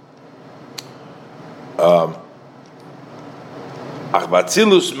 Ach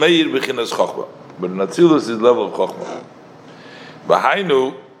Batzilus Meir B'chinas Chochma. But Natzilus is level of Chochma.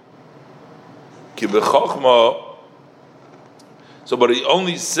 B'hainu Ki B'Chochma. So, but he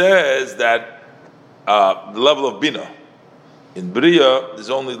only says that the level of Bina. In Bria, there's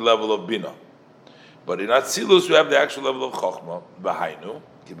only the level of Bina. But in Atzilus, we have the actual level of Chochma. B'hainu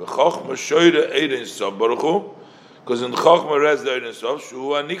Ki B'Chochma Shoyre Eidin Sof Baruch Hu. Because in Chochma rests the Eidin Sof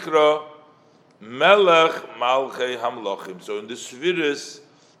Shu Anikra Melech Malchei Hamlochim. So in the Spheres,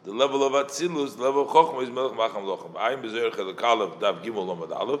 the level of Atzilus, the level of Chochma is Melech Malchei Hamlochim. Ayin Bezer Chelik Aleph Daf Gimel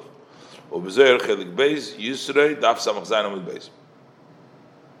Lomad Aleph, or Bezer Chelik Beis Yisrei Daf Samach Zayin Amud Beis.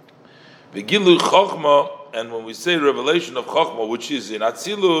 V'Gilu Chochma, and when we say revelation of Chochma, which is in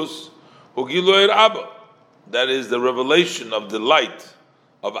Atzilus, Ugilu Er Abba, that is the revelation of the light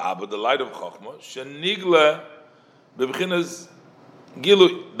of Abba, the light of Chochma, Shenigle B'Bchinas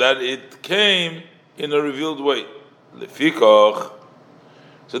Gilu, that it came in a revealed way. Lefikoch.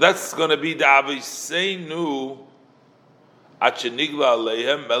 So that's going to be the Aviseinu Achenigla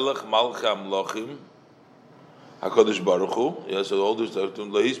Aleihem Melech Malcham Lochim HaKadosh Baruch Hu. Yes, so all those are to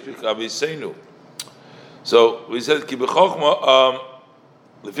Lehispik Aviseinu. So we said Ki B'Chochma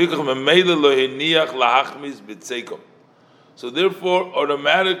Lefikoch Memele Loheniach Lahachmis B'Tzeikom. So therefore,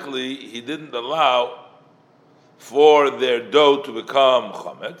 automatically, he didn't allow for their dough to become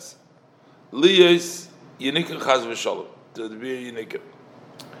chametz, liyes yinikah chaz v'shalom, to be yinikah.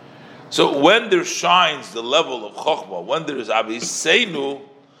 So when there shines the level of chokhmah, when there is aviseinu,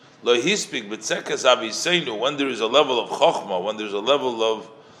 lo hispik b'tzekas aviseinu, when there is a level of chokhmah, when there is a level of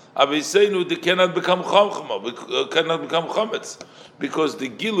aviseinu, they cannot become chokhmah, cannot become chametz, because the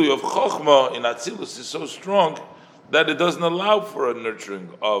gilui of chokhmah in Atzilus is so strong that it doesn't allow for a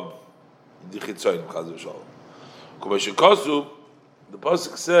nurturing of the chitzonim chaz v'shalom. The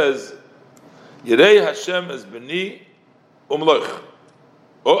pasuk says, "Yirei Hashem es b'ni umloch,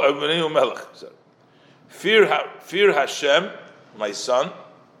 or b'ni umelech." Fear Hashem, my son,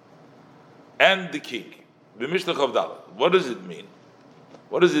 and the king. B'mishlach avdal. What does it mean?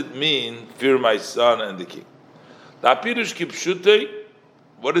 What does it mean? Fear my son and the king. The apirush kipshutei.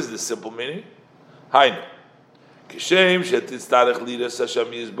 What is the simple meaning? Hainu. Kishem shetitzarech liras Hashem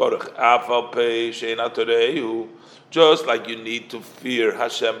yizborach afal pei she'ena toreihu. Just like you need to fear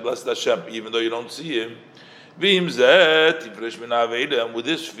Hashem, blessed Hashem, even though you don't see Him. And with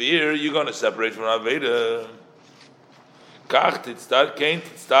this fear, you're going to separate from Aveda.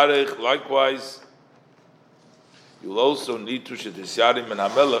 Likewise, you'll also need to should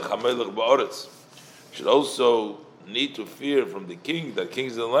also need to fear from the king, the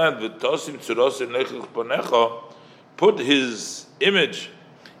kings of the land, put his image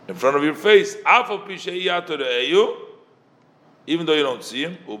in front of your face, even though you don't see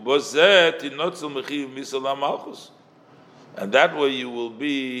him, and that way you will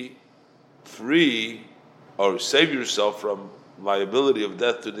be free or save yourself from liability of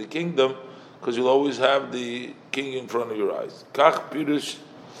death to the kingdom, because you'll always have the king in front of your eyes.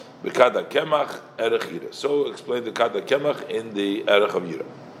 So explain the Kada Kemach in the Erech of Yira.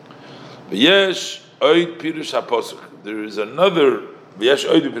 There is another. There's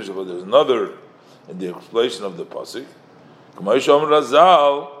another in the explanation of the pasuk.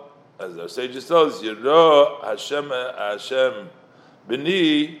 As our sages tell us, Yira Hashem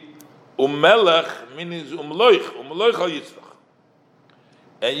b'ni umelech means umloich al yitzrach,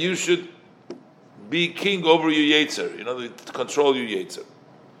 and you should be king over your yetzer. You know, to control your yetzer.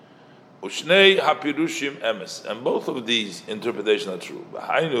 Ushnei hapirushim emes, and both of these interpretations are true.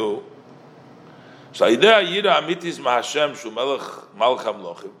 B'hainu sha'idei yira amitis ma'Hashem shu melech malch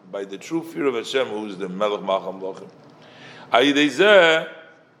hamlochim, by the true fear of Hashem, who is the melech malch hamlochim. Ha'idei zeh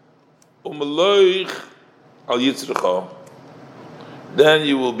umloich al yitzrecha, then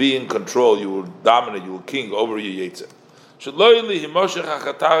you will be in control, you will dominate, you will king over your yetzer. Shelo li himoshech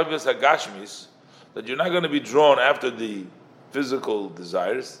hachatariv hagashmis, that you're not going to be drawn after the physical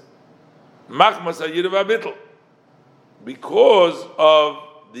desires. Machmas hayira v'abitl, because of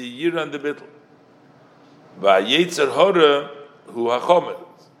the yira and the bitl. V'yetzer hora hu hachomet.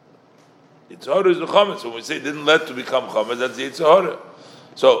 Yetzer hora is the chomet. So when we say didn't let to become chomet, that's yetzer hora.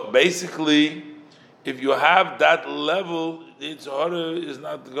 So basically, if you have that level, the yetzer hora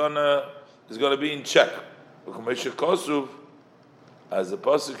is gonna be in check. As the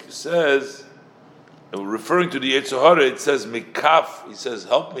pasuk says, referring to the Yetzer Hara, it says mikaf. He says,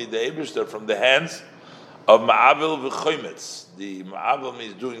 "Help me, the Eibishter, from the hands of ma'avil v'chometz." The ma'avil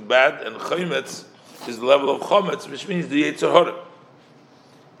means doing bad, and chometz is the level of chometz, which means the Yetzer Hara.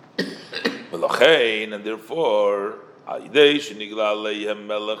 And therefore,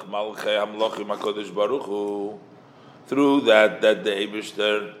 through that the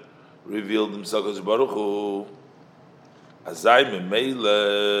Eibishter revealed himself as Baruch Hu.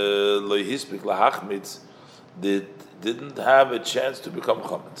 Didn't have a chance to become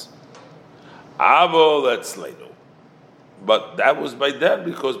chometz. But that was by them,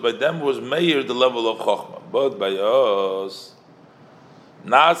 because by them was meir the level of chokhmah. But by us,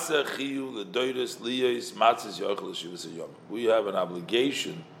 we have an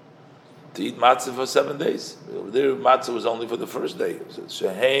obligation to eat matzah for 7 days. Over there, matzah was only for the first day. So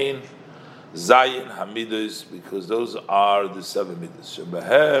shehein Zayin Hamidas, because those are the 7 midas.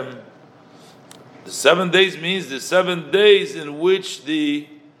 Shebehem, the 7 days means the 7 days in which the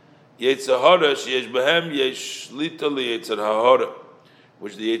Yetzer Hara, sheyesh behem yesh shlita liyetzer hara,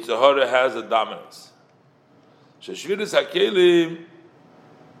 which the Yetzer Hara has a dominance. Sheshviris hakelim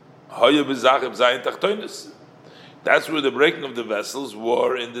haya b'zachem zayin tachtoinus. That's where the breaking of the vessels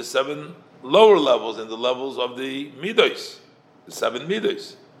were in the 7 lower levels, in the levels of the midos, the 7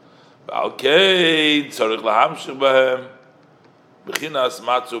 midos. That's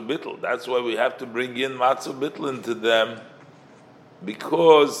why we have to bring in matzu bitl into them,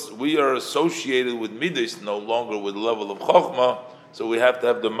 because we are associated with midas, no longer with the level of chokhmah, so we have to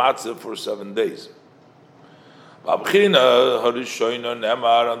have the matzah for 7 days. On the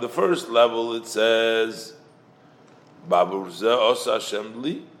first level it says,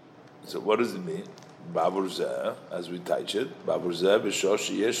 so what does it mean? Babur zeh, as we teach it, babur zeh b'shosh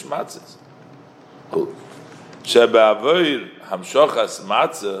yesh matzahs. Sheba'avoir hamshochas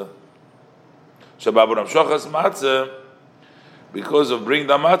matzah, because of bring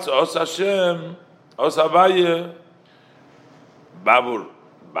the matzah, os Hashem, os Havaye, babur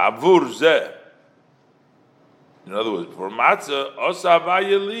zeh. In other words, for matzah, os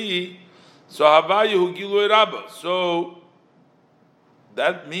Havaye li, so Havaye hu gilui rabba. So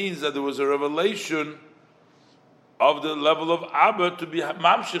that means that there was a revelation of the level of Abba to be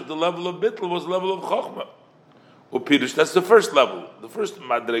mamshich. The level of Bittul was the level of Chokhmah. Upirush, that's the first level, the first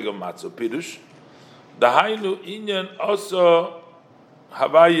madreg of Matzah. Pirush, the Hainu Inyan also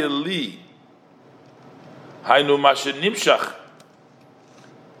Havaya Li, Hainu Mashe Nimshach,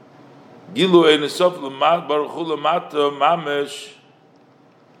 Gilu Enesof Lamat Baruch Hu Lamata Mamesh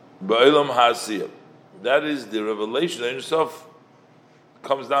Ba'elam Ha'asiyah. That is the revelation. Enesof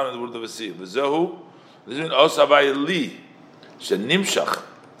comes down in the word of Asiyah. V'zehu, this is also Havaya Li, Shenimshach,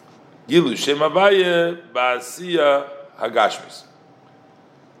 Gilu Shem Havaya Ba'asiyah Hagashmis.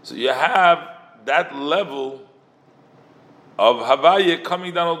 So you have that level of Havaya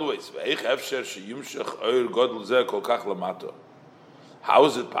coming down all the way. How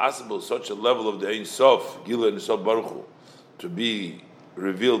is it possible such a level of the Ein Sof, Gila and Sof Baruch Hu, to be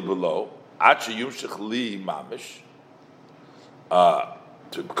revealed below? Mamish,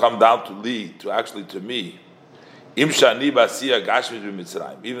 to come down to Li, to actually to me. Even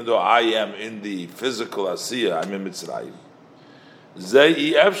though I am in the physical Asiya, I'm in Mitzrayim.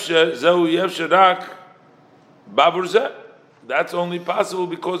 That's only possible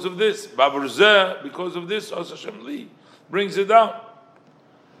because of this. Because of this, Hashem Li brings it down.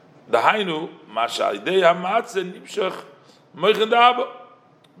 The Hainu,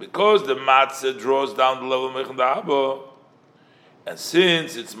 because the matzah draws down the level of Meichen Da'aba, and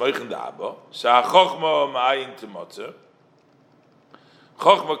since it's Meichen Da'aba, Sha'achokma ma'ayin t'motzah,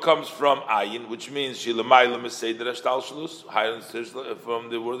 Chochma comes from ayin, which means she l'mayla meseder hashtalshlus, higher from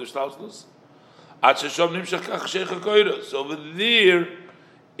the word hashtalshlus. At sheshom nimshach kach shecha koira. So over there,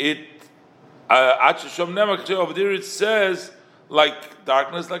 at sheshom nemak, over there it says like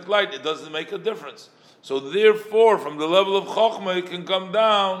darkness, like light. It doesn't make a difference. So therefore, from the level of Chochma, it can come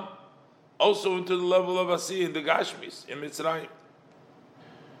down also into the level of Asiyah in the Gashmis, in Mitzrayim.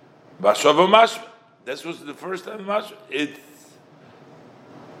 Bashava Mashma. This was the first time Mashma.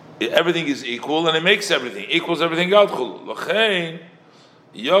 Everything is equal, and it makes everything, equals everything out. L'chein,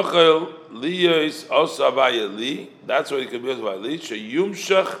 Yochel, Liyos, Osabaya Li. That's what it can be Osabaya Li.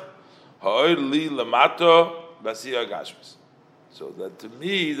 Sheyumshach, Ha'or Li, Lamato, Basiyah Gashmis. So that to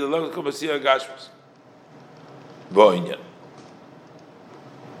me, the level of Basiyah Gashmis.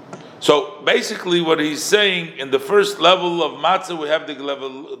 So basically, what he's saying in the first level of matzah, we have the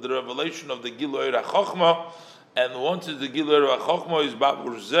revelation of the Giloy HaChochma, and once the Giloy HaChochma is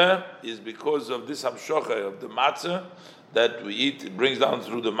Babur Zeh, is because of this Hamshocha of the matzah that we eat. It brings down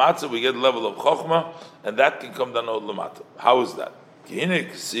through the matzah. We get the level of Chochma, and that can come down all the matzah. How is that?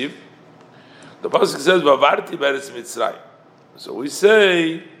 The pasuk says, "Vavarti beretz Mitzrayim." So we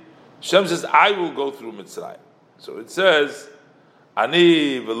say, Hashem says, "I will go through Mitzrayim." So it says,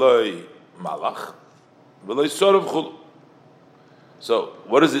 Ani v'loi malach, v'loi sorov chulu. So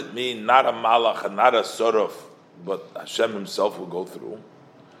what does it mean? Not a malach and not a sorov, but Hashem Himself will go through.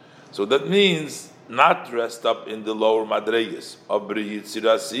 So that means not dressed up in the lower madregas of Bri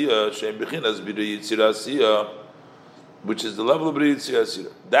Yitzira Asiyah, Shem Bechinas Bri Yitzira Asiyah, which is the level of Bri Yitzira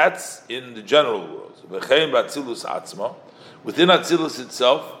Asiyah. That's in the general world. V'chein b'atzilus atzma, within Atzilus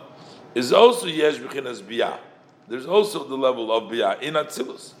itself, is also Yesh Bechinas Biyah. There's also the level of Biyah in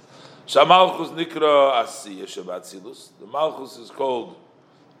Atzilus. Shamalchus Nikra Asiyah Shabatzilus. The Malchus is called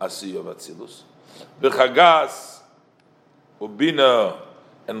Asiyah of Atzilus. B'chagas Ubina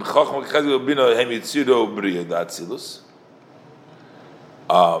and Chochma K'chazil Ubina Hem Yitziro Ubriya the Atzilus.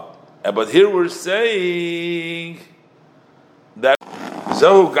 But here we're saying that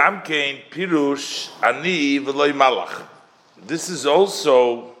Zahu Gamkein Pirush Ani V'loi Malach. This is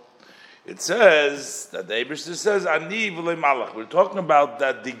also. It says that the Eibishter says Ani v'loi malach. We're talking about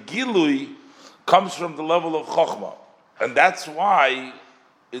that the Gilui comes from the level of Chochma, and that's why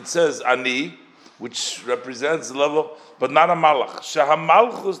it says Ani, which represents the level, but not a malach.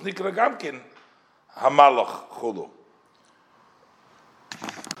 Shahamalchus nikra gamkin hamalach chulu.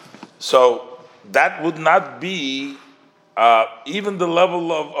 So that would not be even the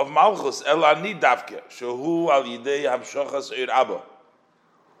level of malchus el ani davke shehu al yidei hamshachas eir abba.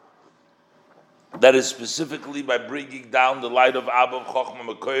 That is specifically by bringing down the light of Abba of Chochma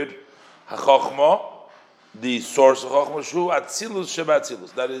Mekoir HaChochma, the source of Chochma Shu Atzilus Sheba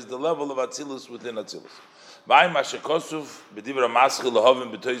Atzilus. That is the level of Atzilus within Atzilus. V'ayim Hashekosuf b'divra Maschil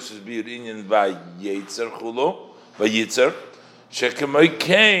Lahovim b'toysus bir inyan v'yetzer chulo v'yetzer shekemoy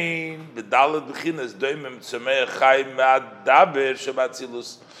kein b'dalet b'chinas doimim tzemei chai me'adaber Sheba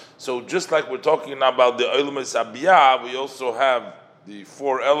Atzilus. So just like we're talking about the Oilmes Abiyah, we also have the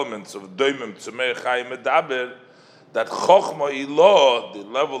four elements of Doimim, Tzemei, Chai, Medaber, that Chochma Ilah, the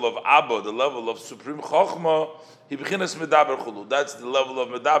level of Abba, the level of Supreme Chochma, He bechinas Medaber Chulu. That's the level of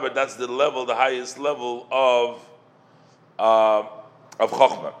Medaber, that's the level, the highest level of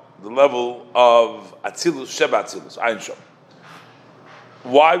Chochma, the level of Atzilus, Sheba Atzilus, Ein Shom.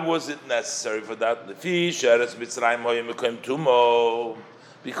 Why was it necessary for that?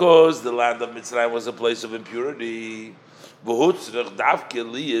 Because the land of Mitzrayim was a place of impurity. So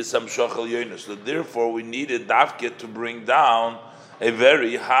therefore, we needed Davke to bring down a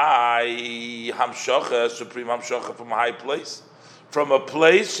very high Hamshocha, supreme Hamshocha from a high place. From a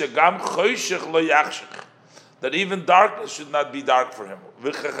place that even darkness should not be dark for him.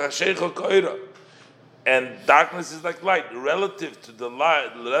 And darkness is like light, relative to the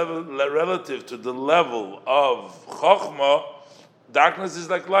level of chokhmah. Darkness is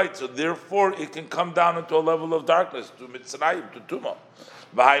like light, so therefore it can come down into a level of darkness to mitzrayim, to tumah.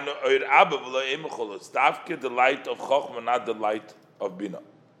 It's the light of chokhmah, not the light of bina.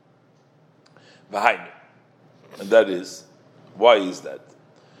 And that is, why is that?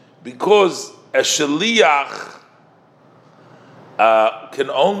 Because a shaliach can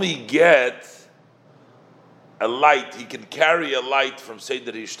only get a light, he can carry a light from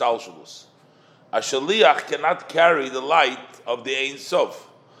Seder Hishtalshelus. A shaliach cannot carry the light of the Ein Sof.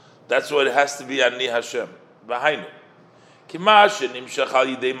 That's why it has to be Ani Hashem. Behind it.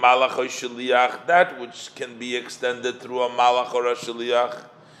 That which can be extended through a malach or a shaliach.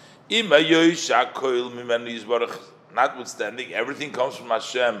 Notwithstanding, everything comes from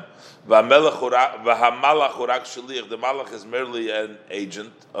Hashem. The malach is merely an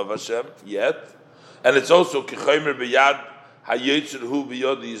agent of Hashem, yet. And it's also kichomer b'yad hayotzer hu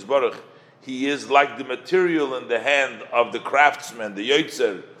b'yod yizbarach. He is like the material in the hand of the craftsman, the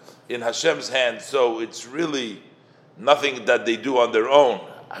yotzer, in Hashem's hand. So it's really nothing that they do on their own.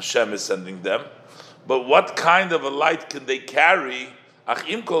 Hashem is sending them. But what kind of a light can they carry?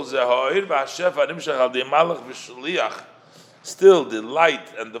 Still, the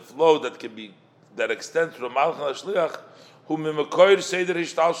light and the flow that extends to the malach and the shliach,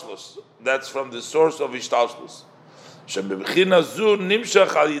 that's from the source of Ishtalshlus. From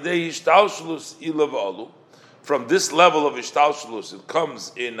this level of Ishtalshlus, it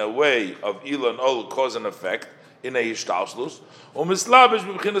comes in a way of Ila and Olu, cause and effect, in a Ishtalshlus.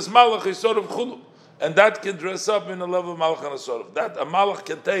 And that can dress up in a level of Malach and Asorov. That a Malach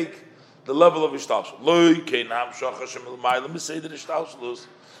can take the level of Ishtalshlus.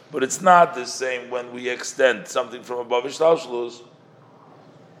 But it's not the same when we extend something from above Ishtalshlus.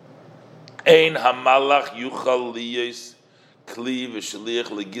 Ein hamalach yuchal liyes kli v'shaliach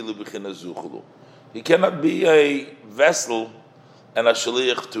legilu b'china zuchulu. He cannot be a vessel and a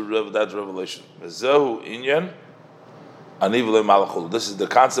shaliach to that revelation. Zehu inyan anivle malachul. This is the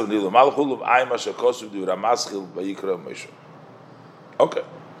concept of anivle malachul of ayim ashakosu di ramaschil v'yikra Moshe. Okay.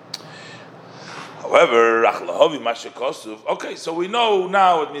 However, okay, so we know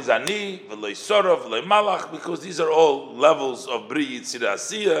now it means ani, v'lei sorov, v'lei malach, because these are all levels of bri yitzira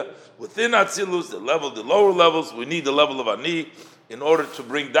asiya. Within Atzilus, the lower levels, we need the level of ani in order to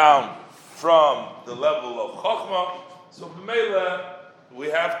bring down from the level of chokhmah. So b'meila, we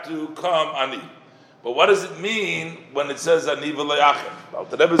have to come ani. But what does it mean when it says ani v'lei achem? Well,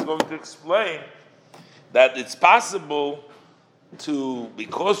 the Rebbe is going to explain that it's possible to,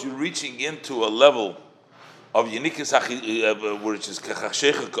 because you're reaching into a level of Yenikas which is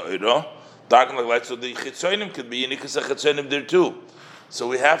Kachashecha Ka'ira, dark like light, so the Chitzonim could be Yenikas HaChitzonim there too. So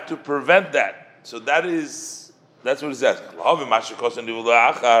we have to prevent that. So that's what it says.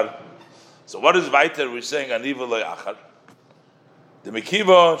 So what is weiter? We're saying Aniva Lo Achar. The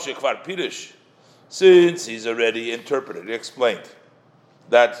Mekiva Shekvar Pirish, since he's already interpreted, he explained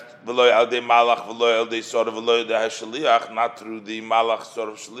that v'lo al de malach, v'lo al de sort of v'lo de shaliach, not through the malach sort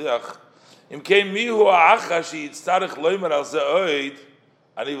of shaliach. Im kein mihu ha'achar sheyitzarech loimer al ze'oid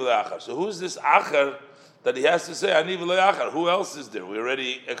ani v'lo achar. So who's this achar that he has to say ani v'lo achar? Who else is there? We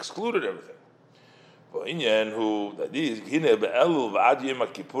already excluded everything. V'inyan hu that is hine be'elul v'ad yom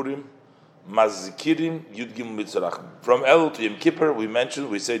ha'kippurim mazkirim yud gimel mitzarachim. From Elul to Yom Kippur, we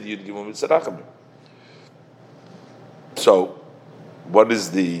say the yud gimel mitzarachim. So what is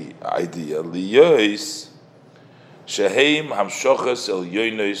the idea? Liyos sheheim hamshochas el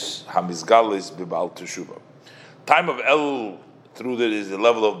yonos hamizgalis b'bal teshuva. Time of El through that is the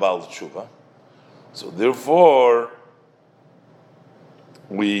level of Baal teshuva. So therefore,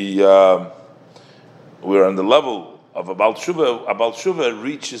 we're on the level of a Baal teshuva. A Baal teshuva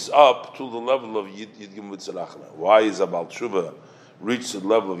reaches up to the level of Yid Gimel Tzarachamim. Why is a Baal teshuva reach the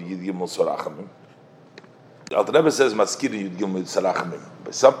level of Yid Gimel Tzarachamim? The Alter Rebbe says Maskiri Yud Gimel Tzarachamim.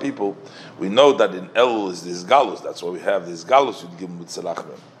 By some people, we know that in El is this Galus. That's why we have this Galus Yud Gimel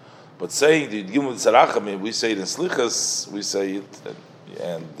Tzarachamim. But saying the Yud Gimel Tzarachamim, we say it in Slichas, we say it,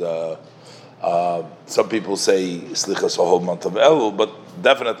 and some people say Slichas a whole month of El, but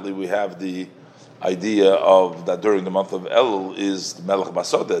definitely we have the idea of that during the month of El is the Melech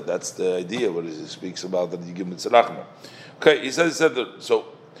Basodeh. That's the idea where he speaks about the Yud Gimel Tzarachamim. Okay, he said that, so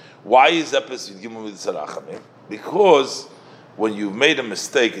why is episode Gimel Tzarachamim? Because when you've made a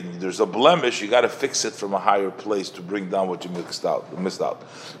mistake and there's a blemish, you got to fix it from a higher place to bring down what you missed out.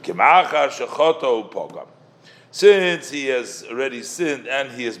 Since he has already sinned and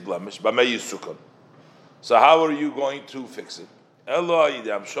he is blemished, so how are you going to fix it?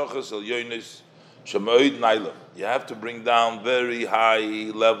 Shemoid Naila. You have to bring down very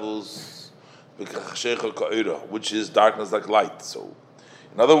high levels, which is darkness like light. So,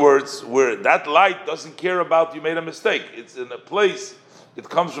 in other words, where that light doesn't care about you made a mistake. It's in a place, it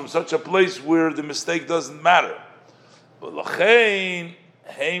comes from such a place where the mistake doesn't matter. That's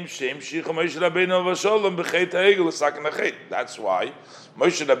why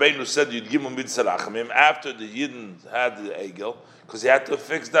Moshe Rabbeinu said you'd give him mitzarachim after the Yidden had the egel, because he had to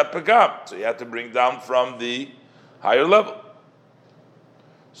fix that pagam. So he had to bring down from the higher level.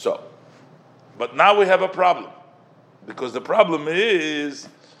 So, but now we have a problem. Because the problem is,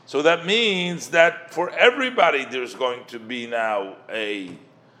 so that means that for everybody there's going to be now a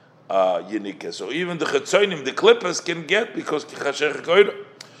Yenika. So even the Chetzonim, the Klippas can get because Kichashech Koyra.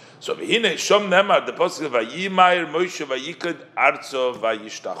 So V'hine Shom Nemar, the Pasuk Vayimayir Moshe Vayikad Arzo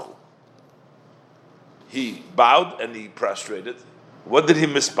Vayishtachu. He bowed and he prostrated. What did he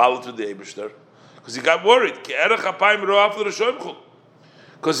mispal to the Eibishter? Because he got worried.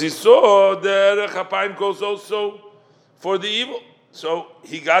 Because he saw the Erech HaPayim goes also for the evil. So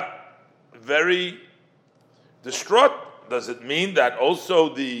he got very distraught. Does it mean that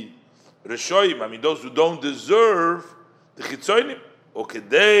also the Rishoyim, I mean those who don't deserve the Chitzonim, or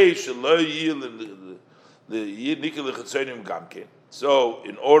Kedei Shelo Yil the Nikil Chitzonim Gamkin. So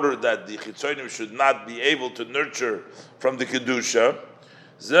in order that the Chitzonim should not be able to nurture from the Kedusha,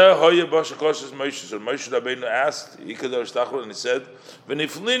 Moshe Rabbeinu asked, and he said,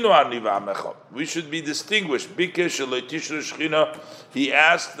 we should be distinguished. He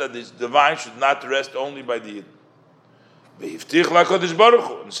asked that this divine should not rest only by the Yidden.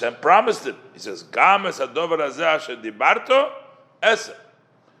 And Hashem promised him. He says,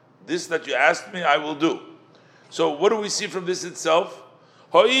 this that you asked me, I will do. So what do we see from this itself?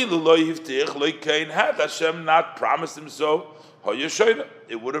 Had Hashem not promised him so,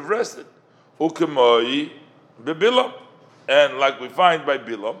 it would have rested. And like we find by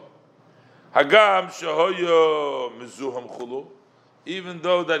Bilam, even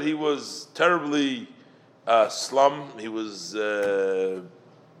though that he was terribly slum, he was on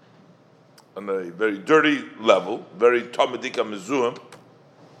a very dirty level, very Talmudika Mizuham,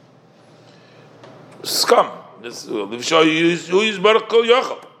 scum. But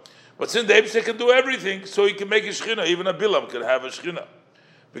since the Eibshter can do everything, so he can make a shechina, even a Bilam can have a shechina.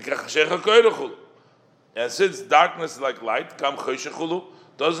 And since darkness is like light,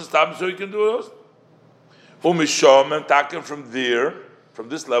 doesn't stop him, so he can do those. And taken from there, from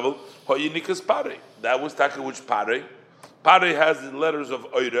this level, that was taken which pare. Pare has the letters of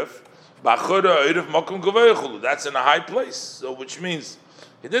oiref. That's in a high place, so which means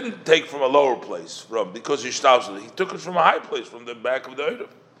he didn't take from a lower place, because he took it from a high place, from the back of the oiref.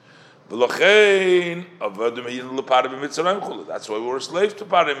 That's why we were slaves to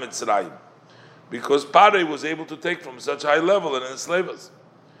Pare Mitzrayim, because Pare was able to take from such a high level and enslave us.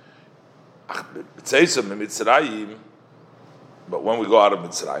 But when we go out of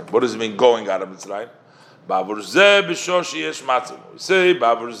Mitzrayim, what does it mean going out of Mitzrayim? We say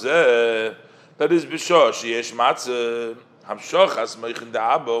that is b'shosh yesh matzah. Hamshochas meichin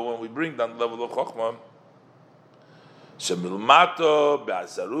da'abo, when we bring down the level of Chochmah. Shemilmato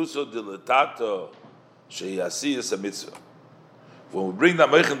be'asaruso dilatato sheyasiyas a mitzvah. When we bring down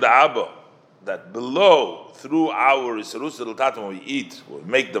meichin da'abo, that below, through our isaruso dilatato, when we eat, when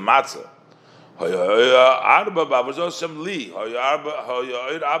we make the matzah,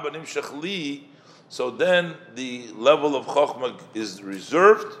 so then the level of Chochmah is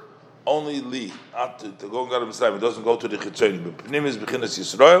reserved only li, not to go out of Mitzrayim. It doesn't go to the Chitzonim. But Pnim is Bechinas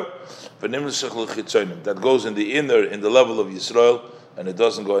Yisrael, Pnim is Shechel Chitzonim. That goes in the inner, in the level of Yisrael, and it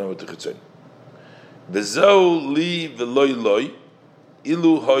doesn't go anywhere to Chitzonim. V'zeu li v'loi loi,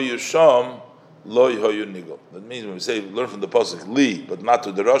 ilu hoyu sham, loi hoyu nigel. That means when we say, learn from the Pasuk, li, but not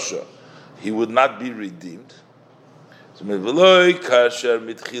to the Rasha, he would not be redeemed. So v'loi kasher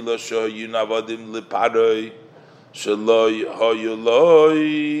mitchila shoyu navadim liparoi, shaloi hoyu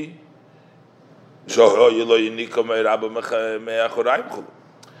loi, he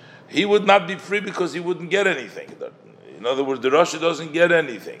would not be free because he wouldn't get anything. In other words, the Rasha doesn't get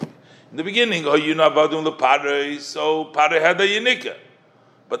anything. In the beginning, so Pare had a Yenika.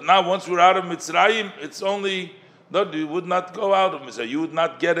 But now once we're out of Mitzrayim, it's only, no, you would not go out of Mitzrayim. You would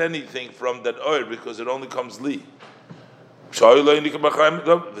not get anything from that oil because it only comes li. This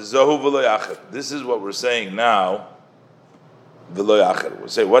is what we're saying now. We'll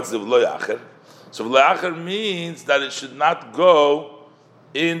say, what's the v'lo yacher? So v'lo means that it should not go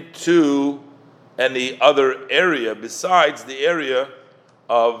into any other area besides the area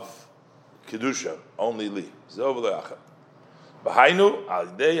of kedusha, only li. V'lo yacher. B'hainu al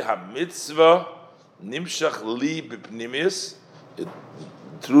dei ha-mitzvah Nimshach li b'pnimis.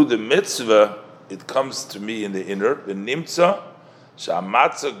 Through the mitzvah, it comes to me in the inner. V'nimtza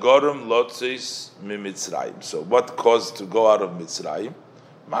sha'matzah gorum lotzis mimitzrayim. So what caused to go out of Mitzrayim?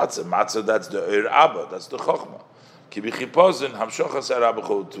 Matzah. Matzah, that's the Eir Abba, that's the Chokhmah. Ki b'chipozin hamshochas Eir Abba,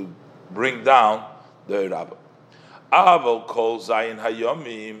 to bring down the Eir Abba. Aval kol zayin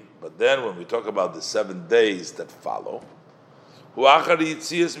hayomim. But then when we talk about the 7 days that follow, hu achar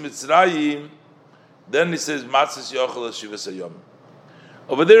yitzias Mitzrayim, then he says matzahs yochel shivas hayomim.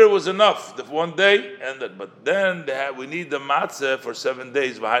 Over there it was enough, the 1 day ended, but then we need the matzah for 7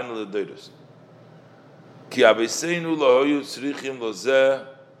 days behind the doiros. Ki abeseinu lohoyu tzrichim lozeh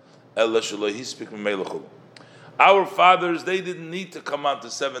ela shelo hispik mimelachul. Our fathers, they didn't need to come on to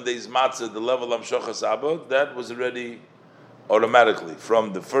 7 days matzah, the level of Shochas Abba. That was already automatically.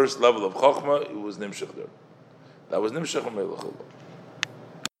 From the first level of Chokhmah, it was Nimshach there. That was Nimshach Melechul.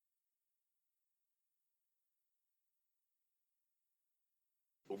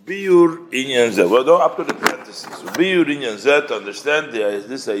 Ubiur Inyan Zeh. Well, no, up to the parentheses. Ubiur Inyan Zeh, to understand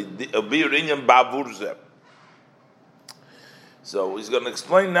this idea, Ubiur Inyan Bavur Zeh. So he's going to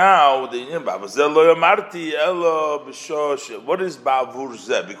explain now the Inyan Bavur Zeh lo yamarti elo b'shosh. What is Bavur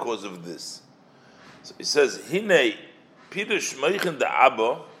Zeh because of this? So he says, Hine Pirush Moichen da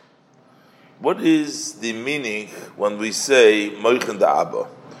Abba. What is the meaning when we say Moichen da Abba?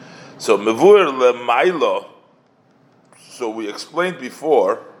 So Mevur le Mailo. So we explained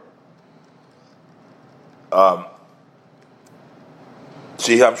before. That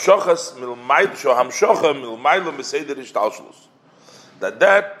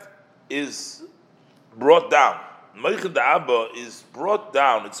is brought down. Moichen da Abba is brought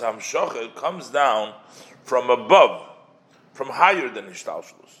down. It's hamshocha. It comes down from above, from higher than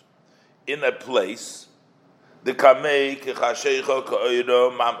Ishtalshlus, in a place. The kamei kechashecha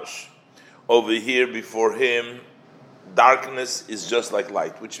ka'oiro mamash. Over here, before him, darkness is just like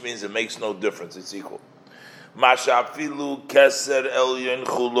light, which means it makes no difference. It's equal. Mashafilu keser elyon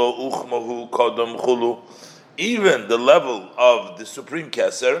chulo uchmahu kodom chulu. Even the level of the supreme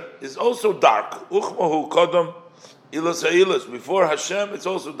keser is also dark. Uchmahu kodom ilas ha'ilas. Before Hashem, it's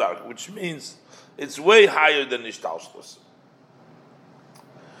also dark, which means it's way higher than Ishtalshlus.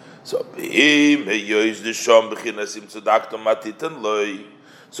 So,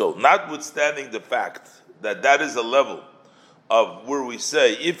 notwithstanding the fact that that is a level of where we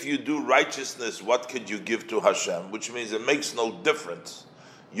say, if you do righteousness, what could you give to Hashem? Which means it makes no difference,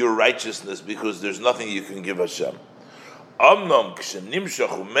 your righteousness, because there's nothing you can give Hashem.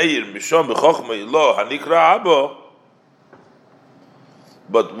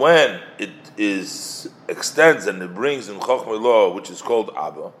 But when it extends and it brings in Chochmah Law, which is called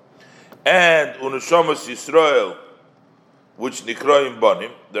Abba, and Unushamas Yisrael, which Nikraim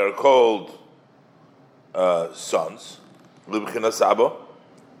Banim, they are called sons, Libchinas Abba,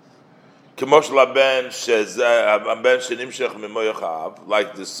 Kemosh Laben Shenimshech Mimoyach Ab,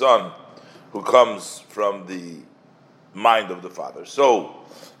 like the son who comes from the mind of the father. So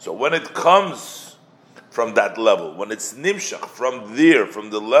when it comes from that level, when it's Nimshach, from there, from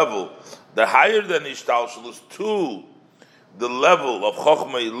the level, the higher than Ishtalshalus to the level of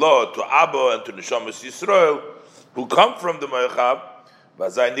Chochmah Ilah, to Abba and to Neshamas Yisrael, who come from the Moyachab,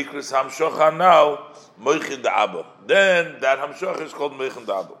 Vazai Nikris Hamshocha now, Moichin da Abba. Then that Hamshocha is called Moichin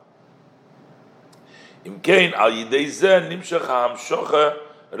da Abba. Imkein al Yidei Zeh Nimshach Hamshocha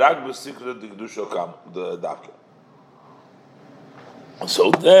Rag B'Sikra D'Gdusha Kam the Dafke.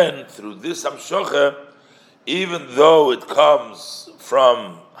 So then, through this Hamshocha, even though it comes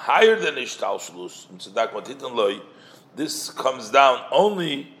from higher than Ishtalshlus, this comes down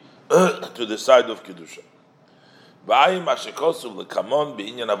only to the side of Kedusha. V'ayim ashekosu l'kamon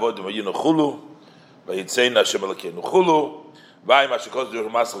b'inyan avodim v'yinu chulu v'yitzein Hashem Elokeinu chulu v'ayim ashekosu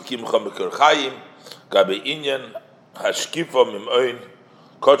d'rumas l'kimcha mekor chayim gabe inyan hashkifa mim'oin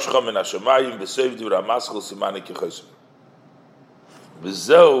kochcha min hashemayim v'sev d'vra maschel simani kichosim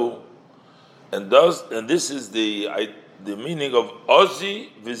v'zeu, and this is the meaning of Ozi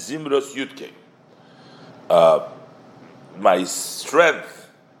v'zimros Yudke. My strength,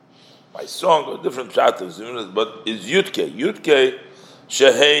 my song, or different chapters, but is Yudke. Yudke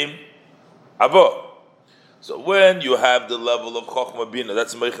sheheim avo. So when you have the level of Chochmah Bina,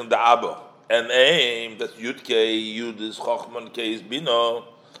 that's Meichen da Abba, and aim, that's Yudke, Yud is Chochmah, Ke is Bina,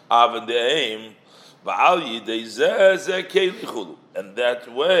 Av and the aim, Va'al Yidei Zeh Zeh Kei Lichulu. And that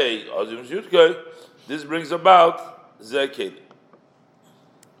way, Ozim Yudke, this brings about Zeh Kei.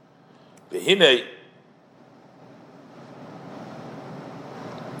 V'hinei,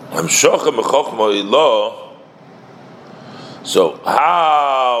 Hamshocha Mechochmah Ilah, So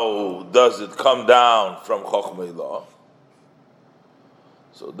how does it come down from Chochmei Law?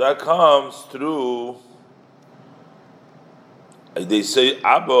 So that comes through, they say,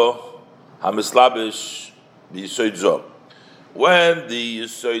 Abba Hamislabish B'Yisoid Zoh. When the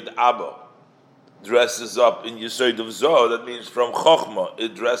Yisoid Abba dresses up in Yisoid of Zoh, that means from Chochmah,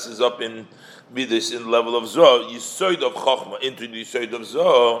 it dresses up in Midas in the level of Zoh, Yisoid of Chochmah into the Yisoid of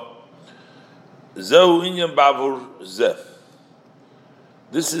Zoh, Zehu Inyan Bavur Zeh.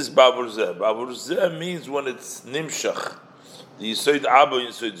 This is Bavur Zeh. Bavur Zeh means when it's Nimshach, the Yisoid Abba in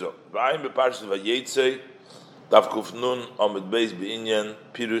Yisoid Zoh. V'ayim beParshat Vayetzei, Daf Kuf Nun, Amud Beis B'Inyan,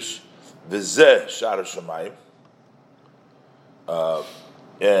 Pirush, V'zeh Shar HaShamayim.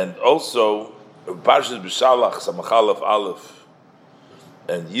 And also, Parshas B'Shalach, Samachalaf Aleph,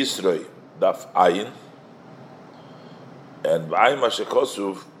 and Yisroi, Daf Ayin, and V'ayim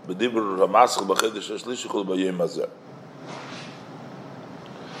HaShekosuv, B'dibur Ramaschel B'chedesh HaShlishachul B'yem Hazeh.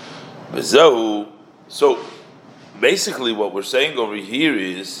 V'zehu, so basically what we're saying over here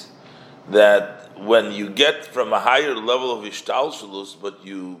is that when you get from a higher level of Ishtalshalus, but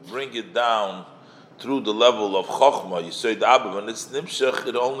you bring it down through the level of Chochmah, you say the Abba, when it's Nimshach,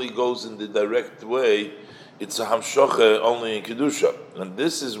 it only goes in the direct way, it's a Hamshoche only in Kedusha. And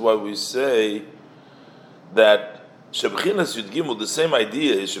this is why we say that Shebchinas Yud Gimel, the same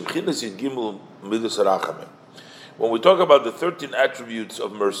idea is Shebchinas Yud Gimel Midus HaRachamim. When we talk about the 13 attributes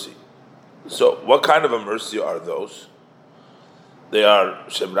of mercy, so what kind of a mercy are those? They are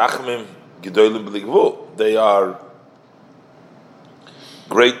Shem Rachamim Gedolim B'Ligvul. They are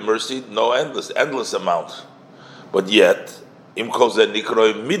great mercy, no endless amount. But yet, Im Kol Zeh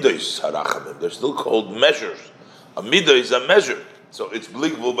Nikroi Midos HaRachamim. They're still called measures. A midah is a measure. So it's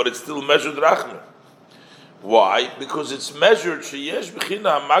B'Ligvul, but it's still measured Rachamim. Why? Because it's measured Sheyesh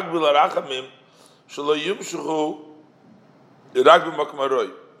B'China HaMagbil HaRachamim Shelo Yumshuchu Irag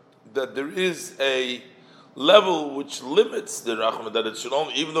B'Makmaroi. That there is a level which limits the Rachamim, that it should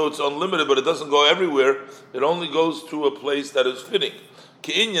only, even though it's unlimited, but it doesn't go everywhere, it only goes to a place that is fitting.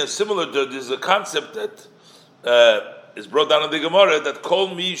 Ke'inya, similar to, there's a concept that is brought down in the Gemara, that Kol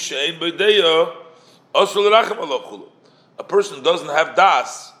Mi She'ein B'Deya Osel Rachem Alochulu. A person doesn't have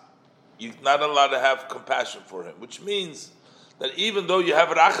das, you're not allowed to have compassion for him, which means that even though you have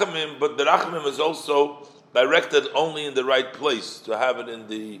Rachamim, but the Rachamim is also directed only in the right place, to have it in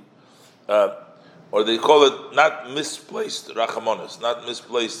the or they call it not misplaced rachamonis, not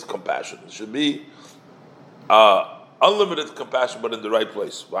misplaced compassion. It should be unlimited compassion, but in the right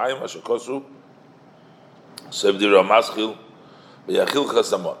place. So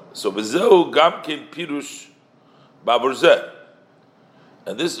b'zehu gamkin pirush baburzeh,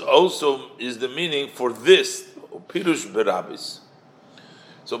 and this also is the meaning for this pirush berabis.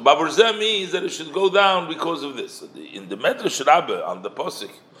 So baburzeh means that it should go down because of this. In the Medrash Rabbah on the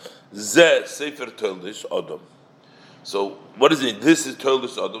posik, Zeh Sefer Toldos Odom. So what is it? This is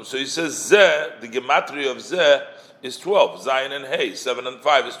Toldos Odom. So he says Zeh, the gematria of Zeh is 12. Zayin and Hey, 7 and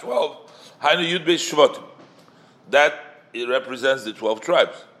 5 is 12. Hainu Yud Beis Shvatim. That it represents the 12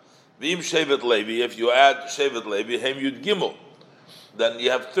 tribes. V'im Shevet Levi, if you add Shevet Levi, Hem Yud Gimel, then you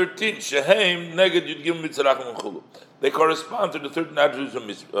have 13. Shehem Neged Yud Gimel Mitzrachim Chulu. They correspond to the 13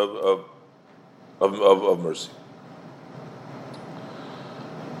 attributes of mercy.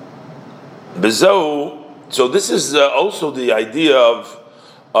 So this is also the idea of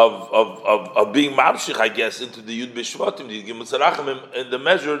being mamshich, I guess, into the Yud B'Shvatim, the Gimel Tzarachim, and the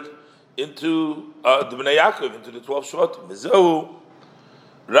measured into the Bnei Yaakov, into the 12 Shvatim. Bezehu,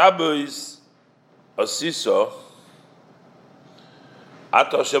 rabbis asiso,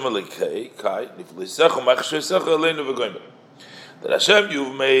 Ata Hashem Elekei, Kai, Niflisechu, Machshesechu, Eleinu V'Goyim. That Hashem,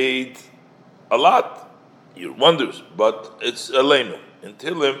 you've made a lot, your wonders, but it's Eleinu. In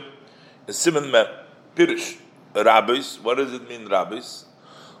Tehillim, in Siman Mem, Pirush, rabbis. What does it mean, rabbis?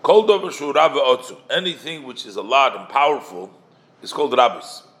 Kol dover shu rabbi otzum. Anything which is a lot and powerful is called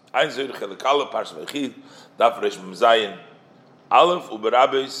rabbis. Ein Zerich Elikala, Parsha Vechid, Daf Resh Mem Zayin, Aleph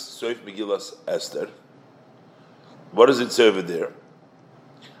Uberabbis, Soif Megillas Esther. What does it say over there?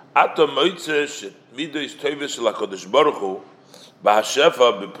 Ato moitze shet midos toives shel HaKadosh Baruch Hu,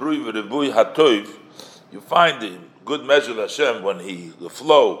 b'hashefa b'prui v'revui hatoiv. You find the good measure of Hashem when the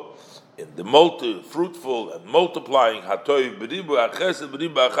flow in the fruitful and multiplying hatoiv b'ribu achesed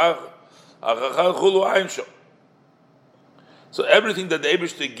b'ribu achachal chulu aimsho. So everything that the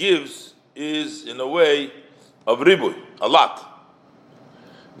Eibishter gives is in a way of ribu, a lot.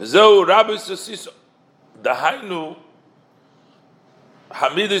 V'zeu rabbi sasiso, dahainu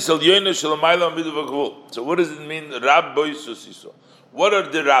hamidus el yoyne shel mayla midu v'gvul. So what does it mean, rabbi sasiso? What are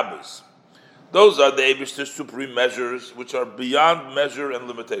the rabbis? Those are the Eibishter's supreme measures, which are beyond measure and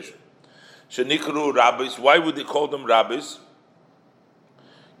limitation. Shenikru rabbis. Why would they call them rabbis?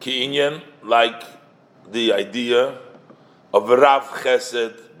 Ki inyan, like the idea of v'rav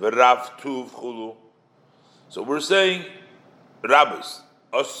chesed, v'rav tuv chulu. So we're saying rabbis.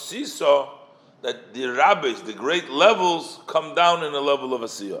 Osisa, that the rabbis, the great levels, come down in a level of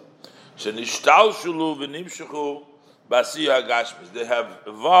asiyah. Shenishtal shulu v'nimshechu b'asiyah gashmis. They have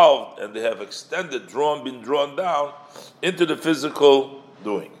evolved and they have extended, been drawn down into the physical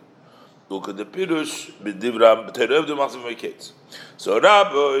doing. So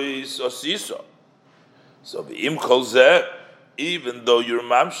rabbis osisa. So v'im kol zeh, even though you're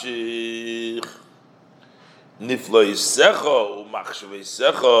mamshich, niflo yisecha u'machshave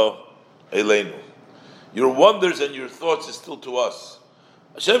yisecha eleinu. Your wonders and your thoughts is still to us.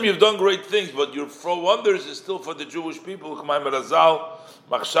 Hashem, you've done great things, but your wonders is still for the Jewish people.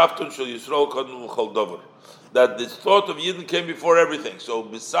 That the thought of Yidden came before everything. So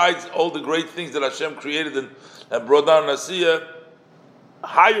besides all the great things that Hashem created and brought down Asiyah,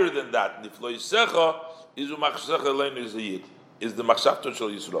 higher than that, Niflo Yisecha is the Machshavton Shel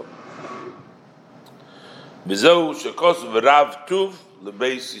Yisrael. V'zeu shekos v'rav tuv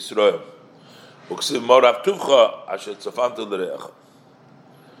lebeis Yisrael. Uksiv morav tuvcha asher tzafantu l'reach.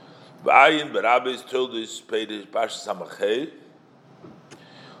 V'ayin b'rabbis told this page Parshas Hamachei.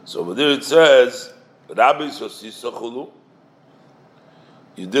 So over there it says, Rabbis osisa chulu.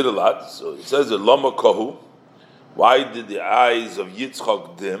 You did a lot. So it says, Lama kohu. Why did the eyes of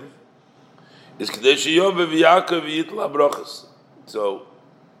Yitzchak dim? It's kedei sheyov v'Yaakov yitla brachas. So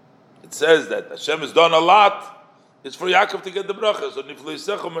it says that Hashem has done a lot. It's for Yaakov to get the brachas.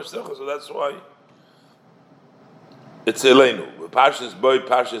 So that's why it's Eleinu. Parshas Boy,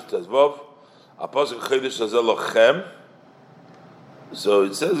 Parshas Tezvov, Apostle Chedesh Hazel Lochem. So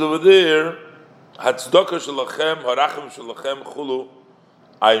it says over there, Hatzdaka Shalachem, Harachim Shalachem, Chulu,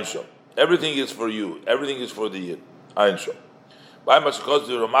 Ayin Shom. Everything is for you. Everything is for the Yid. Ayin Shom. By Mashakos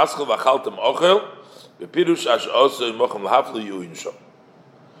the Ramaschel Vachaltem Ochel, Bepirush Ash Oso Imochem Lahaflu Yuin Shom.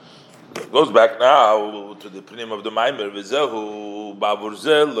 It goes back now to the Pnim of the Maimer. V'zehu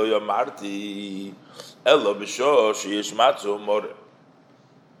Bavurzel Lo Yamarti Elo B'Sho Sheyesh Matzu More.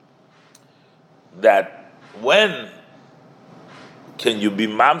 That when can you be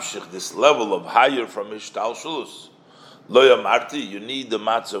mamshich this level of higher from Ishtal Shulus? Lo Yamarti, you need the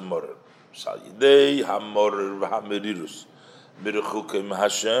Matzu More. Shal Yidei HaMor v'HaMerirus B'Rechukim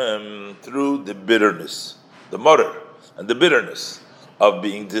Hashem, through the bitterness, the More and the bitterness of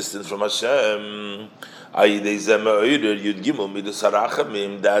being distant from Hashem. That's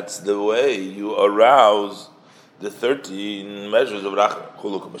the way you arouse the 13 measures of Racham.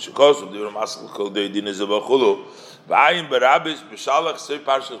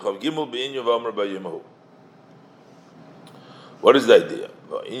 What is the idea?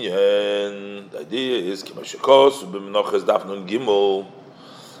 The idea is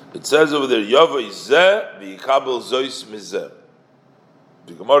it says over there, Yava izeh v'yikabel zois mizeh.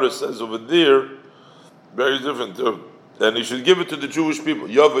 The Gemara says over there, very different too. And he should give it to the Jewish people.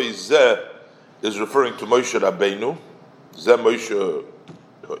 Yava Zeh is referring to Moshe Rabbeinu. Zeh Moshe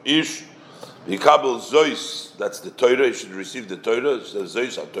Ish. V'kabel Zois, that's the Torah. He should receive the Torah. It says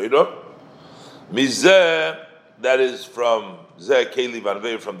Zois HaTorah. Mizeh, that is from Zeh Keli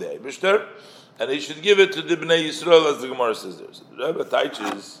Vanvei, from the Eibishter. And he should give it to the Bnei Yisrael, as the Gemara says there. So the Rebbe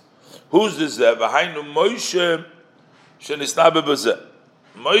teaches, who's the Zeh? V'hainu Moshe shenisnabe b'Zeh.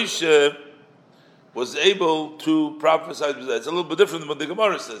 Moshe was able to prophesy. It's a little bit different than what the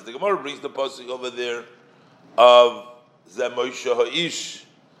Gemara says. The Gemara brings the pasuk over there of Zeh Moshe Ha'ish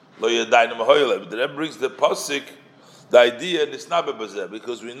Lo Yadayim Ha'olev. But the Rebbe brings the pasuk, the idea Nisnabe B'Zeh,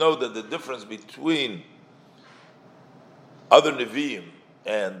 because we know that the difference between other Nevi'im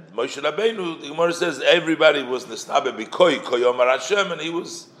and Moshe Rabbeinu, the Gemara says everybody was Nisnabe B'Koi Koyomar Hashem, and he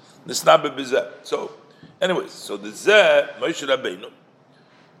was Nisnabe B'Zeh. So, anyways, so the Zeh Moshe Rabbeinu.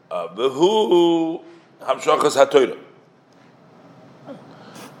 Behu hamshachas haTorah.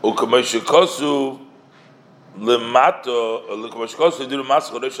 Ukamashikosu lemato, ukamashikosu diru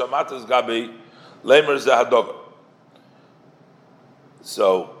maschor shamatas gabe lemer zahadoga.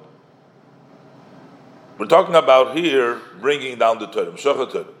 So we're talking about here bringing down the Torah.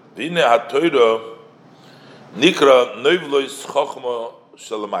 Hamshachas Torah. V'ine haTorah nikra noivlois chochma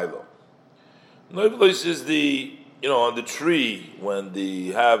shalamaylo. Noivlois is the, on the tree, when they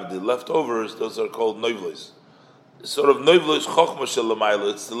have the leftovers, those are called noivlos. Sort of noivlos chokhmah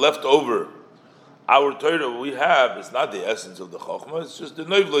shelamayla. It's the leftover. Our Torah we have, it's not the essence of the chokhmah, it's just the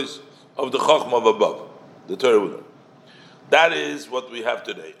noivlos of the chokhmah of above. The Torah we know. That is what we have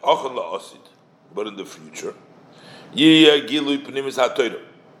today. Ochel la'asid. but in the future. Yiyah Gilui Pnimis HaTorah.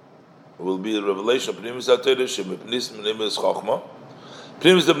 It will be the revelation of Pnimis HaTorah, Shemipnis Pnimis Chochma.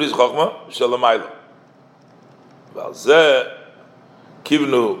 Pnimis Pnimis Chochma, Shalamayla. Valzeh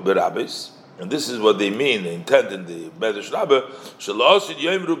Kivnu Berabis. And this is what they mean, the intent in the Medrash Rabbah, Shalaosid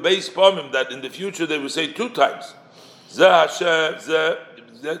Yemru Beis Pamim, that in the future they will say 2 times. Zeh Hashem, Zeh,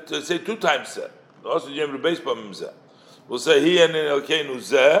 say 2 times Zeh. Shalaosid Yemru Beis Pamim Zeh. We'll say, Hi and Elkeinu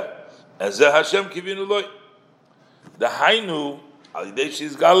Zeh, and Zeh Hashem Kivinu Loi. The Hainu,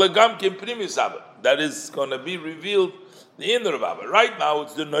 Alideshis Galagam Kim Primis Abba. That is going to be revealed, the inner of Abba. Right now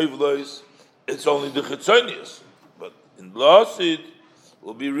it's the Neuvlois, it's only the Chitzonius. But in Lasid,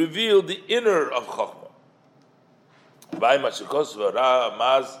 will be revealed the inner of Chochmah. By Mashikos V'Ra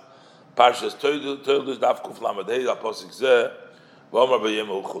Maz Parshas Toldus Daf Kuf Lamed Hey Aposik Zeh V'Omar B'Yem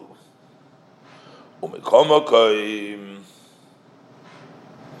Uchul U'Mekol Mokoim.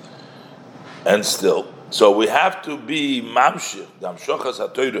 And still, so we have to be Mamshir Dam Shochas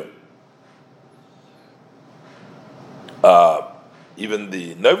HaTorah. Even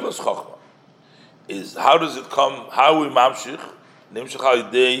the Neuvlos Chochmah is, how does it come? How we Mamshir? It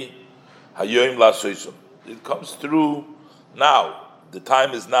comes through now. The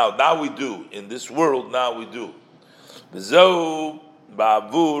time is now. Now we do. In this world, now we do. The Hainu,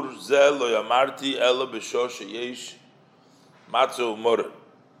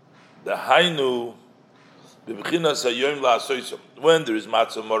 when there is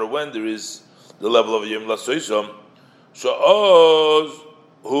Matzah Mora, when there is the level of Yom Lasoisom,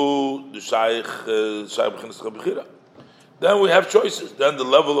 who the Shaykh Bechira. Then we have choices. Then the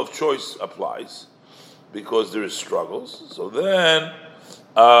level of choice applies because there is struggles. So then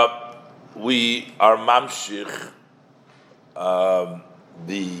we are mamshich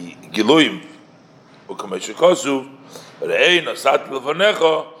the giluim ukameshikosu rei nasat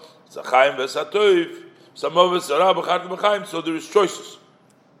lefanecha zachayim vesatoiv samoves sarah b'chart b'chayim. So there is choices.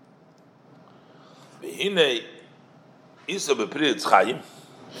 V'hinei isa b'priyat chayim.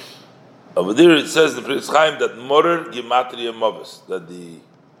 Over there it says the Prince Chaim that Morer Gematria Moves, that the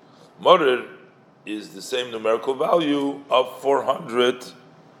Morer is the same numerical value of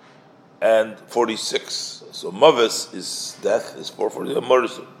 446. So Moves is death, is 440. Morer.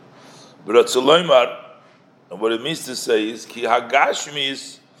 But Ratzoloimar, and what it means to say is Ki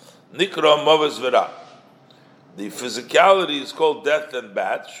Hagashmis Nikra Moves Vera. The physicality is called death and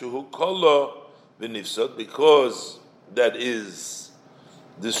bad, Shuhu Kolo V'Nifsot, because that is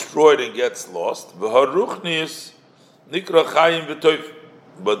destroyed and gets lost. But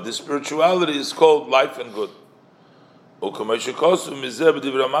the spirituality is called life and good.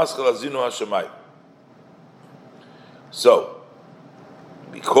 So,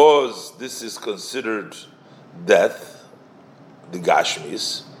 because this is considered death, the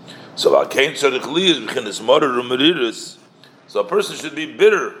Gashmis, so a person should be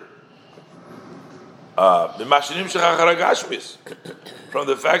bitter from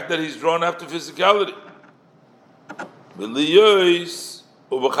the fact that he's drawn after physicality.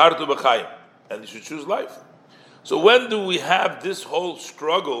 And he should choose life. So when do we have this whole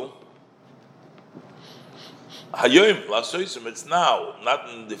struggle? It's now, not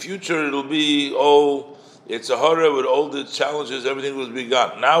in the future. It'll be it's a horror with all the challenges, everything was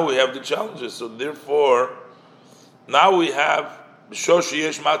begun. Now we have the challenges, so therefore now we have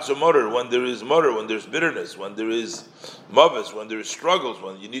when there is morer, when there's bitterness, when there is mavis, when there is struggles,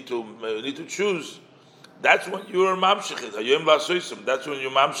 when you need to choose. That's when you are mamshich. That's when you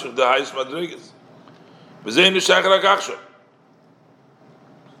mamshich the highest madrigas.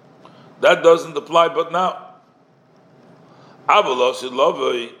 That doesn't apply, but now.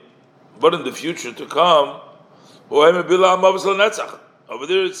 But in the future to come, over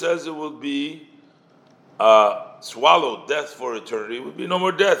there it says it will be swallowed, death for eternity. It would be no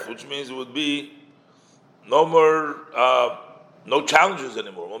more death, which means it would be no more, no challenges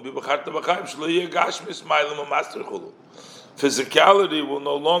anymore. Physicality will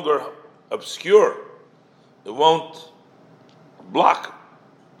no longer obscure. It won't block.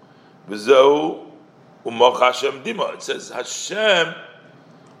 It says Hashem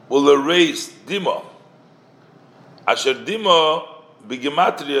will erase Dima. Asher Dima,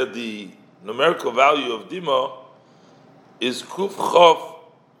 Bigematria, the numerical value of Dima, is Kuf Chof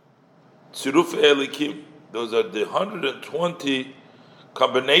Tziruf Elikim. Those are the 120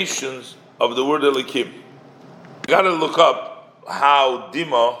 combinations of the word Elikim. You got to look up how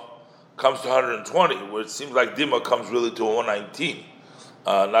Dima comes to 120, where it seems like Dima comes really to 119,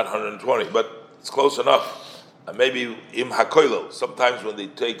 not 120, but it's close enough. Maybe Im Hakoilo. Sometimes when they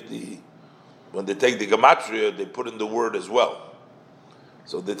take the gematria, they put in the word as well.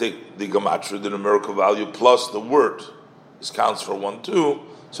 So they take the gematria, the numerical value, plus the word. This counts for 1, 2.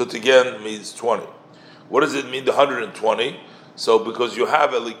 So it again means 20. What does it mean, the 120? So because you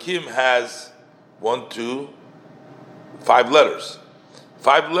have Elikim has 1, 2, 5 letters.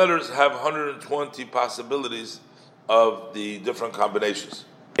 5 letters have 120 possibilities of the different combinations.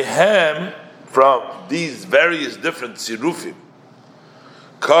 Hem, from these various different sirufim,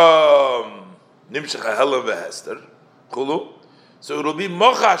 come nimshach ha'hela v'hester, chulu. So it will be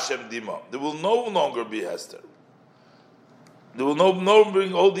mocha Hashem dima. There will no longer be hester. There will no longer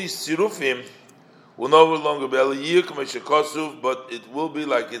bring all these sirufim. Will no longer be eliyik meshakosuf, but it will be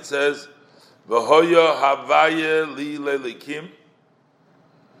like it says, v'hoya havaya li lelikim.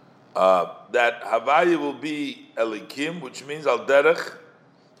 That havaya will be elikim, which means al derech.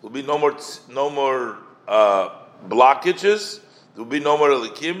 There will be no more blockages. There will be no more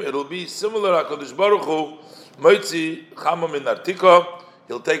elikim. It will be similar. HaKadosh Baruch Hu moitzi chama min artika.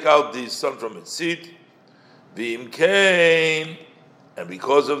 He'll take out the sun from its seed. V'im kain, and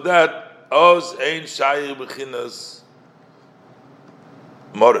because of that, oz ein shayir b'chinas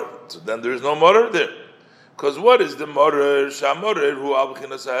morer. So then there is no morer there. Because what is the morer? Shamorer hu al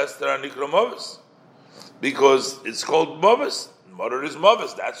b'chinas ha'ester anikra moves. Because it's called moves. Morer is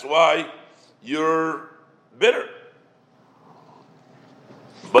moves. That's why you're bitter.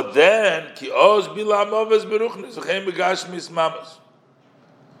 But then ki oz bila moves beruchnis v'chein begashmis mamas.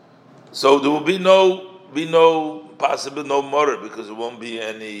 So there will be no possible no morer, because it won't be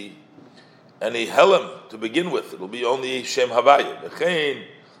any helam to begin with. It will be only shem havaya. V'chein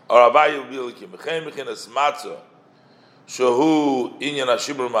or havaya will be elikim. V'chein b'chinas matzah shehu inyan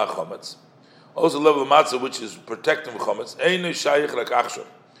hashibur ma'chometz. Also level of matzah which is protecting chometz. Ein shayich like achshon.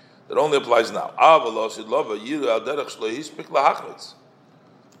 That only applies now.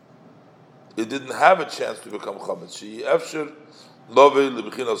 It didn't have a chance to become chometz. She efshir love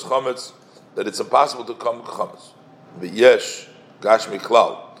lebichinas chometz, that it's impossible to come chometz. But yesh gashmi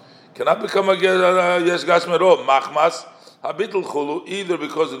klal cannot become a yesh gashmi at all. Machmas habitl chulu, either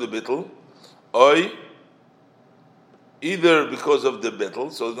because of the bitl, or either because of the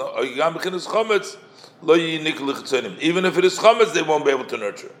bitl. So even if it is chometz, they won't be able to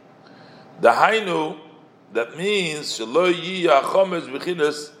nurture. The hainu, that means shelo yiyah chometz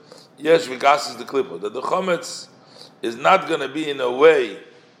b'chinas yesh v'gas is the klippa, that the chometz is not going to be in a way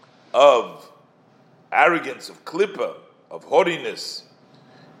of arrogance, of klippa, of haughtiness,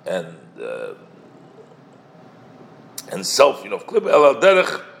 and self, of klippa el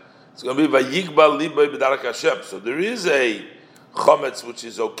derech. It's going to be vayigba libay b'darak Hashem. So there is a chometz which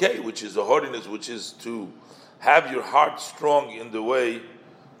is okay, which is a haughtiness, which is to have your heart strong in the ways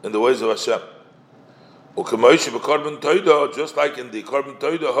of Hashem. Just like in the korban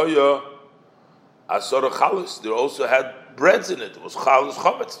toida hoya asara chalas, there also had breads in it. It was chalas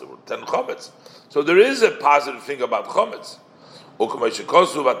chometz. There were 10 chometz. So there is a positive thing about chometz.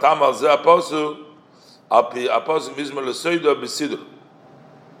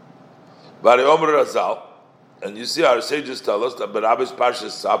 And you see our sages tell us that Barabbas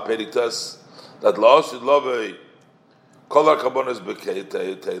Parshas Periktas that law should love a kolar karbonos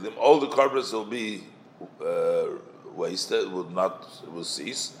bekeilim. All the carbons will be wasted, will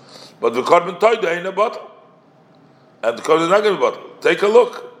cease. But the carbon toida in a bottle, and the carbon is not going to be a bottle. Take a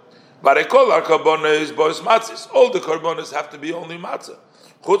look. But a kolar karbonos bois matzis. All the carbonos have to be only matzah.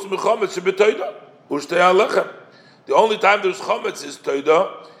 Chutz mechometz shebetoida ushtei alechem. The only time there's chometz is toida,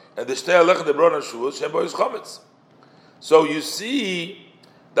 and the shtei alechem the bron shuas shem bois chometz. So you see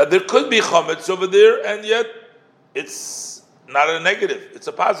that there could be chometz over there, and yet it's not a negative; it's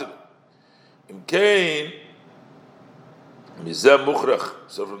a positive. Imkain mizeh muchrach.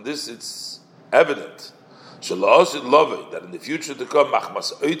 So from this, it's evident that in the future to come,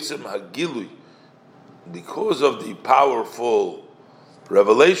 machmas oitzim hagilui, because of the powerful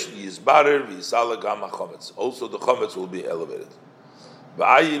revelation, yizbarer v'yisala gam hachometz. Also, the chometz will be elevated.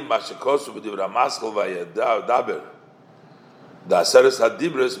 V'ayim mashakosu v'divra maschel v'yadaber. Da aseres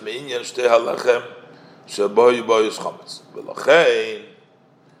hadibres me'inyan shtei halachem sheboy boyus chometz. V'lochein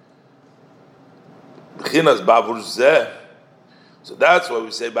b'chinas bavur zeh. So that's why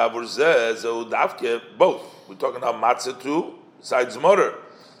we say bavur zeh. So davke both. We're talking about matzah too, besides morer.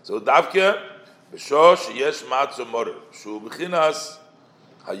 So davke b'shosh yesh matzah morer. Shu b'chinas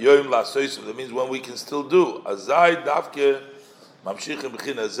hayoyim la'soisim. That means when we can still do azay davke mamshichim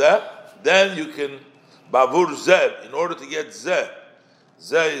b'chinas zeh. Then you can bavur zeh in order to get zeh.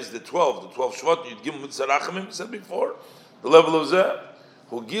 Zeh is the 12 shvat. You'd give them mitzvah rachamim. We said before the level of zeh.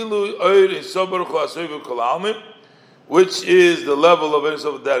 Hugilu oir in sober chu asoiv kol almim, which is the level of Ein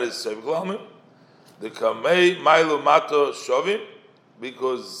Sof, that is Sev Klamim. The Kamei Mailu Mato Shovim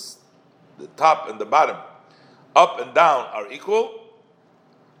because the top and the bottom, up and down, are equal.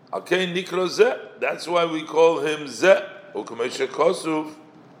 Okay, nikro zeh. That's why we call him zeh. U'kameshe kosuv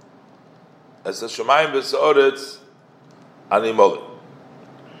as a shemayim v'sa'oretz animoli.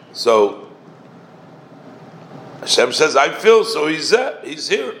 So Hashem says, "I feel." So he's zeh. He's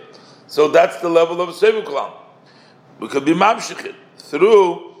here. So that's the level of Sevu Kalam. We could be mamshichin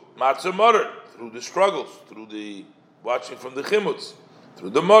through matzah morer, through the struggles, through the watching from the chimutz,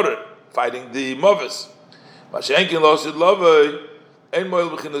 through the morer, fighting the moves. Mashenkin losid lovei. In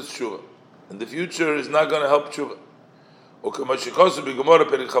the future is not going to help tshuva. U'kamashikosu b'gemora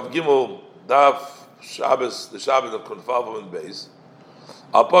perik chav gimel daf Shabbos, the Shabbat of Kunfalvam and Beis.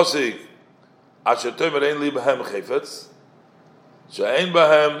 Al posik asher tomer ein li b'hem chayfetz she'ein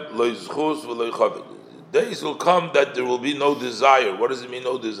b'hem lo yizchus v'lo yichaved. Days will come that there will be no desire. What does it mean,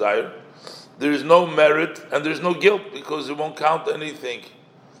 no desire? There is no merit and there is no guilt because it won't count anything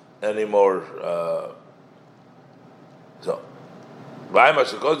anymore.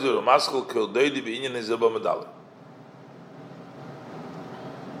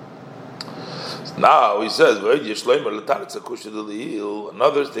 Now he says, another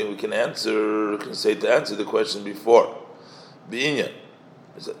thing we can answer, can say to answer the question before.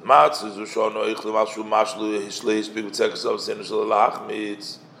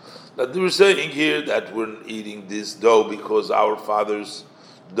 That they were saying here that we're eating this dough because our father's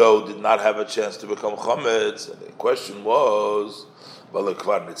dough did not have a chance to become chometz. And the question was,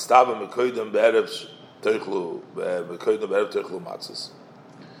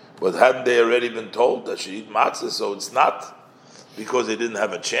 but hadn't they already been told that she eat matzah? So it's not because they didn't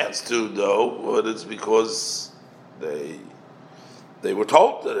have a chance to, though, but it's because they were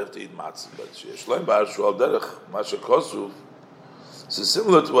told that they have to eat matzah. But so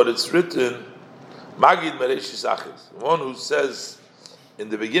similar to what it's written, Magid Mereshis Achis, one who says in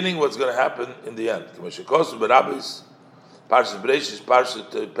the beginning what's going to happen in the end. Parshas Bereshis,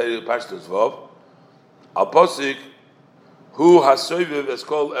 Parshas Vav, Al Posik, who hasoiviv is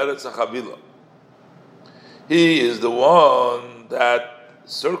called Eretz HaChavila. He is the one that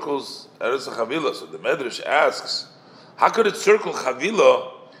circles Eretz HaChavila. So the Medrash asks, how could it circle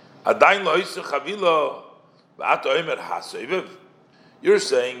Chavila? Adain lo isu Chavila, v'at oimer hasoiviv. You're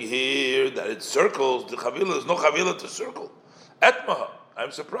saying here that it circles the Chavila. There's no Chavila to circle. Etmaha.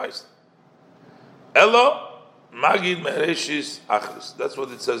 I'm surprised. Elo Magid Mereshis Achris. That's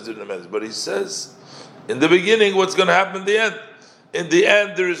what it says in the Medrash. But he says, in the beginning, what's going to happen in the end? In the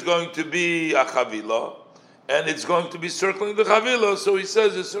end, there is going to be a Chavila, and it's going to be circling the Chavila. So he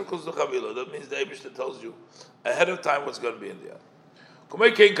says it circles the Chavila. That means the Eibishter tells you ahead of time what's going to be in the end.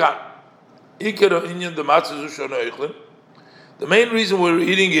 The main reason we're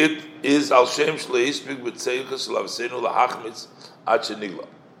eating it is Al Shem Shleis with Seichas Lavseinu Lahachmitz Achenigla.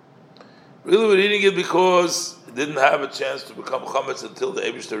 Really, we're eating it because it didn't have a chance to become chametz until the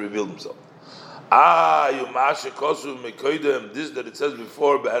Eibishter revealed himself. Yumashe Kosu Mekoidem, this that it says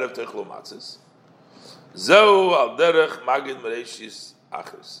before, Be'erev Techlo Matzis. Zeu al derech Magid Mereshis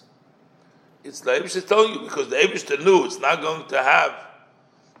Achris. It's the Eibishter telling you because the Eibishter knew it's not going to have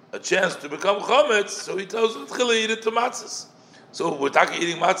a chance to become chametz, so he tells you to eat it to matzis. So we're talking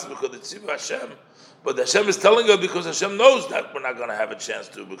eating matzah because it's Tzivu Hashem. But Hashem is telling us because Hashem knows that we're not going to have a chance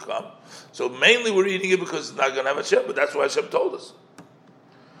to become. So mainly we're eating it because it's not going to have a chance, but that's why Hashem told us.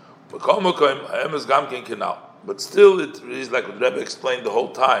 But still, it is like what Rebbe explained the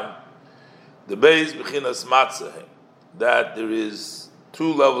whole time. The Beis Bechinas Matzah, that there is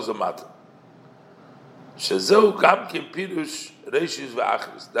two levels of matzah. Shezeu Gam Ken Pirush Reishis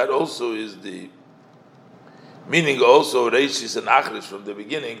VeAchris. That also is the meaning, also Reishis and Achris from the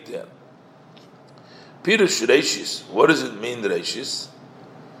beginning to end. Pirush Reishis, what does it mean, Reishis?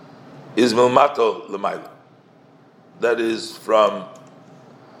 Is Milmato Lemaila. That is from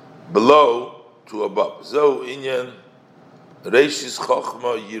below to above. Zo Inyan Reishis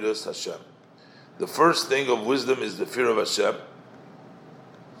Chochma Yiras Hashem. The first thing of wisdom is the fear of Hashem,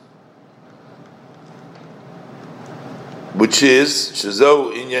 which is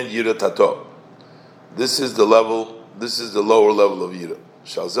Shazo Inyan Yira Tato. This is the level, this is the lower level of Yira.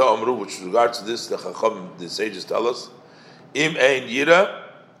 Shalza Amru, which regards to this, the Chacham, the sages tell us, Im Ein Yira,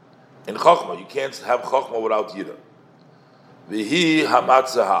 in Chachma, you can't have Chachma without Yira. Vihi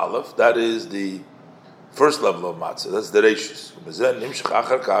Hamatzah Ha'alef, that is the first level of Matzah, that's the Reishis.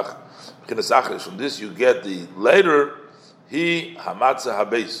 From this you get the later, Hi Hamatzah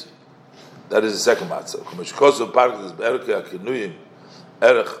HaBeis. That is the second matzah. Kumeshkosu parkes be'erke akinuyim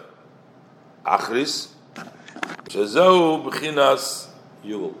erech achris shezeu b'chinas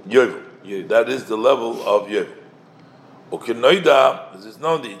yovel. That is the level of yovel. Okay, Noida, this is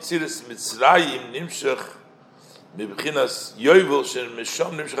known the Yitziris Mitzrayim Nimshach Mibchinas Yovel Shen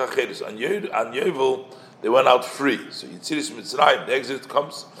Misham Nimshach Acheres. On Yovel, they went out free. So Yitziris Mitzrayim, the exit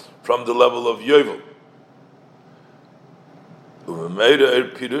comes from the level of Yovel.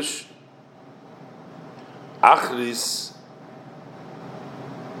 Umemeira Pirush Achris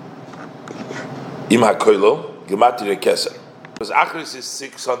Im HaKoilo Gematria Keser. Because Achris is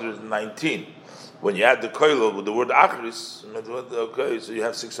 619. When you add the koilo with the word achris, okay, so you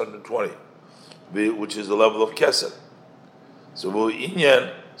have 620, which is the level of keser.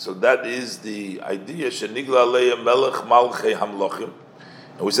 So that is the idea. Shenigla leya melech malchei hamlochim,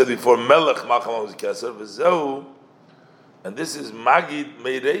 and we said before melech malchei is keser. V'zeu, and this is magid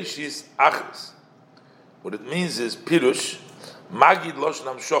meireshis achris. What it means is pirush magid loshen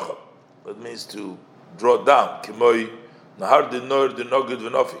hamshocha. That means to draw down. Kimoi nahar dinor dinogid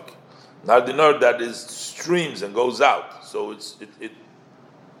v'nofik. Now the nord that is streams and goes out, so it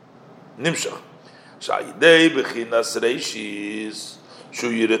nimshach. Shayidei bechinas reishis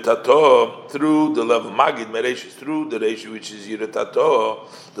shu yiretato through the level magid mereshis through the reishi which is yiretato,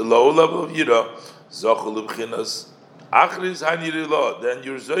 the low level of yira zochul bechinas achris hanirilo. Then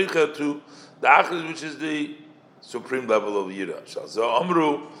you're zoicha to the achris which is the supreme level of yira. Shazo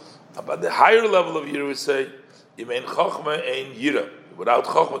amru about the higher level of yira we say imein chochma ein yira. Without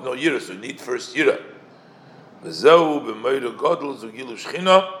Chochmah, no Yira, so you need first Yira. V'zeu b'meira gadol zugilu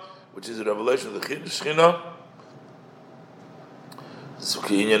Shechina, which is a revelation of the Shechina.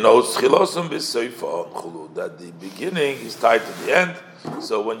 Zukinya knows Chilosam b'seifa chulu, that the beginning is tied to the end.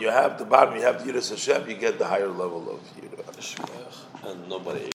 So when you have the bottom, you have Yiras Hashem, you get the higher level of Yira. And nobody